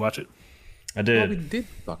it? Did you watch it? I did. Well, we did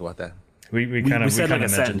talk about that. We kind of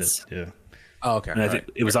mentioned it. Yeah. Oh, okay. And I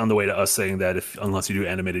think it was on the way to us saying that unless you do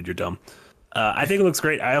animated, you're dumb. I think it looks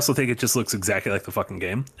great. I also think it just looks exactly like the fucking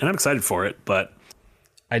game, and I'm excited for it. But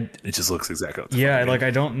it just looks exactly like the fucking game.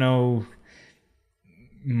 I don't know.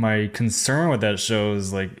 my concern with that show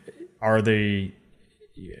is like, are they?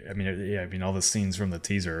 I mean, all the scenes from the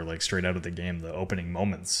teaser are like straight out of the game. The opening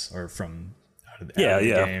moments are from out of the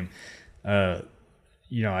game. I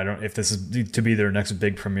don't. If this is to be their next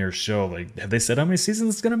big premiere show, like, have they said how many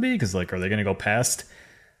seasons it's going to be? Because like, are they going to go past?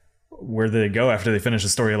 Where do they go after they finish the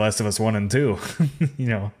story of Last of Us 1 and 2?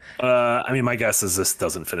 I mean, my guess is this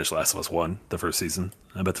doesn't finish Last of Us 1, the first season.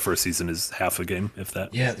 I bet the first season is half a game, if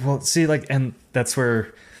that. Yeah, well, see, like, and that's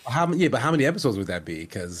where... But how many episodes would that be?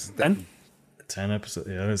 Because 10 episodes.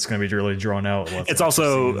 Yeah, it's going to be really drawn out. It's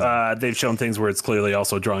also, they've shown things where it's clearly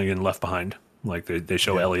also drawing in Left Behind. Like, they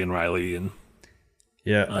show Ellie and Riley and...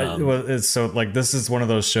 Yeah, it's so, like, this is one of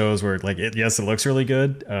those shows where, like, it looks really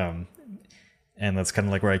good, and that's kind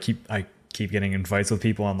of like where I keep getting in fights with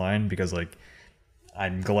people online because like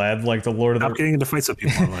I'm glad like the Lord of the getting into fights with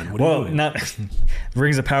people online. Well, not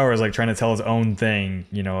Rings of Power is like trying to tell its own thing.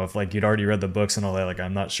 If like you'd already read the books and all that, like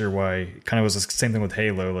I'm not sure why. Kind of was the same thing with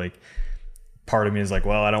Halo. Like part of me is like,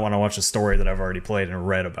 well, I don't want to watch a story that I've already played and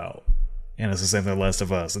read about. And it's the same thing with Last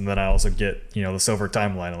of Us. And then I also get, the Silver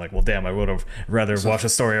timeline. I'm like, well, damn, I would have rather watched a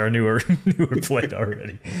story I newer played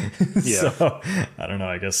already. Yeah. So I don't know.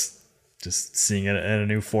 I guess just seeing it in a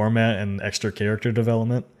new format and extra character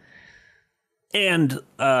development. And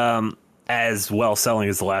as well selling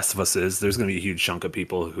as The Last of Us is, there's going to be a huge chunk of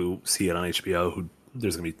people who see it on HBO.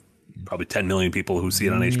 There's going to be probably 10 million people who see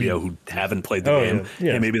it on HBO who haven't played the game.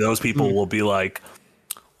 Yeah. And maybe those people will be like,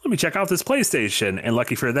 let me check out this PlayStation. And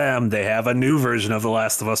lucky for them, they have a new version of The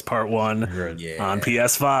Last of Us Part 1 on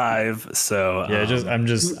PS5. So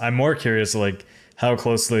I'm more curious, like, how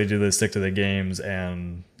closely do they stick to the games,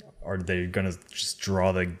 and are they gonna just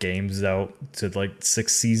draw the games out to like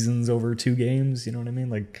 6 seasons over 2 games? You know what I mean?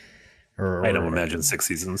 Like, I don't imagine 6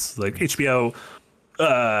 seasons. Like HBO,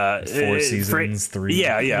 4 seasons, 3.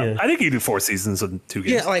 Yeah. I think you do 4 seasons and 2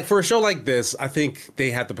 games. Yeah, like for a show like this, I think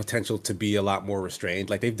they had the potential to be a lot more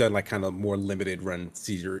restrained. Like they've done like kind of more limited run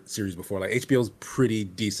series before. Like HBO's pretty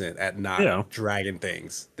decent at not dragging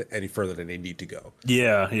things any further than they need to go.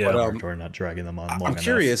 Yeah. But, or not dragging them on long enough. I'm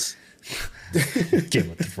curious. Game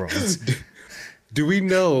of Thrones. Do we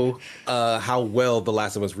know how well the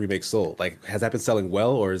Last of Us remake sold? Like, has that been selling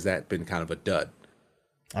well, or has that been kind of a dud?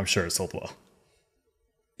 I'm sure it sold well.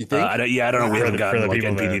 You think? I don't know. We haven't gotten like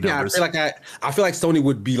NPD numbers. I feel like Sony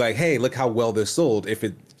would be like, "Hey, look how well this sold." If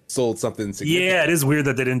it sold something significant. Yeah, it is weird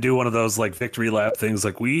that they didn't do one of those like victory lap things.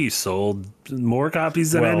 Like we sold more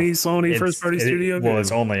copies than any Sony first party studio. Well,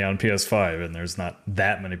 it's only on PS5, and there's not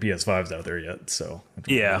that many PS5s out there yet. So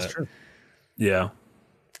yeah, that's true. Yeah.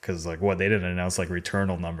 Because like they didn't announce like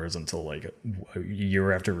Returnal numbers until like a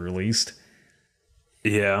year after released.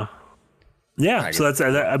 Yeah. So that's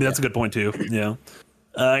that's a good point too. Yeah.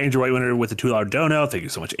 Andrew Whitewinter with a $2 dono. Thank you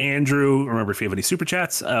so much, Andrew. Remember, if you have any super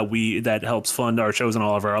chats, that helps fund our shows and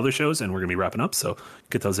all of our other shows, and we're gonna be wrapping up. So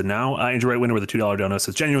get those in now. Andrew Whitewinter with a $2 dono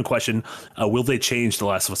says, genuine question: will they change The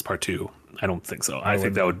Last of Us Part 2? I don't think so. I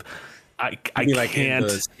think that would. I can't. Like in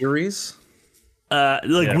the series.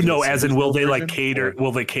 No, as in will they like cater?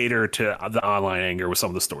 Will they cater to the online anger with some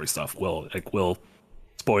of the story stuff? Will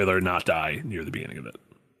spoiler not die near the beginning of it?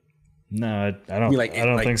 No, I don't. I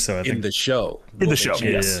don't think so. I think the show. In the show,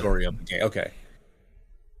 yes. Story of the game. Okay.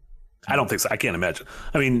 I don't think so. I can't imagine.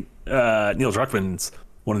 I mean, Neil Druckmann's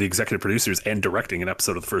one of the executive producers and directing an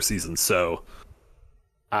episode of the first season, so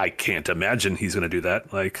I can't imagine he's going to do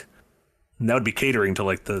that. Like, that would be catering to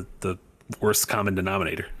like the worst common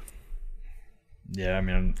denominator. Yeah, I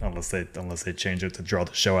mean, unless they change it to draw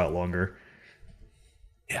the show out longer.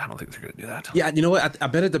 Yeah, I don't think they're going to do that. Yeah, you know what? I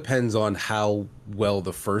bet it depends on how well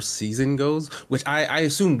the first season goes, which I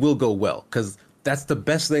assume will go well, because that's the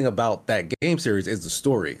best thing about that game series is the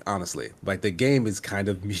story, honestly. Like, the game is kind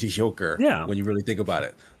of mediocre when you really think about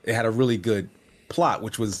it. It had a really good plot,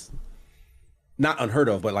 which was not unheard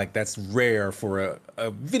of, but like that's rare for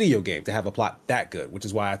a video game to have a plot that good, which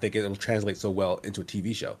is why I think it'll translate so well into a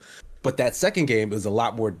TV show. But that second game is a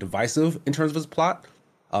lot more divisive in terms of its plot.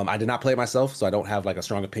 I did not play it myself, so I don't have like a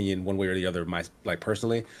strong opinion one way or the other,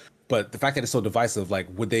 personally. But the fact that it's so divisive, like,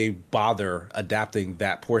 would they bother adapting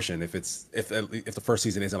that portion if the first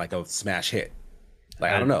season isn't like a smash hit?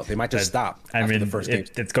 Like, I don't know. They might just stop. I mean, the first game.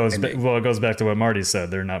 It goes back to what Marty said.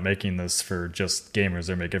 They're not making this for just gamers.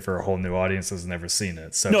 They're making it for a whole new audience that's never seen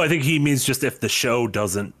it. So no, I think he means just if the show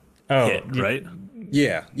doesn't hit, right?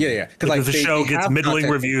 Yeah. Because like the show gets middling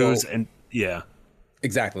reviews and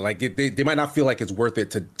exactly. Like they might not feel like it's worth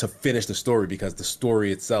it to finish the story because the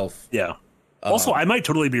story itself. Yeah. Also, I might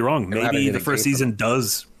totally be wrong. Maybe the first season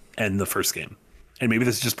does end the first game, and maybe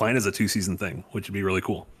this is just planned as a 2-season thing, which would be really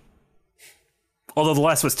cool. Although The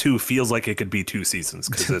Last of Us 2 feels like it could be 2 seasons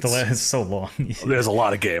because it's so long. There's a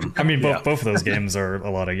lot of game. I mean, both of those games are a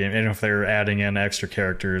lot of game. And if they're adding in extra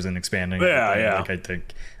characters and expanding, like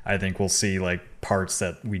I think we'll see like parts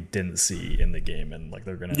that we didn't see in the game, and like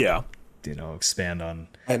they're gonna expand on.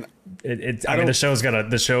 And I mean, the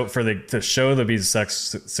show to be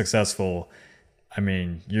successful. I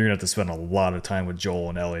mean, you're gonna have to spend a lot of time with Joel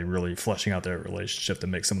and Ellie really fleshing out their relationship to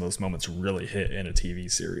make some of those moments really hit in a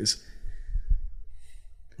TV series.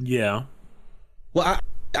 Yeah. Well,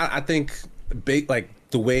 I think like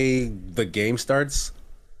the way the game starts,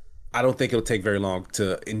 I don't think it'll take very long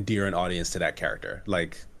to endear an audience to that character.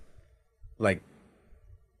 Like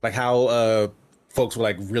how folks were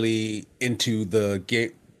like really into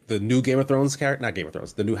the new Game of Thrones character, not Game of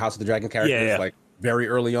Thrones, the new House of the Dragon characters, like very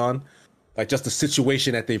early on. Like just the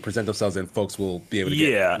situation that they present themselves in, folks will be able to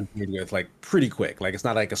get with like pretty quick. Like it's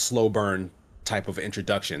not like a slow burn type of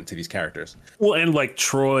introduction to these characters. Well, and like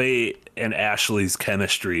Troy and Ashley's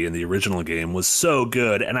chemistry in the original game was so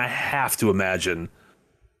good, and I have to imagine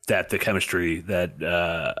that the chemistry that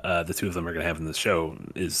the two of them are going to have in the show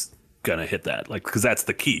is going to hit that, like, because that's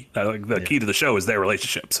the key. The key to the show is their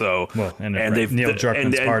relationship. So, and Neil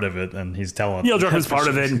Druckmann's part of it, and he's telling Neil Druckmann's part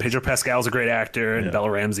of it, and Pedro Pascal's a great actor, and Bella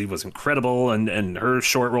Ramsey was incredible, and her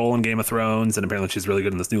short role in Game of Thrones, and apparently she's really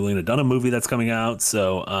good in this new Lena Dunham movie that's coming out.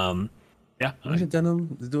 So, yeah, Lena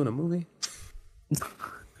Dunham is doing a movie.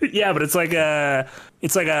 Yeah, but it's like a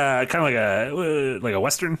kind of like a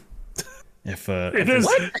Western. It's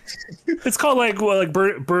called like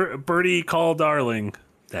Birdie Call Darling.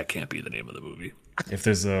 That can't be the name of the movie. If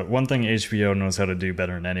there's one thing HBO knows how to do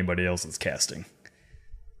better than anybody else, it's casting.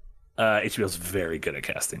 HBO's very good at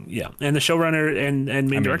casting. Yeah, and the showrunner and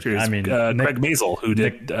main director is Craig Mazel, who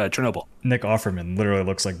did Chernobyl. Nick Offerman literally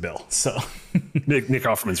looks like Bill. So Nick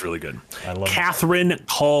Offerman's really good. I love Catherine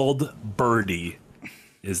Called Birdie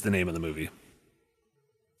is the name of the movie.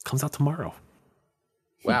 Comes out tomorrow.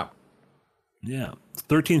 Wow. Yeah,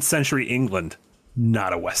 13th century England,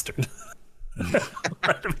 not a Western.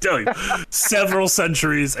 I'm telling you, several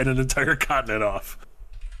centuries and an entire continent off.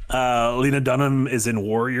 Lena Dunham is in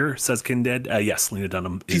Warrior, says Kinded. Yes, Lena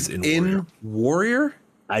Dunham is in Warrior.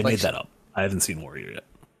 I made that up. I haven't seen Warrior yet.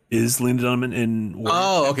 Is Lena Dunham in Warrior?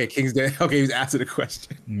 Oh, okay. King's Dead. Okay, he was asking a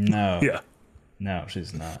question. No. Yeah. No,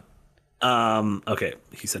 she's not. Okay,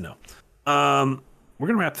 he said no. We're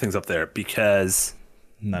gonna wrap things up there because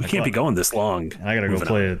we can't be going this long. I gotta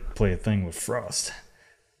go play a thing with Frost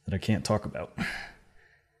that I can't talk about.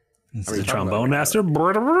 Is the trombone master?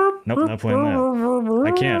 Nope, not playing that.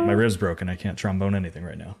 I can't. My rib's broken. I can't trombone anything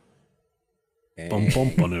right now.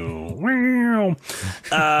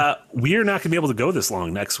 We are not going to be able to go this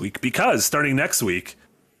long next week because starting next week,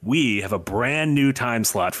 we have a brand new time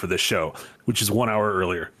slot for this show, which is 1 hour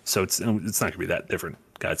earlier. So it's not going to be that different,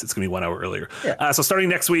 guys. It's going to be 1 hour earlier. Yeah. So starting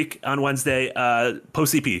next week on Wednesday,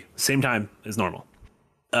 post CP, same time as normal.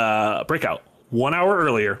 Breakout, 1 hour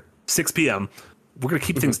earlier, 6 p.m. We're going to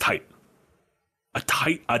keep things tight. A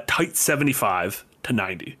tight 75 to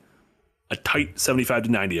 90. A tight 75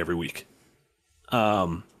 to 90 every week.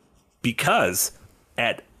 Because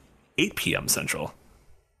at 8 p.m. Central,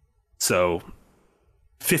 so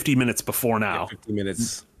 50 minutes before now. 50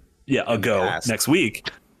 minutes. Yeah, ago next week.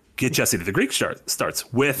 Get Jesse to the Greek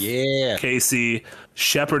starts with Casey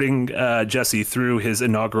shepherding Jesse through his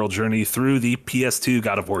inaugural journey through the PS2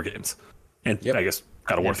 God of War games. And I guess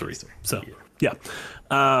God of War 3. So,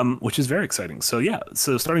 which is very exciting. So,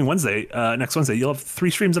 so starting Wednesday, next Wednesday, you'll have 3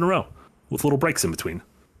 streams in a row with little breaks in between.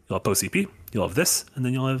 You'll have post CP, you'll have this, and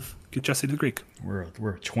then you'll have Get Jesse to the Greek. We're a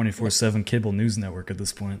 24/7 cable news network at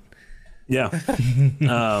this point. Yeah.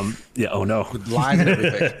 Oh no. With live and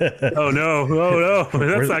everything. Oh no.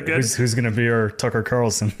 That's not good. Who's going to be our Tucker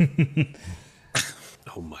Carlson?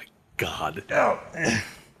 Oh my God.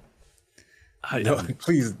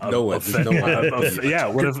 Please, no one.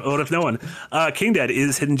 What if no one? King Dead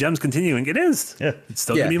is Hidden Gems continuing. It is. Yeah. It's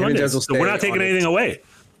still going to be Mondays. So we're not taking anything away.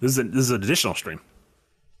 This is an additional stream.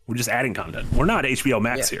 We're just adding content. We're not HBO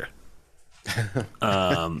Max here.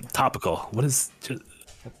 Topical. What is...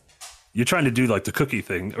 You're trying to do like the cookie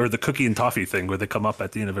thing or the cookie and toffee thing where they come up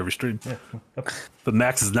at the end of every stream. Yeah. But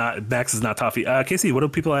Max is not toffee. Casey, what do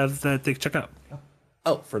people have that they can check out?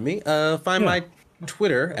 Oh, for me, find my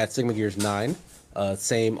Twitter at SigmaGears9.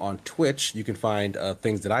 Same on Twitch. You can find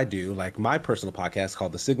things that I do, like my personal podcast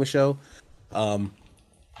called The Sigma Show,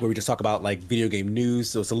 where we just talk about like video game news.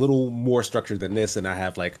 So it's a little more structured than this, and I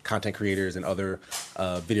have like content creators and other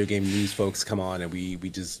video game news folks come on, and we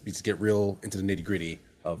just get real into the nitty gritty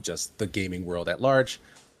of just the gaming world at large.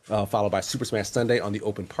 Followed by Super Smash Sunday on the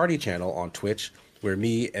Open Party channel on Twitch, where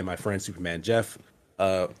me and my friend Superman Jeff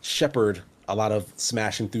shepherd a lot of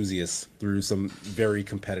Smash enthusiasts through some very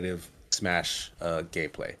competitive Smash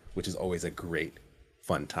gameplay, which is always a great,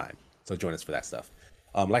 fun time. So join us for that stuff.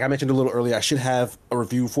 Like I mentioned a little earlier, I should have a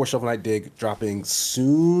review for Shovel Knight Dig dropping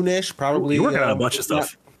soonish, probably. You're working on a bunch of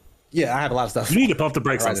stuff. Yeah, I have a lot of stuff. You need to pump the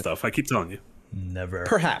brakes on stuff. I keep telling you. Never.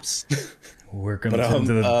 Perhaps. Working to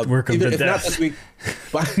death. Not this week.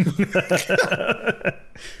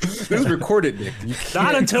 This is recorded, Nick.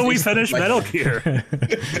 Not until we finish Metal Gear.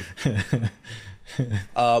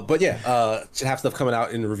 But yeah, should have stuff coming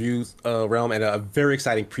out in the reviews realm, and a very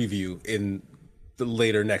exciting preview in the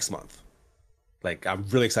later next month. Like, I'm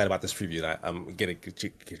really excited about this preview that I'm gonna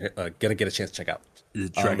get a chance to check out.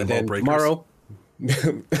 Dragon Ball Breakers. Tomorrow,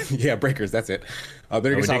 yeah, Breakers. That's it. We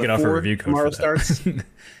did get off a review code tomorrow for that. starts.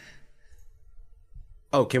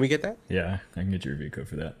 Oh, can we get that? Yeah, I can get your review code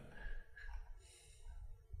for that.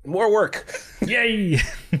 More work. Yay!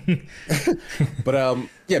 But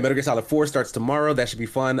yeah, Metal Gear Solid 4 starts tomorrow. That should be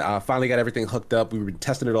fun. Finally got everything hooked up. We've been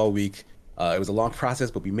testing it all week. It was a long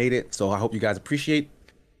process, but we made it. So I hope you guys appreciate.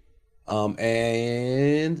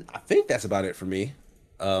 And I think that's about it for me.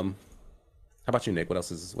 How about you, Nick? What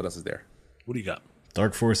else is there? What do you got?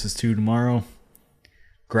 Dark Forces 2 tomorrow.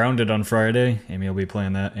 Grounded on Friday. Amy will be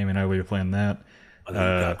playing that. Amy and I will be playing that. I think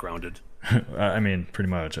you got grounded. I mean, pretty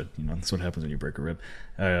much. That's what happens when you break a rib.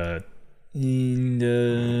 Let's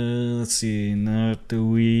see. Not the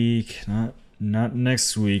week. Not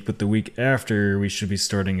next week, but the week after, we should be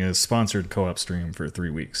starting a sponsored co-op stream for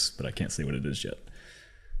 3 weeks. But I can't say what it is yet.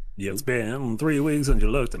 Yeah, it's been 3 weeks and you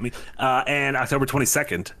looked at me. And October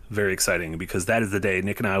 22nd, very exciting, because that is the day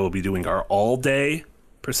Nick and I will be doing our all-day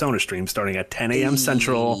Persona stream starting at 10 a.m.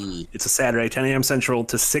 Central. It's a Saturday, 10 a.m. Central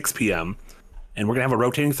to 6 p.m. And we're going to have a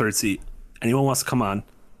rotating third seat. Anyone wants to come on?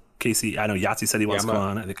 Casey, I know Yahtzee said he wants to come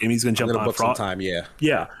on. I think Amy's going to jump on. Book some time, yeah.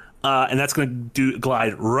 Yeah. And that's going to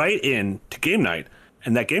glide right in to game night.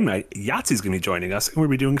 And that game night, Yahtzee's going to be joining us, and we'll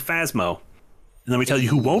be doing Phasmo. And let me tell you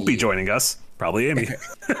who won't be joining us. Probably Amy.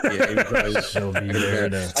 Yeah, Amy probably She'll be there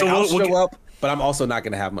to... So I'll show up, but I'm also not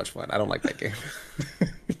going to have much fun. I don't like that game.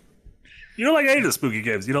 You don't like any of the spooky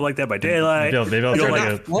games. You don't like Dead by Daylight. Maybe I'll They're try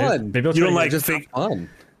not to fun. Maybe I'll You try don't to like Just fake. fun.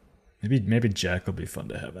 Maybe Jack will be fun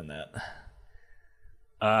to have in that.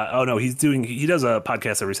 Oh no, he does a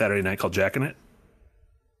podcast every Saturday night called Jack in It.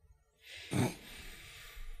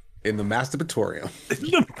 In the masturbatorium.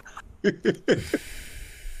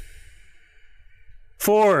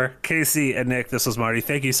 For Casey and Nick, this was Marty.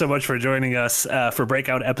 Thank you so much for joining us for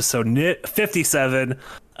Breakout episode 57.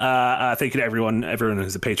 Thank you to everyone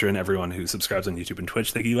who's a patron, everyone who subscribes on YouTube and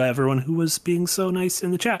Twitch. Thank you to everyone who was being so nice in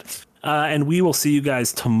the chat. And we will see you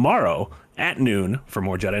guys tomorrow at noon for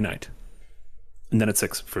more Jedi Knight. And then at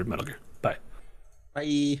 6 for Metal Gear. Bye.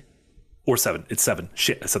 Bye. Or 7. It's 7.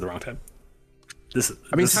 Shit, I said the wrong time. Time's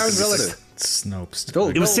relative. Snopes.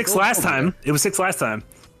 It was 6 last time. It was 6 last time.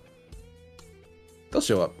 They'll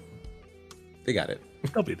show up. They got it.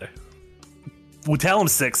 They'll be there. We tell them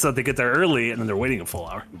 6 so they get there early, and then they're waiting a full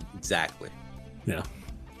hour. Exactly. Yeah.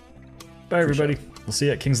 Bye, everybody. We'll see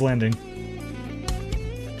you at King's Landing.